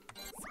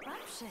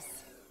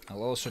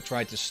 I'll also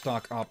try to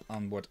stock up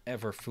on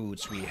whatever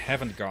foods we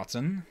haven't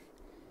gotten.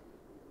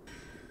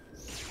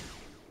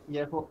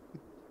 Yeah, but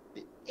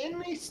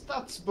any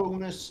stats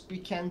bonus we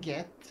can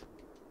get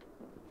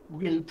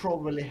will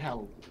probably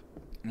help.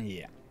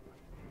 Yeah.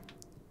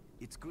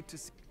 It's good to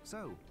see.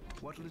 So,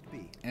 what'll it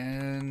be?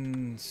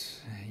 And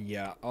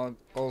yeah, I'll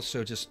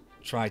also just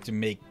try to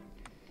make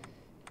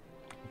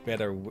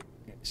better,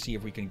 see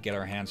if we can get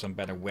our hands on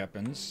better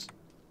weapons.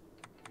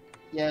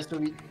 Yeah, so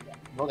we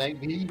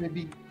even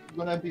be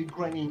gonna be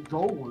grinding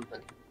gold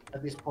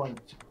at this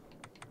point.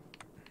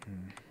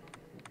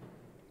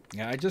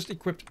 Yeah, I just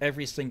equipped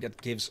everything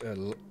that gives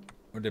or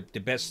the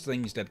best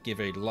things that give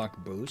a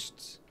luck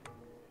boost.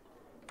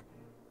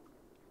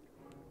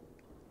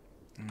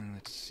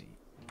 Let's see.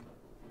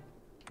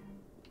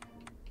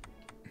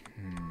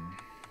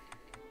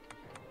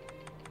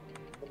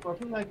 I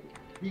feel like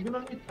we're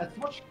gonna need as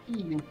much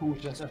healing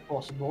potions as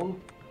possible,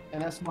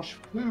 and as much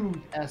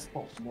food as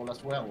possible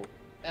as well.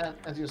 And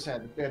as you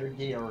said, better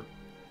gear.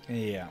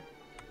 Yeah.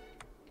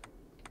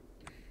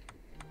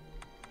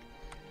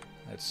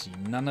 Let's see,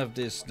 none of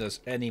this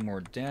does any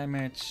more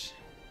damage.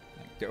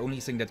 The only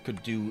thing that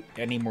could do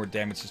any more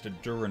damage is the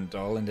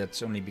Durandal, and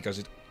that's only because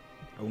it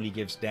only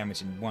gives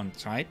damage in one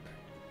type.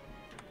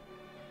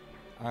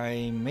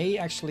 I may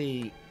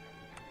actually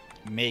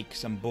make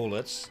some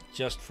bullets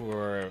just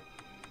for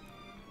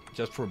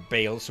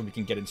bail, so we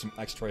can get in some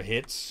extra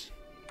hits.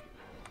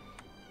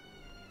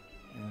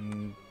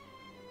 And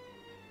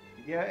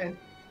Yeah, and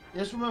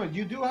just remember,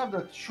 you do have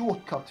that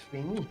shortcut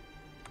thingy.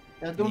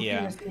 I don't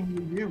think it's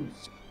thing you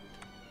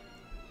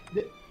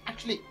use.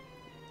 Actually,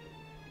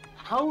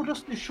 how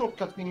does the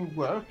shortcut thing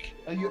work?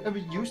 Have you ever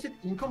used it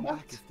in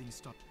combat?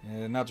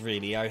 not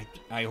really. I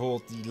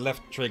hold the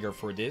left trigger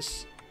for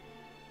this.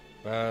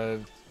 But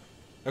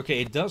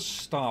okay, it does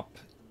stop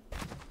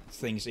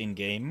things in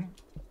game.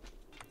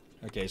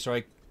 Okay,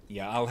 so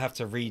I'll have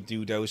to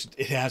redo those.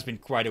 It has been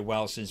quite a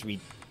while since we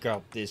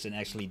got this and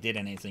actually did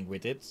anything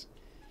with it.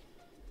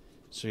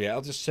 So yeah,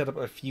 I'll just set up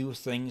a few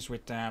things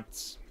with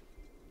that.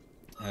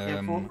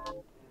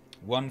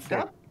 One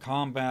for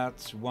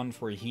combat, one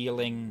for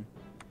healing,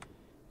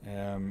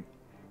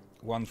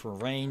 one for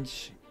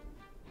range.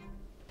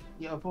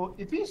 Yeah, but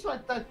it feels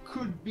like that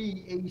could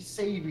be a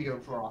savior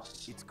for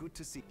us. It's good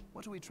to see.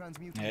 What are we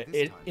transmuting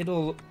this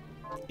time?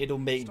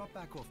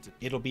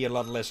 It'll be a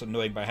lot less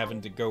annoying by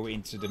having to go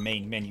into the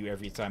main menu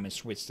every time and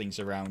switch things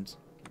around.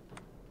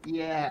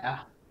 Yeah.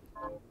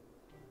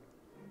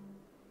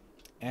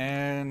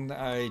 And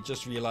I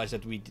just realized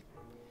that we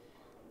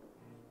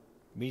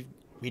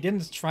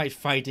didn't try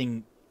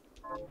fighting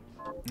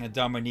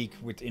Dominique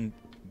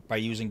by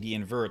using the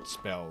invert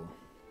spell.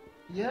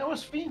 Yeah, I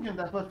was thinking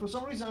that, but for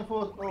some reason I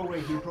thought, oh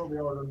wait, he probably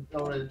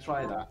already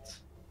tried that.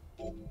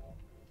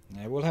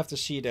 We'll have to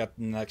see that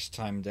next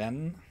time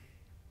then.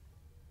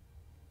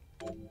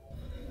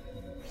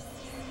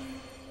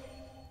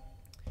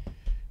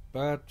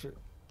 But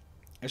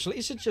actually,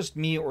 is it just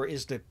me, or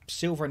is the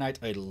Silver Knight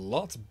a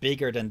lot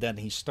bigger than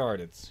he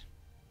started?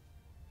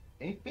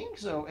 I think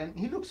so, and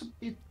he looks a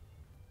bit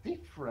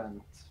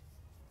different.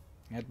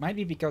 It might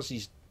be because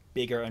he's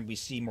bigger and we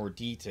see more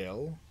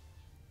detail.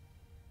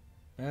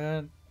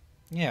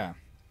 Yeah.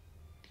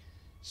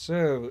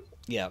 So,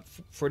 yeah,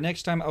 for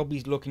next time I'll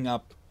be looking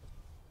up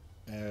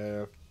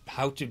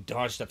how to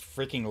dodge that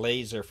freaking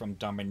laser from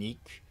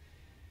Dominique.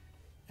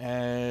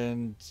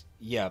 And,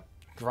 yeah,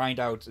 grind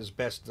out as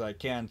best as I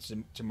can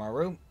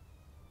tomorrow.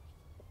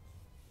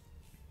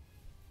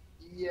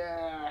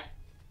 Yeah.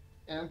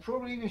 And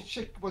probably even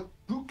check what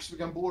books we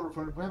can borrow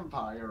from the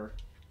vampire.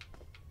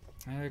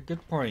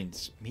 Good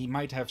point. He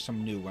might have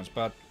some new ones,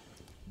 but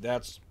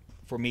that's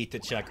for me to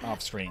check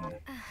off screen.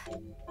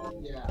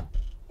 Yeah.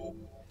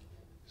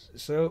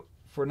 So,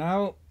 for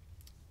now,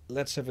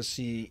 let's have a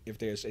see if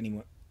there's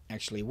anyone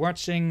actually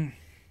watching.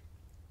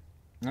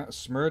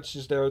 Smirch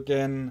is there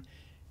again.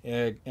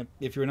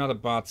 If you're not a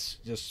bot,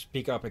 just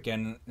speak up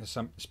again.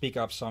 Speak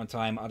up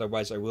sometime.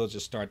 Otherwise, I will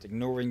just start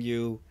ignoring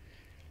you.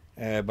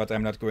 But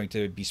I'm not going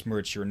to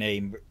besmirch your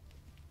name.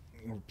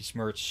 Or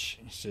besmirch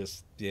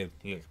just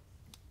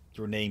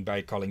your name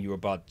by calling you a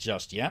bot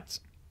just yet.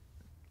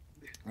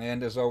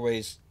 And as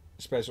always,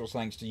 special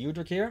thanks to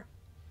Udrik here.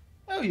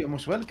 Oh, you're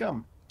most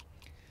welcome.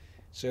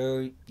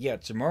 So, yeah,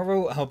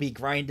 tomorrow I'll be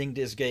grinding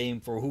this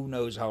game for who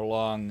knows how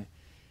long.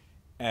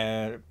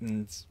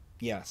 And,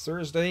 yeah,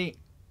 Thursday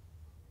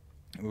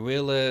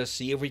we'll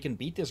see if we can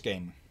beat this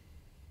game.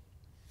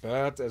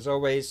 But, as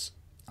always,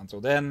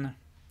 until then...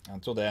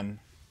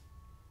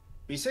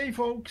 Be safe,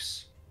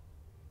 folks.